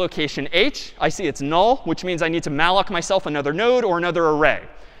go to the location H. I see it's null, which means I need to malloc myself another node or another array.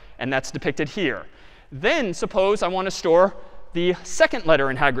 And that's depicted here. Then suppose I want to store the second letter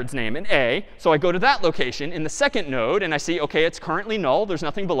in Hagrid's name, an A. So I go to that location in the second node, and I see, OK, it's currently null. There's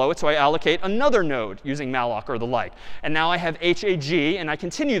nothing below it. So I allocate another node using malloc or the like. And now I have HAG, and I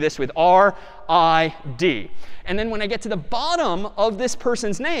continue this with R, I, D. And then when I get to the bottom of this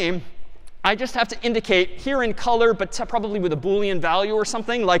person's name, I just have to indicate here in color, but probably with a Boolean value or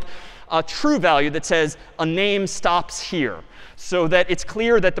something, like a true value that says a name stops here, so that it's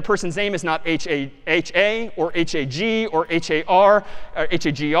clear that the person's name is not H-A or H-A-G or H-A-R or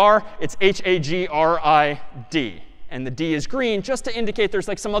H-A-G-R. It's H-A-G-R-I-D. And the D is green just to indicate there's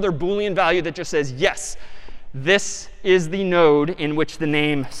some other Boolean value that just says, yes, this is the node in which the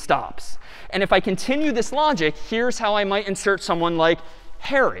name stops. And if I continue this logic, here's how I might insert someone like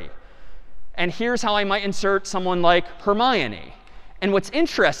Harry. And here's how I might insert someone like Hermione. And what's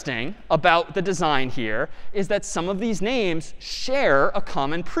interesting about the design here is that some of these names share a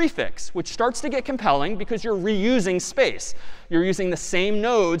common prefix, which starts to get compelling because you're reusing space. You're using the same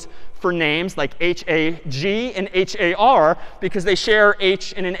nodes for names like H-A-G and H-A-R because they share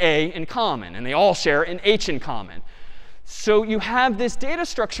H and an A in common, and they all share an H in common. So you have this data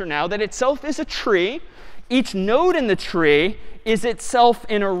structure now that itself is a tree. Each node in the tree is itself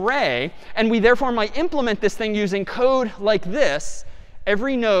an array. And we therefore might implement this thing using code like this.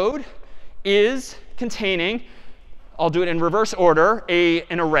 Every node is containing, I'll do it in reverse order,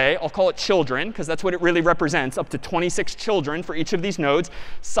 an array. I'll call it children, because that's what it really represents, up to 26 children for each of these nodes,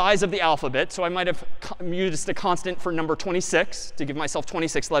 size of the alphabet. So I might have used a constant for number 26 to give myself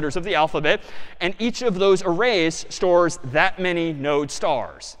 26 letters of the alphabet. And each of those arrays stores that many node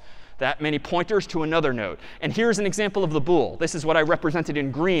stars, that many pointers to another node. And here's an example of the bool. This is what I represented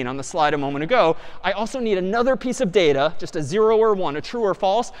in green on the slide a moment ago. I also need another piece of data, just a 0 or 1, a true or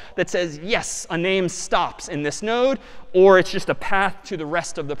false, that says, yes, a name stops in this node, or it's just a path to the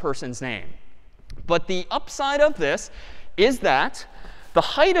rest of the person's name. But the upside of this is that the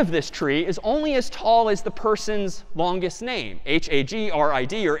height of this tree is only as tall as the person's longest name,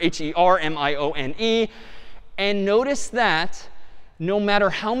 H-A-G-R-I-D or H-E-R-M-I-O-N-E. And notice that no matter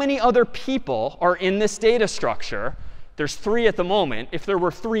how many other people are in this data structure, there's 3 at the moment. If there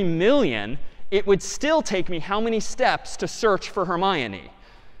were 3 million, it would still take me how many steps to search for Hermione?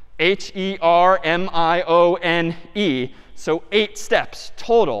 H-E-R-M-I-O-N-E. So 8 steps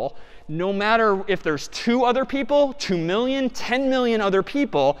total. No matter if there's 2 other people, 2 million, 10 million other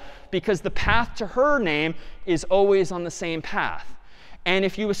people, because the path to her name is always on the same path. And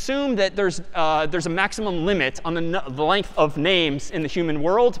if you assume that there's a maximum limit on the length of names in the human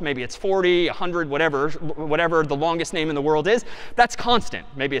world, maybe it's 40, 100, whatever the longest name in the world is, that's constant.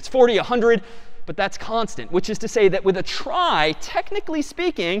 Maybe it's 40, 100, but that's constant, which is to say that with a trie, technically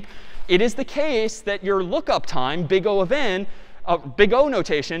speaking, it is the case that your lookup time, big O of n, big O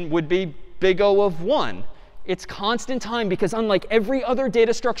notation would be big O of 1. It's constant time because unlike every other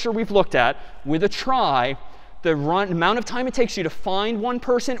data structure we've looked at, with a trie, the amount of time it takes you to find one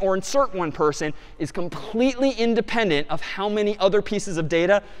person or insert one person is completely independent of how many other pieces of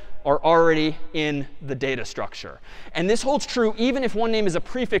data are already in the data structure. And this holds true even if one name is a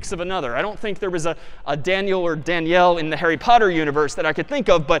prefix of another. I don't think there was a Daniel or Danielle in the Harry Potter universe that I could think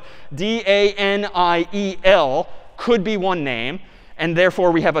of, but D-A-N-I-E-L could be one name. And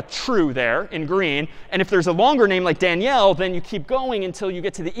therefore, we have a true there in green. And if there's a longer name like Danielle, then you keep going until you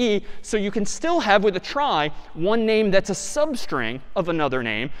get to the E. So you can still have, with a trie, one name that's a substring of another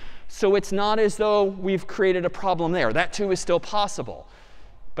name. So it's not as though we've created a problem there. That, too, is still possible.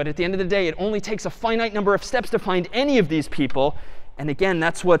 But at the end of the day, it only takes a finite number of steps to find any of these people. And again,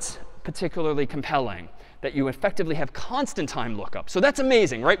 that's what's particularly compelling, that you effectively have constant time lookup. So that's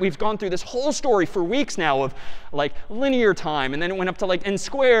amazing, right? We've gone through this whole story for weeks now of like linear time, and then it went up to like n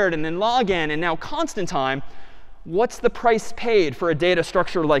squared, and then log n, and now constant time. What's the price paid for a data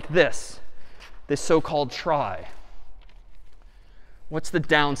structure like this so-called trie? What's the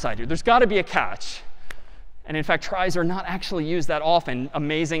downside here? There's got to be a catch. And in fact, tries are not actually used that often,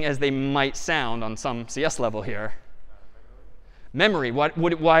 amazing as they might sound on some CS level here. Memory,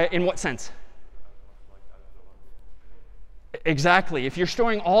 why, in what sense? Exactly. If you're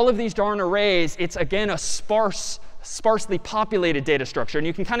storing all of these darn arrays, it's, again, a sparsely populated data structure. And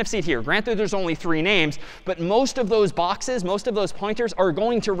you can kind of see it here. Granted, there's only 3 names, but most of those boxes, most of those pointers are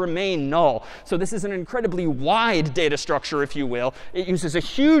going to remain null. So this is an incredibly wide data structure, if you will. It uses a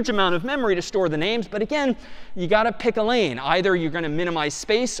huge amount of memory to store the names. But again, you got to pick a lane. Either you're going to minimize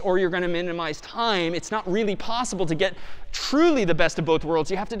space or you're going to minimize time. It's not really possible to get truly the best of both worlds.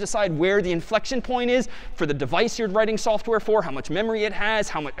 You have to decide where the inflection point is for the device you're writing software for, how much memory it has,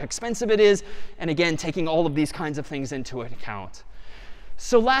 how much expensive it is, and again, taking all of these kinds of things into account.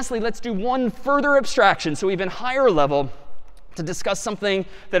 So lastly, let's do one further abstraction, so even higher level, to discuss something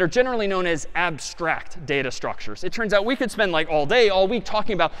that are generally known as abstract data structures. It turns out we could spend like all day, all week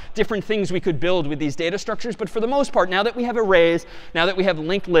talking about different things we could build with these data structures. But for the most part, now that we have arrays, now that we have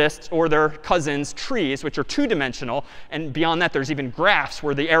linked lists or their cousins, trees, which are 2-dimensional, and beyond that, there's even graphs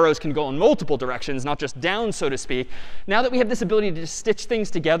where the arrows can go in multiple directions, not just down, so to speak. Now that we have this ability to stitch things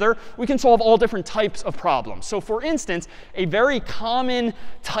together, we can solve all different types of problems. So for instance, a very common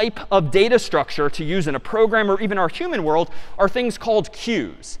type of data structure to use in a program or even our human world are things called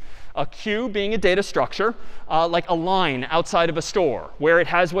queues. A queue being a data structure like a line outside of a store, where it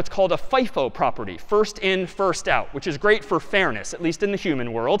has what's called a FIFO property, first in, first out, which is great for fairness, at least in the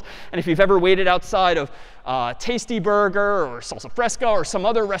human world. And if you've ever waited outside of Tasty Burger or Salsa Fresca or some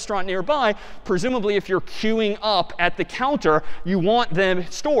other restaurant nearby, presumably if you're queuing up at the counter, you want the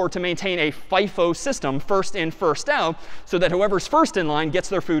store to maintain a FIFO system, first in, first out, so that whoever's first in line gets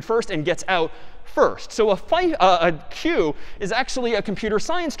their food first and gets out first. So a queue is actually a computer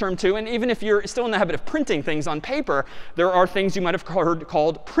science term too, and even if you're still in the habit of printing things on paper, there are things you might have heard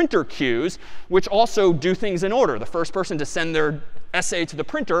called printer queues, which also do things in order. The first person to send their essay to the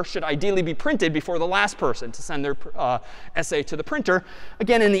printer should ideally be printed before the last person to send their essay to the printer,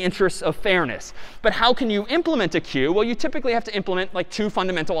 again, in the interests of fairness. But how can you implement a queue? Well, you typically have to implement like two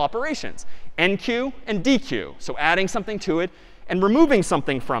fundamental operations, enqueue and dequeue, so adding something to it and removing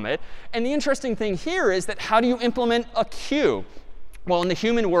something from it. And the interesting thing here is that how do you implement a queue? Well, in the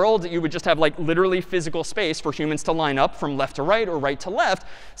human world, you would just have like literally physical space for humans to line up from left to right or right to left.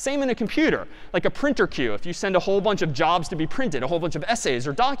 Same in a computer, like a printer queue. If you send a whole bunch of jobs to be printed, a whole bunch of essays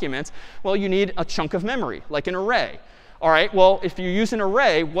or documents, well, you need a chunk of memory, like an array. All right, well, if you use an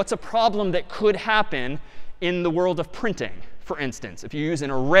array, what's a problem that could happen in the world of printing, for instance, if you use an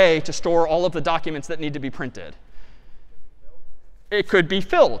array to store all of the documents that need to be printed? It could be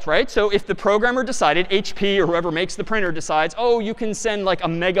filled, right? So if the programmer decided, HP or whoever makes the printer decides, oh, you can send like a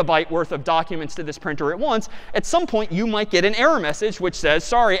megabyte worth of documents to this printer at once, at some point you might get an error message which says,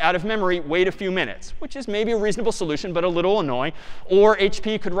 sorry, out of memory, wait a few minutes, which is maybe a reasonable solution, but a little annoying. Or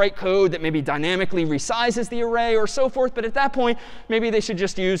HP could write code that maybe dynamically resizes the array or so forth. But at that point, maybe they should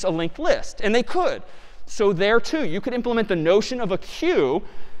just use a linked list. And they could. So there, too, you could implement the notion of a queue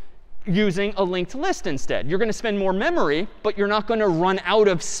using a linked list instead. You're going to spend more memory, but you're not going to run out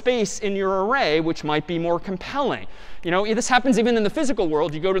of space in your array, which might be more compelling. You know, this happens even in the physical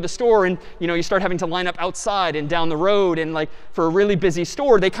world. You go to the store and you start having to line up outside and down the road. And like for a really busy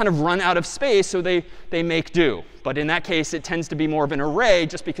store, they kind of run out of space, so they make do. But in that case, it tends to be more of an array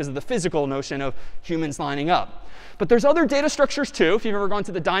just because of the physical notion of humans lining up. But there's other data structures too. If you've ever gone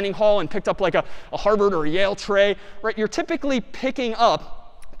to the dining hall and picked up like a Harvard or a Yale tray, right, you're typically picking up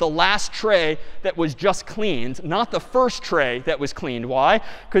the last tray that was just cleaned, not the first tray that was cleaned. Why?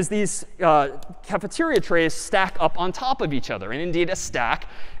 Because these cafeteria trays stack up on top of each other. And indeed, a stack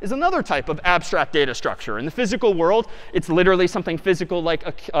is another type of abstract data structure. In the physical world, it's literally something physical like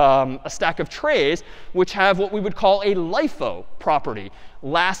a stack of trays, which have what we would call a LIFO property,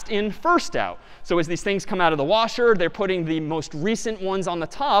 last in, first out. So as these things come out of the washer, they're putting the most recent ones on the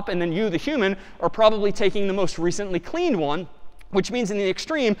top, and then you, the human, are probably taking the most recently cleaned one, which means in the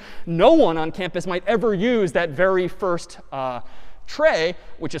extreme, no one on campus might ever use that very first tray,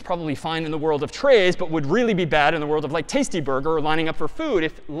 which is probably fine in the world of trays, but would really be bad in the world of like Tasty Burger or lining up for food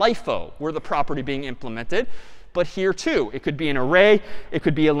if LIFO were the property being implemented. But here, too, it could be an array. It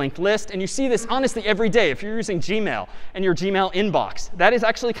could be a linked list. And you see this, honestly, every day. If you're using Gmail and your Gmail inbox, that is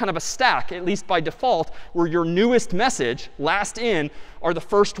actually kind of a stack, at least by default, where your newest message, last in, are the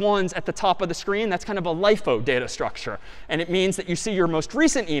first ones at the top of the screen. That's kind of a LIFO data structure. And it means that you see your most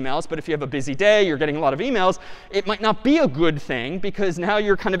recent emails. But if you have a busy day, you're getting a lot of emails, it might not be a good thing, because now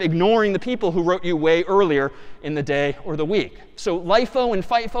you're kind of ignoring the people who wrote you way earlier in the day or the week. So LIFO and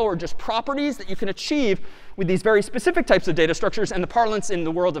FIFO are just properties that you can achieve with these very specific types of data structures. And the parlance in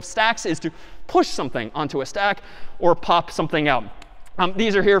the world of stacks is to push something onto a stack or pop something out.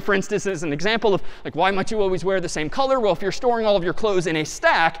 These are here, for instance, as an example of like, why might you always wear the same color? Well, if you're storing all of your clothes in a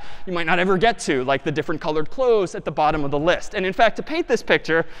stack, you might not ever get to like the different colored clothes at the bottom of the list. And in fact, to paint this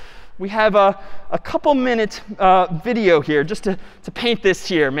picture, we have a couple-minute video here just to paint this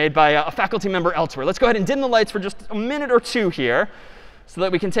here, made by a faculty member elsewhere. Let's go ahead and dim the lights for just a minute or two here so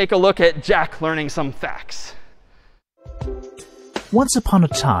that we can take a look at Jack learning some facts. Once upon a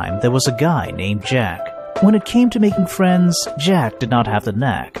time, there was a guy named Jack. When it came to making friends, Jack did not have the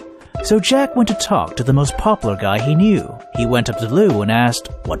knack. So Jack went to talk to the most popular guy he knew. He went up to Lou and asked,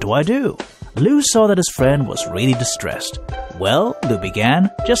 "What do I do?" Lou saw that his friend was really distressed. "Well," Lou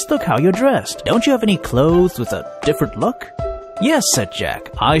began, "just look how you're dressed. Don't you have any clothes with a different look?" "Yes," said Jack,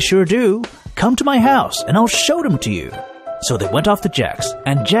 "I sure do. Come to my house and I'll show them to you." So they went off to Jack's,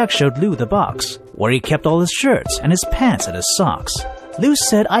 and Jack showed Lou the box, where he kept all his shirts and his pants and his socks. Lou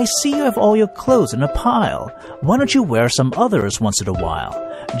said, "I see you have all your clothes in a pile. Why don't you wear some others once in a while?"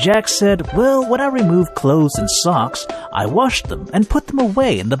 Jack said, "Well, when I remove clothes and socks, I wash them and put them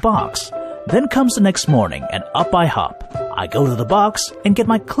away in the box. Then comes the next morning, and up I hop. I go to the box and get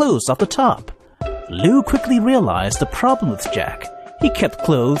my clothes off the top." Lou quickly realized the problem with Jack. He kept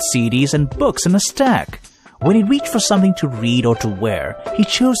clothes, CDs, and books in a stack. When he reached for something to read or to wear, he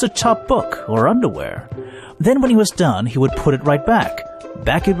chose the top book or underwear. Then when he was done, he would put it right back.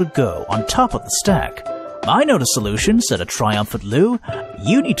 Back it would go on top of the stack. "I know the solution," said a triumphant Lou.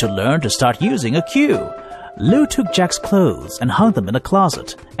 "You need to learn to start using a queue. Lou took Jack's clothes and hung them in a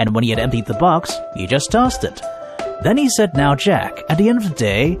closet, and when he had emptied the box, he just tossed it. Then he said, "Now Jack, at the end of the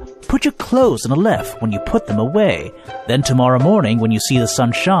day, put your clothes on the left when you put them away. Then tomorrow morning when you see the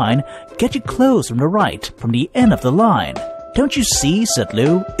sun shine, get your clothes from the right, from the end of the line." "Don't you see," said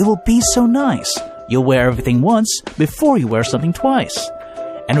Lou, "it will be so nice. You'll wear everything once before you wear something twice."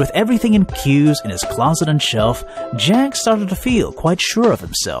 And with everything in queues in his closet and shelf, Jack started to feel quite sure of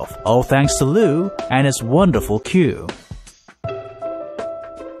himself, all thanks to Lou and his wonderful queue.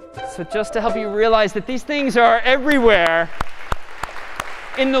 So just to help you realize that these things are everywhere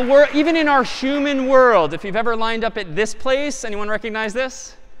in the world, even in our human world. If you've ever lined up at this place, anyone recognize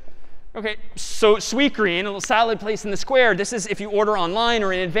this? OK, so Sweetgreen, a little salad place in the square, this is if you order online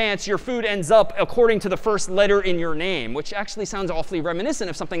or in advance, your food ends up according to the first letter in your name, which actually sounds awfully reminiscent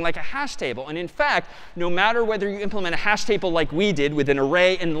of something like a hash table. And in fact, no matter whether you implement a hash table like we did with an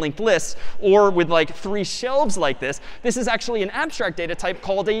array and linked lists, or with like 3 shelves like this is actually an abstract data type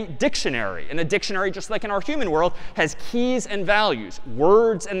called a dictionary. And a dictionary, just like in our human world, has keys and values,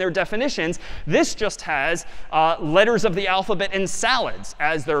 words and their definitions. This just has letters of the alphabet and salads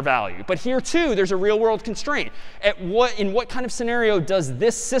as their value. But here, too, there's a real-world constraint. In what kind of scenario does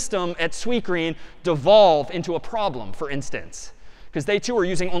this system at Sweetgreen devolve into a problem, for instance? Because they, too, are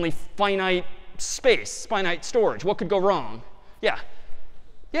using only finite space, finite storage. What could go wrong? Yeah.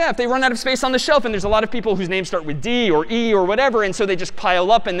 Yeah, if they run out of space on the shelf, and there's a lot of people whose names start with D or E or whatever, and so they just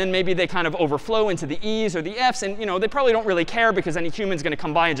pile up, and then maybe they kind of overflow into the E's or the F's. And they probably don't really care because any human's going to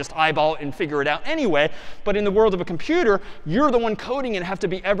come by and just eyeball it and figure it out anyway. But in the world of a computer, you're the one coding and have to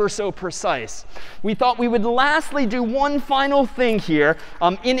be ever so precise. We thought we would lastly do one final thing here.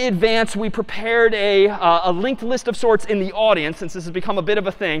 In advance, we prepared a linked list of sorts in the audience, since this has become a bit of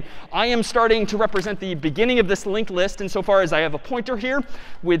a thing. I am starting to represent the beginning of this linked list insofar as I have a pointer here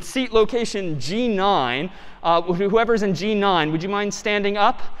with seat location G9. Whoever's in G9, would you mind standing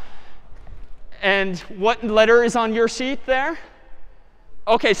up? And what letter is on your seat there?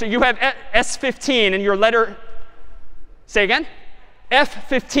 OK, so you have S15, and your letter, say again?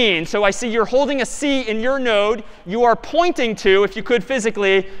 F15. So I see you're holding a C in your node. You are pointing to, if you could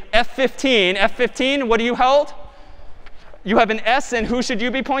physically, F15. F15, what do you hold? You have an S, and who should you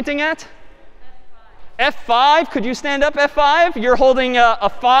be pointing at? F5, could you stand up, F5? You're holding a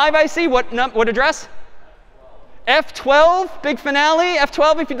 5, I see. What address? F12, big finale.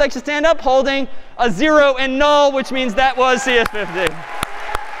 F12, if you'd like to stand up, holding a 0 and null, which means that was CS50.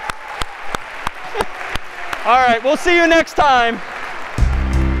 All right, we'll see you next time.